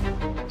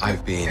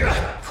 I've been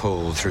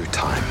pulled through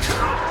time.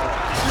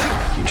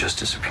 You just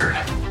disappeared.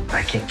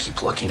 I can't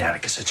keep looking at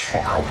it because it's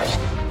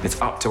horrible. It's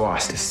up to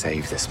us to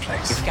save this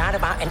place. You've got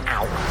about an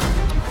hour.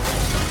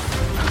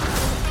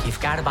 You've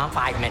got about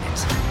 5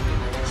 minutes.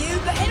 You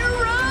better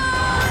run!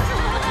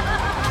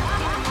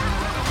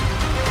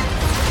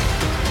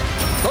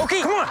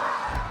 Loki, come on!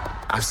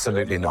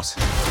 Absolutely not.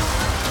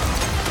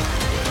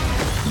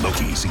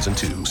 Loki Season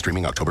 2,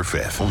 streaming October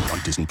 5th, only on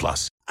Disney+.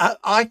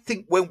 I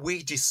think when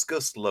we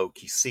discussed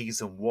Loki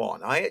Season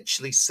 1, I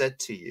actually said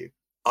to you,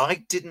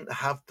 I didn't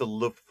have the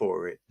love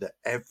for it that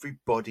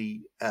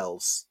everybody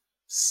else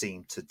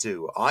seemed to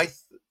do. I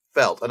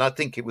felt, and I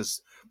think it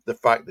was the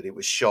fact that it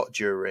was shot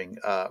during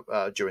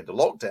the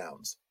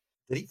lockdowns,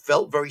 that it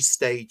felt very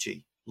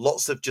stagey.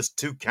 Lots of just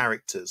two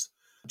characters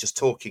just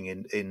talking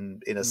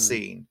in a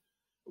scene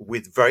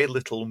with very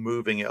little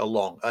moving it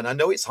along. And I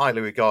know it's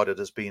highly regarded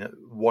as being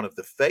one of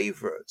the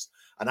favorites.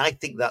 And I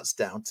think that's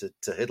down to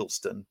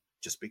Hiddleston,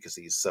 just because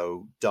he's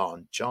so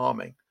darn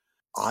charming.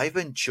 I've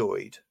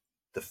enjoyed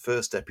the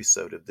first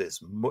episode of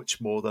this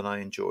much more than I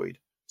enjoyed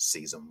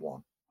Season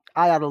 1.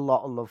 I had a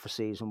lot of love for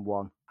Season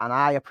 1, and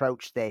I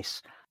approached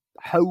this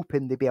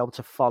hoping they'd be able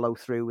to follow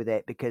through with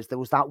it, because there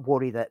was that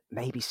worry that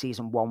maybe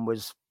Season 1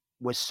 was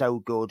so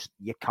good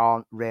you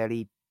can't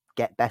really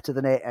get better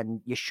than it,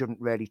 and you shouldn't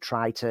really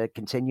try to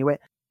continue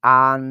it.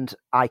 And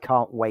I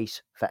can't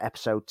wait for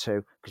episode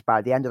 2, because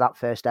by the end of that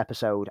first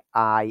episode,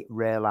 I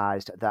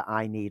realised that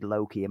I need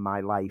Loki in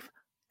my life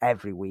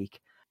every week.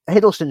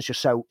 Hiddleston's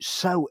just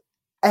so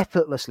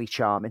effortlessly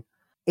charming.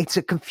 It's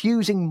a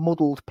confusing,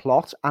 muddled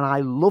plot, and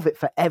I love it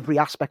for every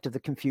aspect of the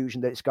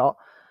confusion that it's got.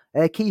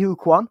 Ki-Hu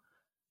Kwan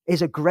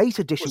is a great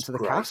addition to the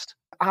cast.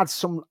 Adds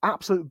some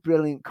absolute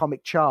brilliant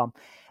comic charm.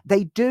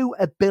 They do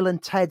a Bill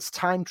and Ted's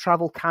time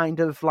travel kind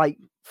of like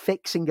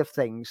fixing of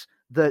things,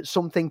 that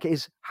something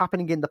is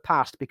happening in the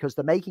past because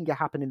they're making it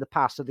happen in the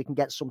past so they can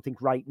get something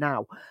right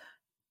now.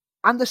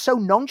 And they're so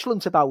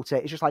nonchalant about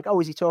it. It's just like, oh,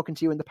 is he talking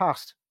to you in the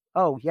past?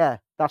 Oh, yeah,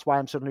 that's why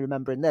I'm suddenly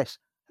remembering this.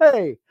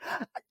 Hey,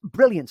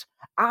 brilliant.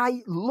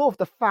 I love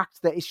the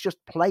fact that it's just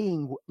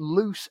playing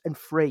loose and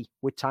free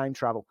with time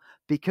travel,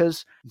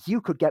 because you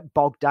could get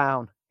bogged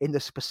down in the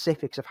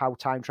specifics of how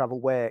time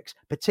travel works,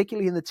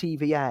 particularly in the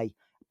TVA,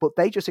 but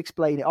they just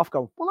explain it off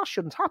going, well, that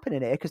shouldn't happen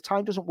in here because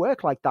time doesn't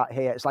work like that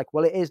here. It's like,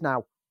 well, it is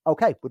now.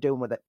 Okay, we're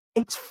doing with it.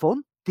 It's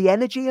fun. The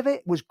energy of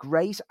it was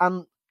great.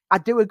 And I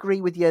do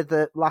agree with you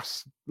that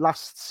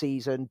last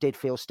season did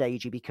feel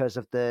stagey because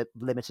of the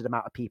limited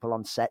amount of people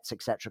on sets,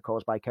 etc.,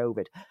 caused by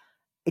COVID.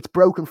 It's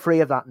broken free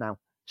of that now.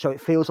 So it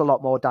feels a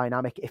lot more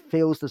dynamic. It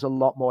feels there's a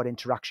lot more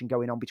interaction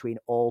going on between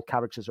all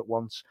characters at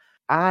once.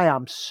 I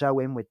am so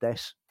in with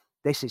this.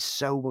 This is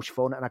so much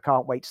fun, and I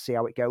can't wait to see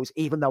how it goes,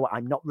 even though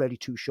I'm not really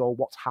too sure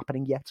what's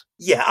happening yet.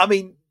 Yeah, I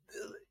mean,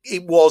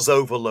 it was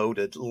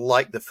overloaded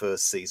like the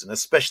first season,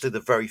 especially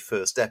the very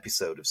first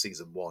episode of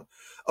Season 1.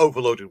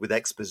 Overloaded with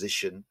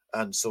exposition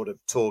and sort of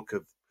talk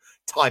of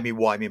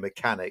timey-wimey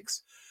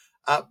mechanics.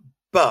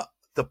 But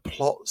the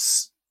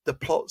plots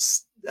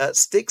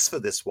sticks for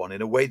this one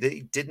in a way that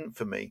it didn't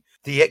for me.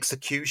 The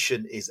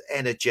execution is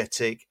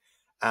energetic,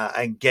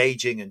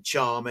 engaging and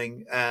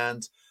charming,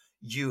 and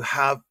you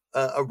have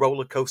a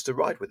roller coaster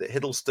ride with it.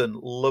 Hiddleston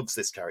loves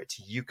this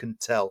character. You can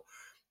tell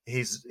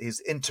his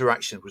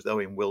interaction with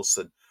Owen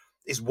Wilson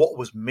is what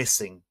was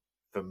missing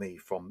for me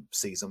from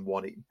Season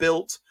 1. It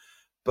built,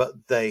 but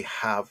they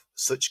have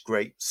such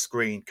great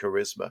screen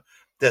charisma.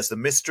 There's the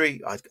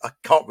mystery. I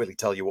can't really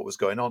tell you what was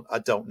going on. I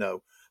don't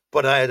know.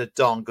 But I had a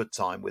darn good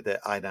time with it.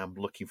 I am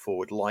looking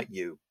forward, like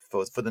you,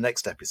 for the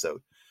next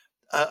episode.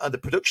 And the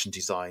production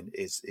design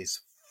is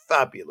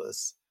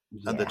fabulous.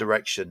 Yeah. And the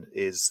direction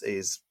is,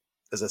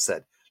 as I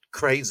said,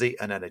 crazy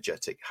and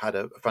energetic. Had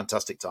a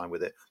fantastic time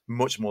with it,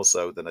 much more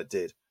so than I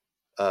did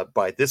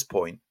by this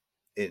point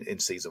in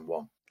Season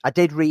 1. I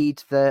did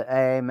read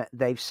that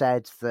they've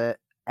said that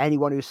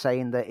anyone who's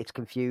saying that it's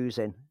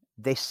confusing,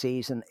 this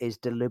season is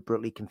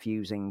deliberately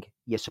confusing.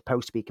 You're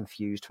supposed to be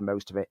confused for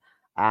most of it,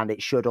 and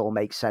it should all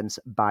make sense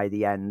by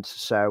the end.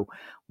 So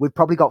we've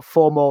probably got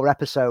 4 more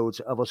episodes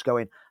of us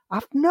going,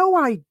 I've no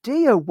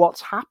idea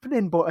what's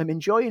happening, but I'm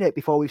enjoying it,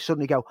 before we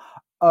suddenly go,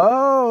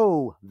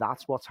 oh,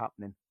 that's what's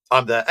happening.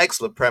 And the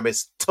excellent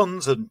premise,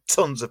 tons and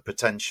tons of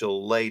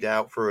potential laid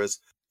out for us.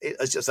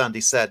 As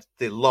Andy said,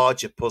 the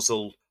larger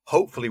puzzle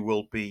hopefully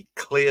will be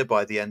clear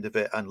by the end of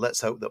it, and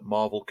let's hope that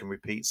Marvel can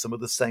repeat some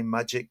of the same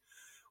magic,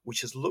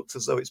 which has looked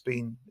as though it's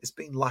been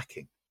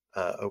lacking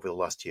over the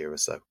last year or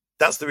so.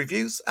 That's the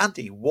reviews.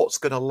 Andy, what's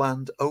going to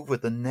land over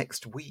the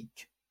next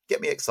week?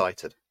 Get me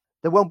excited.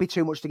 There won't be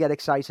too much to get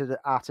excited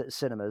at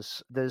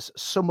cinemas. There's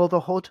Some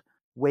Otherhood,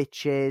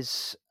 which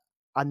is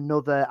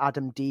another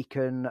Adam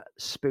Deacon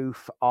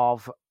spoof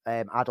of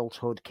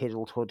adulthood,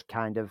 kidulthood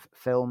kind of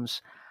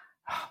films.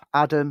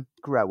 Adam,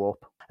 grow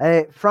up.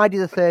 Friday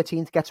the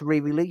 13th gets a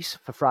re-release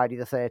for Friday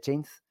the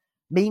 13th.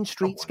 Mean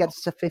Streets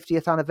gets a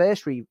 50th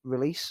anniversary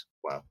release.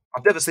 Wow.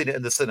 I've never seen it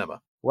in the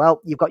cinema.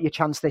 Well, you've got your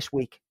chance this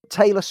week.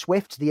 Taylor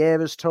Swift, The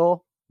Eras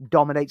Tour,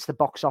 dominates the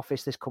box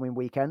office this coming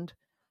weekend.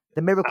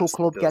 The Miracle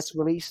Club gets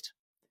released.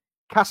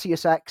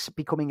 Cassius X,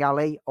 Becoming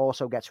Ali,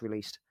 also gets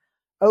released.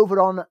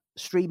 Over on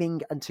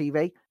streaming and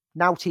TV,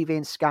 Now TV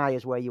and Sky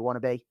is where you want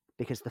to be,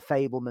 because The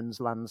Fabelmans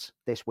lands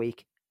this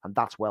week, and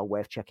that's well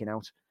worth checking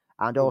out.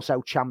 And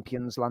also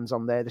Champions lands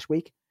on there this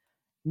week.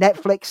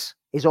 Netflix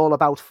is all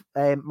about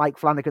Mike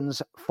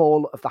Flanagan's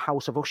Fall of the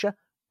House of Usher,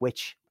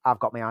 which I've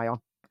got my eye on.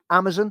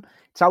 Amazon,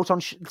 it's out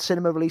on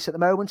cinema release at the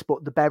moment,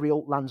 but The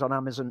Burial lands on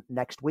Amazon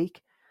next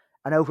week.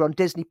 And over on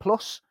Disney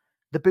Plus,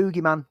 The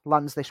Boogeyman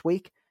lands this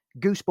week,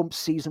 Goosebumps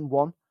Season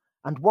 1,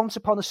 and Once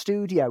Upon a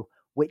Studio,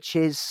 which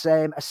is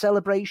a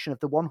celebration of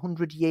the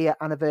 100-year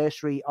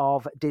anniversary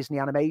of Disney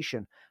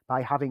animation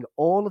by having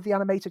all of the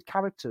animated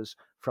characters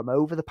from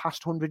over the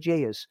past 100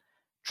 years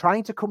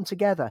trying to come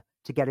together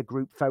to get a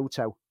group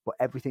photo, but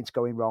everything's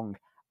going wrong.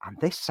 And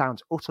this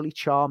sounds utterly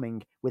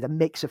charming, with a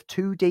mix of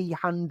 2D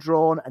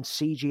hand-drawn and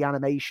CG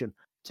animation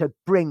to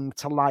bring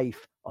to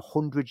life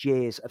 100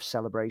 years of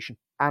celebration.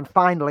 And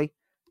finally,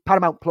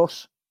 Paramount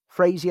Plus,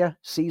 Frasier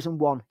Season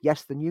 1.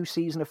 Yes, the new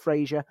season of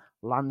Frasier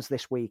lands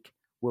this week.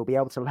 We'll be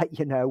able to let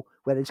you know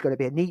whether it's going to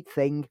be a neat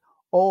thing,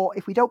 or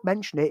if we don't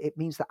mention it, it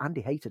means that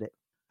Andy hated it.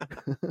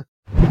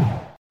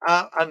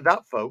 And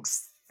that,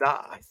 folks,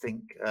 that I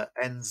think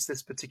ends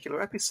this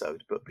particular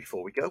episode. But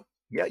before we go,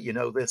 yeah, you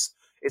know this,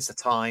 it's a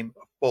time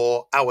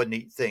for our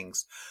neat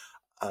things,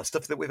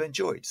 stuff that we've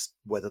enjoyed,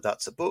 whether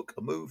that's a book,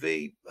 a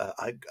movie,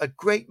 a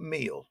great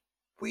meal.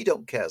 We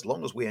don't care. As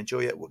long as we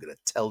enjoy it, we're going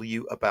to tell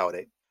you about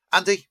it.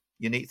 Andy,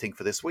 your neat thing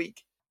for this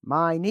week?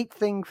 My neat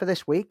thing for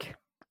this week.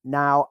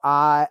 Now,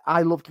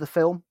 I loved the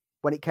film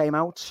when it came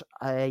out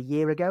a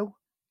year ago,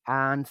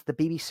 and the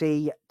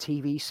BBC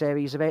TV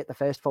series of it, the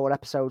first 4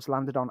 episodes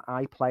landed on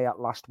iPlayer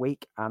last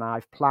week, and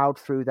I've ploughed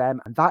through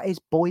them, and that is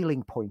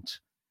Boiling Point.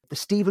 The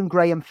Stephen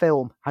Graham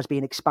film has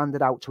been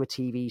expanded out to a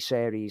TV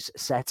series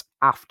set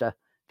after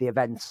the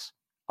events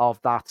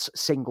of that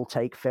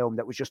single-take film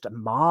that was just a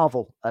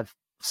marvel of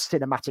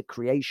cinematic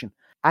creation.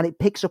 And it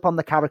picks up on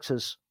the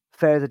characters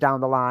further down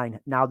the line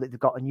now that they've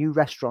got a new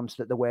restaurant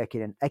that they're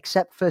working in,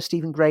 except for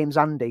Stephen Graham's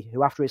Andy,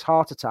 who after his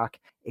heart attack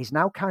is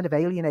now kind of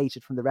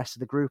alienated from the rest of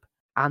the group.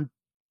 And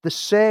the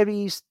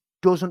series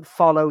doesn't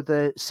follow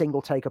the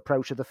single-take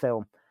approach of the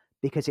film,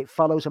 because it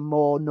follows a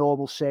more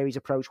normal series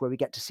approach where we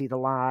get to see the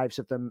lives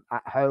of them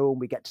at home.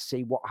 We get to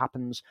see what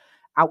happens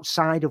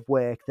outside of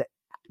work that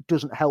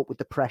doesn't help with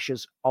the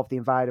pressures of the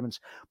environment.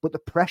 But the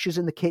pressures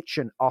in the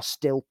kitchen are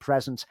still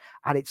present,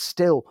 and it's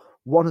still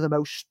one of the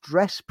most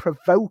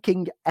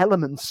stress-provoking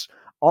elements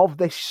of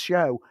this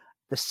show,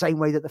 the same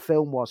way that the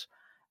film was.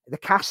 The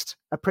cast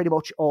are pretty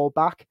much all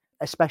back,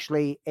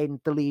 especially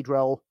in the lead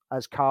role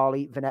as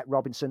Carly Vinette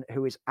Robinson,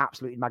 who is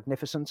absolutely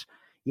magnificent.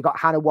 You got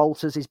Hannah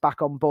Walters is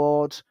back on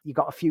board. You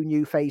got a few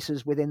new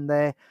faces within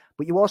there,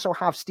 but you also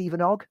have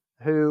Stephen Ogg,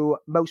 who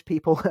most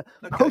people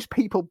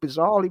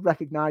bizarrely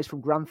recognise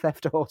from Grand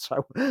Theft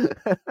Auto.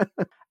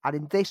 And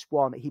in this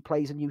one, he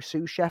plays a new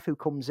sous chef who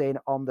comes in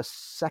on the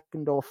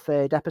 2nd or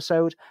 3rd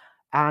episode,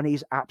 and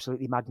he's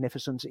absolutely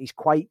magnificent. He's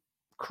quite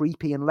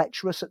creepy and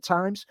lecherous at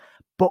times,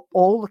 but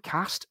all the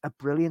cast are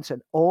brilliant,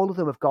 and all of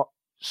them have got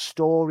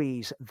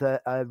stories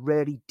that are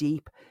really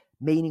deep,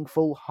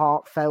 meaningful,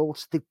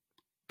 heartfelt.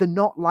 They're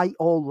not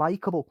all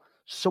likable.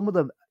 Some of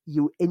them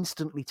you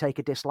instantly take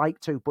a dislike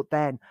to, but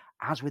then,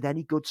 as with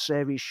any good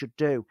series should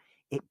do,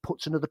 it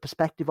puts another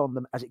perspective on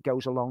them as it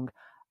goes along.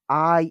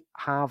 I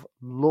have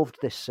loved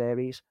this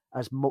series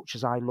as much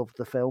as I loved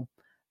the film,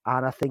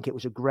 and I think it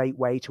was a great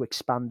way to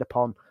expand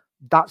upon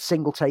that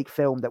single take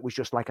film that was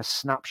just like a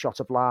snapshot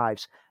of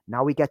lives.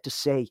 Now we get to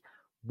see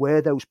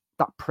where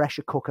that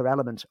pressure cooker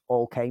element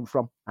all came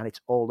from, and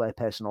it's all their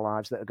personal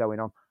lives that are going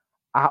on.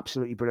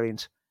 Absolutely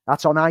brilliant.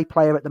 That's on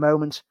iPlayer at the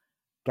moment.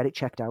 Get it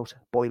checked out.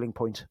 Boiling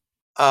Point.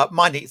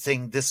 My neat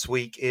thing this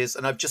week is,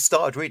 and I've just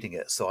started reading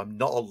it, so I'm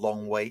not a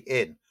long way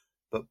in,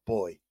 but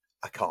boy,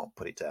 I can't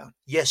put it down.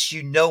 Yes,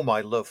 you know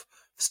my love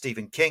for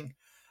Stephen King,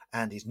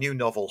 and his new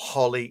novel,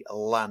 Holly,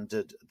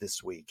 landed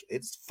this week.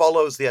 It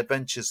follows the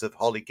adventures of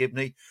Holly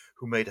Gibney,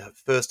 who made her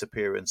first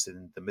appearance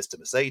in the Mr.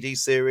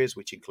 Mercedes series,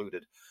 which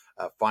included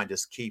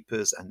Finders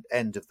Keepers and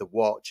End of the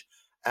Watch,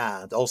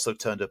 and also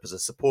turned up as a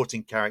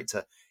supporting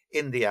character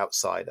in The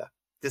Outsider.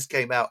 This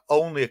came out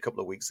only a couple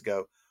of weeks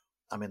ago.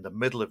 I'm in the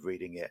middle of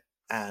reading it,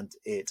 and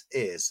it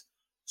is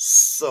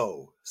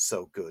so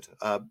good.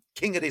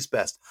 King at his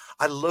best.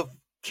 I love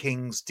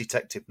King's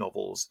detective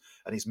novels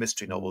and his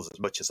mystery novels as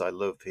much as I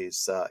love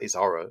his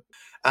horror.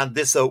 And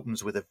this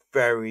opens with a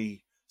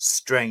very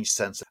strange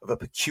sense of a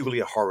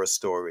peculiar horror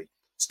story.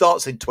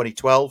 Starts in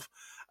 2012.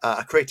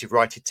 A creative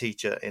writing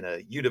teacher in a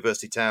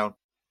university town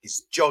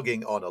is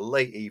jogging on a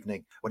late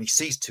evening when he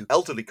sees 2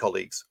 elderly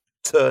colleagues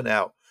turn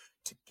out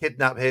to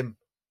kidnap him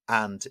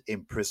and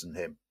imprison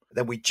him.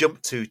 Then we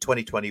jump to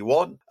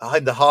 2021,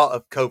 in the heart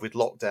of COVID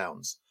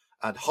lockdowns,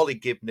 and Holly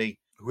Gibney,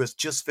 who has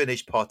just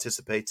finished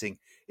participating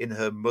in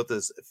her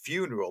mother's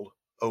funeral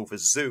over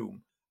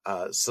Zoom,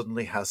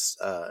 suddenly has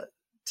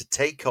to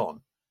take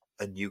on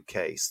a new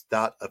case,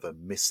 that of a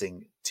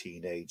missing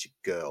teenage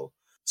girl.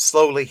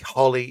 Slowly,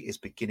 Holly is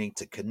beginning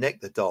to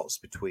connect the dots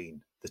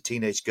between the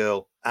teenage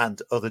girl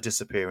and other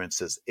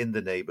disappearances in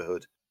the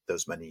neighborhood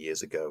those many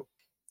years ago.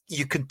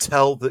 you can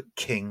tell that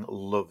King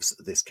loves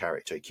this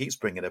character. He keeps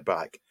bringing her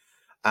back.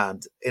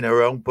 And in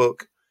her own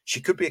book, she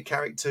could be a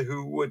character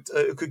who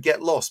could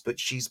get lost, but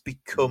she's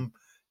become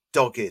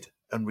dogged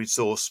and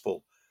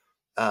resourceful.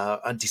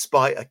 And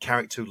despite a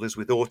character who lives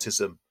with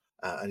autism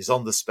and is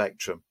on the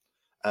spectrum,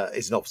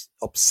 is an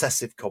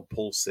obsessive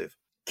compulsive,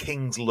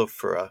 King's love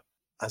for her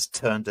has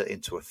turned her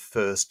into a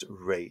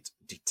first-rate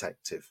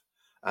detective.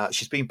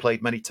 She's been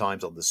played many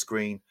times on the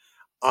screen.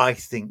 I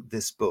think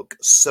this book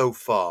so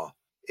far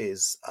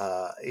is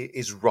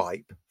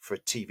ripe for a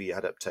TV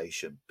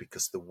adaptation,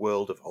 because the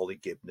world of Holly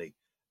Gibney,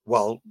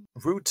 while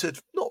rooted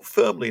not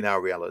firmly in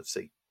our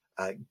reality,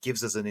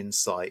 gives us an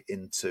insight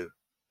into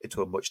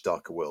a much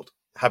darker world.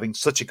 Having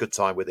such a good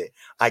time with it,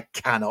 I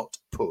cannot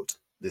put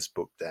this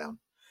book down.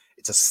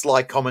 It's a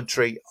sly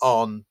commentary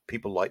on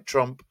people like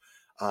Trump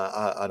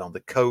and on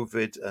the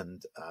COVID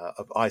and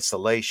of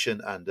isolation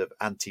and of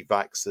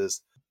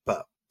anti-vaxxers.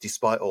 But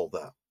despite all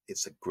that,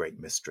 it's a great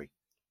mystery.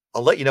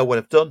 I'll let you know when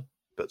I've done,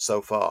 but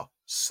so far,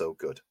 so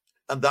good.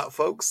 And that,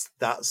 folks,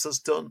 that's us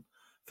done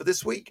for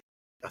this week.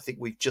 I think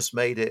we've just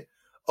made it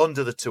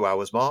under the 2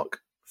 hours mark.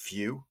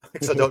 Few,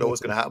 because I don't know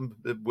what's going to happen.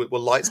 Were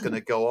lights going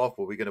to go off?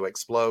 Were we going to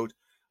explode?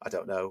 I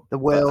don't know. The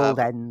world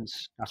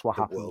ends. That's what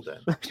happens. World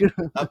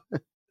ends.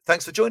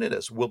 Thanks for joining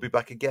us. We'll be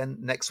back again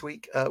next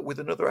week with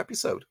another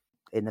episode.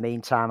 In the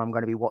meantime, I'm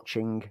going to be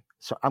watching.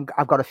 So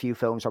I've got a few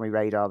films on my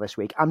radar this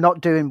week. I'm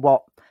not doing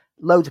what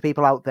loads of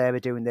people out there are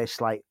doing,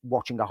 this like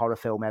watching a horror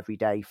film every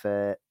day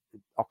for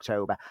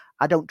October.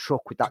 I don't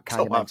truck with that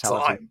kind of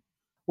mentality. Time.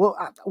 Well,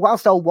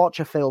 whilst I'll watch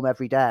a film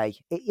every day,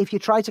 if you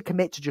try to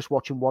commit to just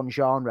watching one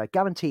genre,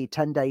 guaranteed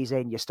 10 days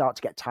in, you start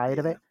to get tired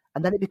of it.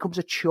 And then it becomes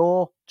a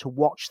chore to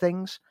watch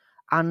things.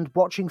 And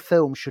watching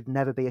films should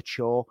never be a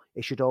chore.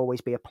 It should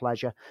always be a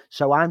pleasure.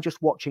 So I'm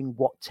just watching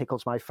what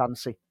tickles my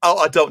fancy. Oh,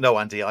 I don't know,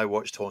 Andy. I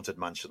watched Haunted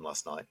Mansion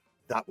last night.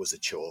 That was a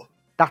chore.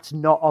 That's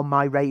not on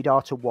my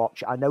radar to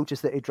watch. I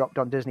noticed that it dropped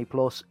on Disney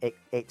Plus.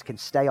 It can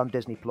stay on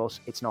Disney Plus.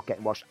 It's not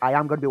getting watched. I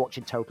am going to be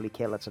watching Totally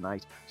Killer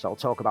tonight, so I'll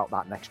talk about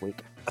that next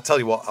week. I'll tell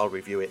you what, I'll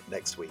review it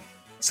next week.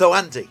 So,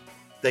 Andy,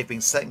 they've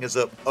been setting us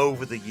up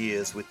over the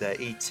years with their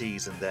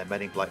ETs and their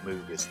Men in Black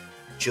movies,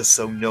 just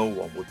so no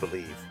one would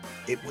believe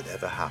it would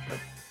ever happen.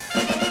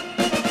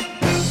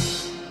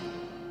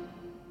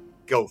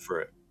 Go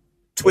for it.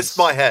 Twist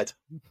my head.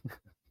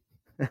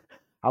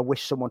 I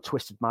wish someone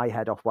twisted my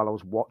head off while I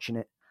was watching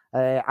it.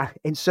 I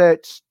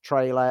insert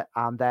trailer,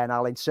 and then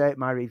I'll insert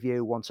my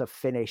review once I've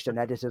finished and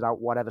edited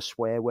out whatever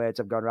swear words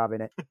I'm going to have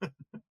in it.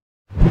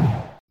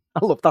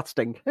 I love that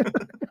sting. I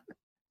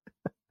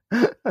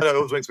know, it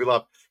always makes me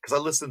laugh because I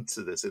listened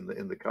to this in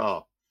the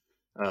car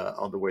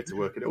on the way to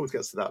work, and it always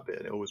gets to that bit,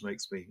 and it always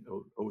makes me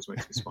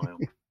smile.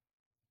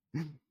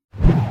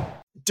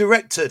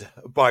 Directed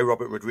by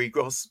Robert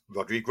Rodriguez.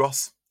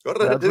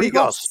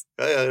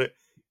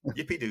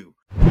 Yippee-doo.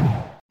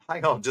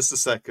 Hang on just a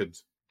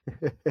second.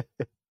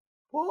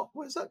 What?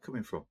 Where's that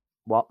coming from?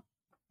 What?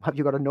 Have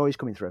you got a noise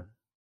coming through?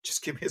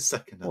 Just give me a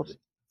second, Andy.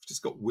 I've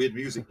just got weird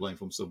music playing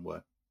from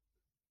somewhere.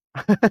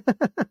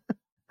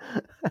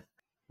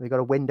 We got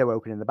a window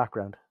open in the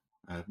background.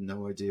 I have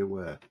no idea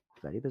where.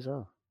 Very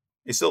bizarre.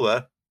 You still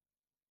there?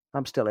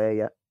 I'm still here,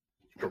 yeah.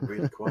 It got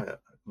really quiet.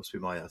 It must be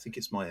I think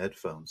it's my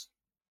headphones.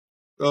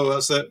 Oh,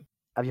 that's it.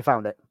 Have you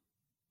found it?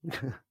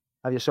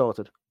 Have you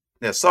sorted?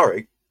 Yeah,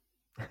 sorry.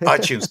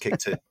 iTunes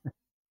kicked in.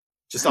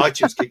 Just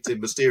iTunes kicked in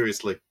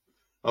mysteriously.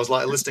 I was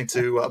like listening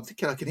to, I'm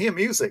thinking I can hear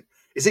music.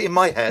 Is it in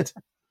my head?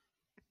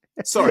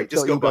 Sorry,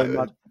 just go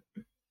back.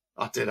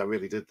 I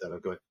really did that. I'm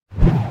going.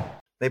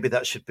 Maybe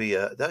that should be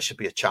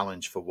a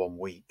challenge for 1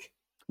 week.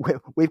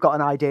 We've got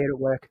an idea at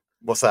work.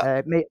 What's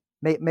that? Me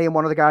and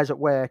one of the guys at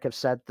work have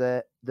said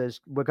that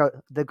there's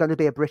going to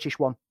be a British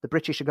one. The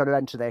British are going to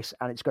enter this,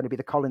 and it's going to be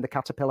the Colin the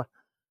Caterpillar.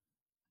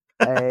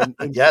 Yeah,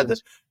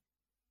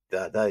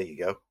 there you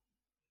go.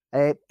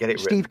 Get it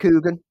Steve written.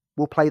 Coogan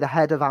will play the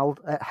head of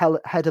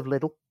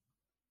Lidl,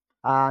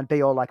 and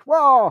be all like,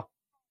 "Whoa,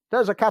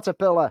 there's a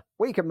caterpillar.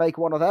 We can make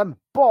one of them.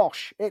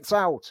 Bosh, it's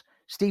out."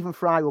 Stephen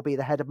Fry will be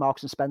the head of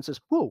Marks and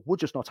Spencer's. Whoa, we're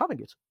just not having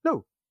it.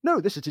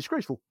 No, this is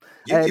disgraceful.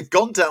 You've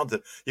gone down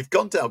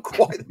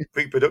quite the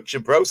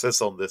pre-production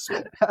process on this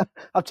one.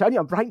 I'm telling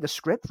you, I'm writing the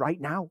script right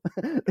now.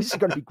 This is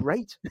going to be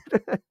great.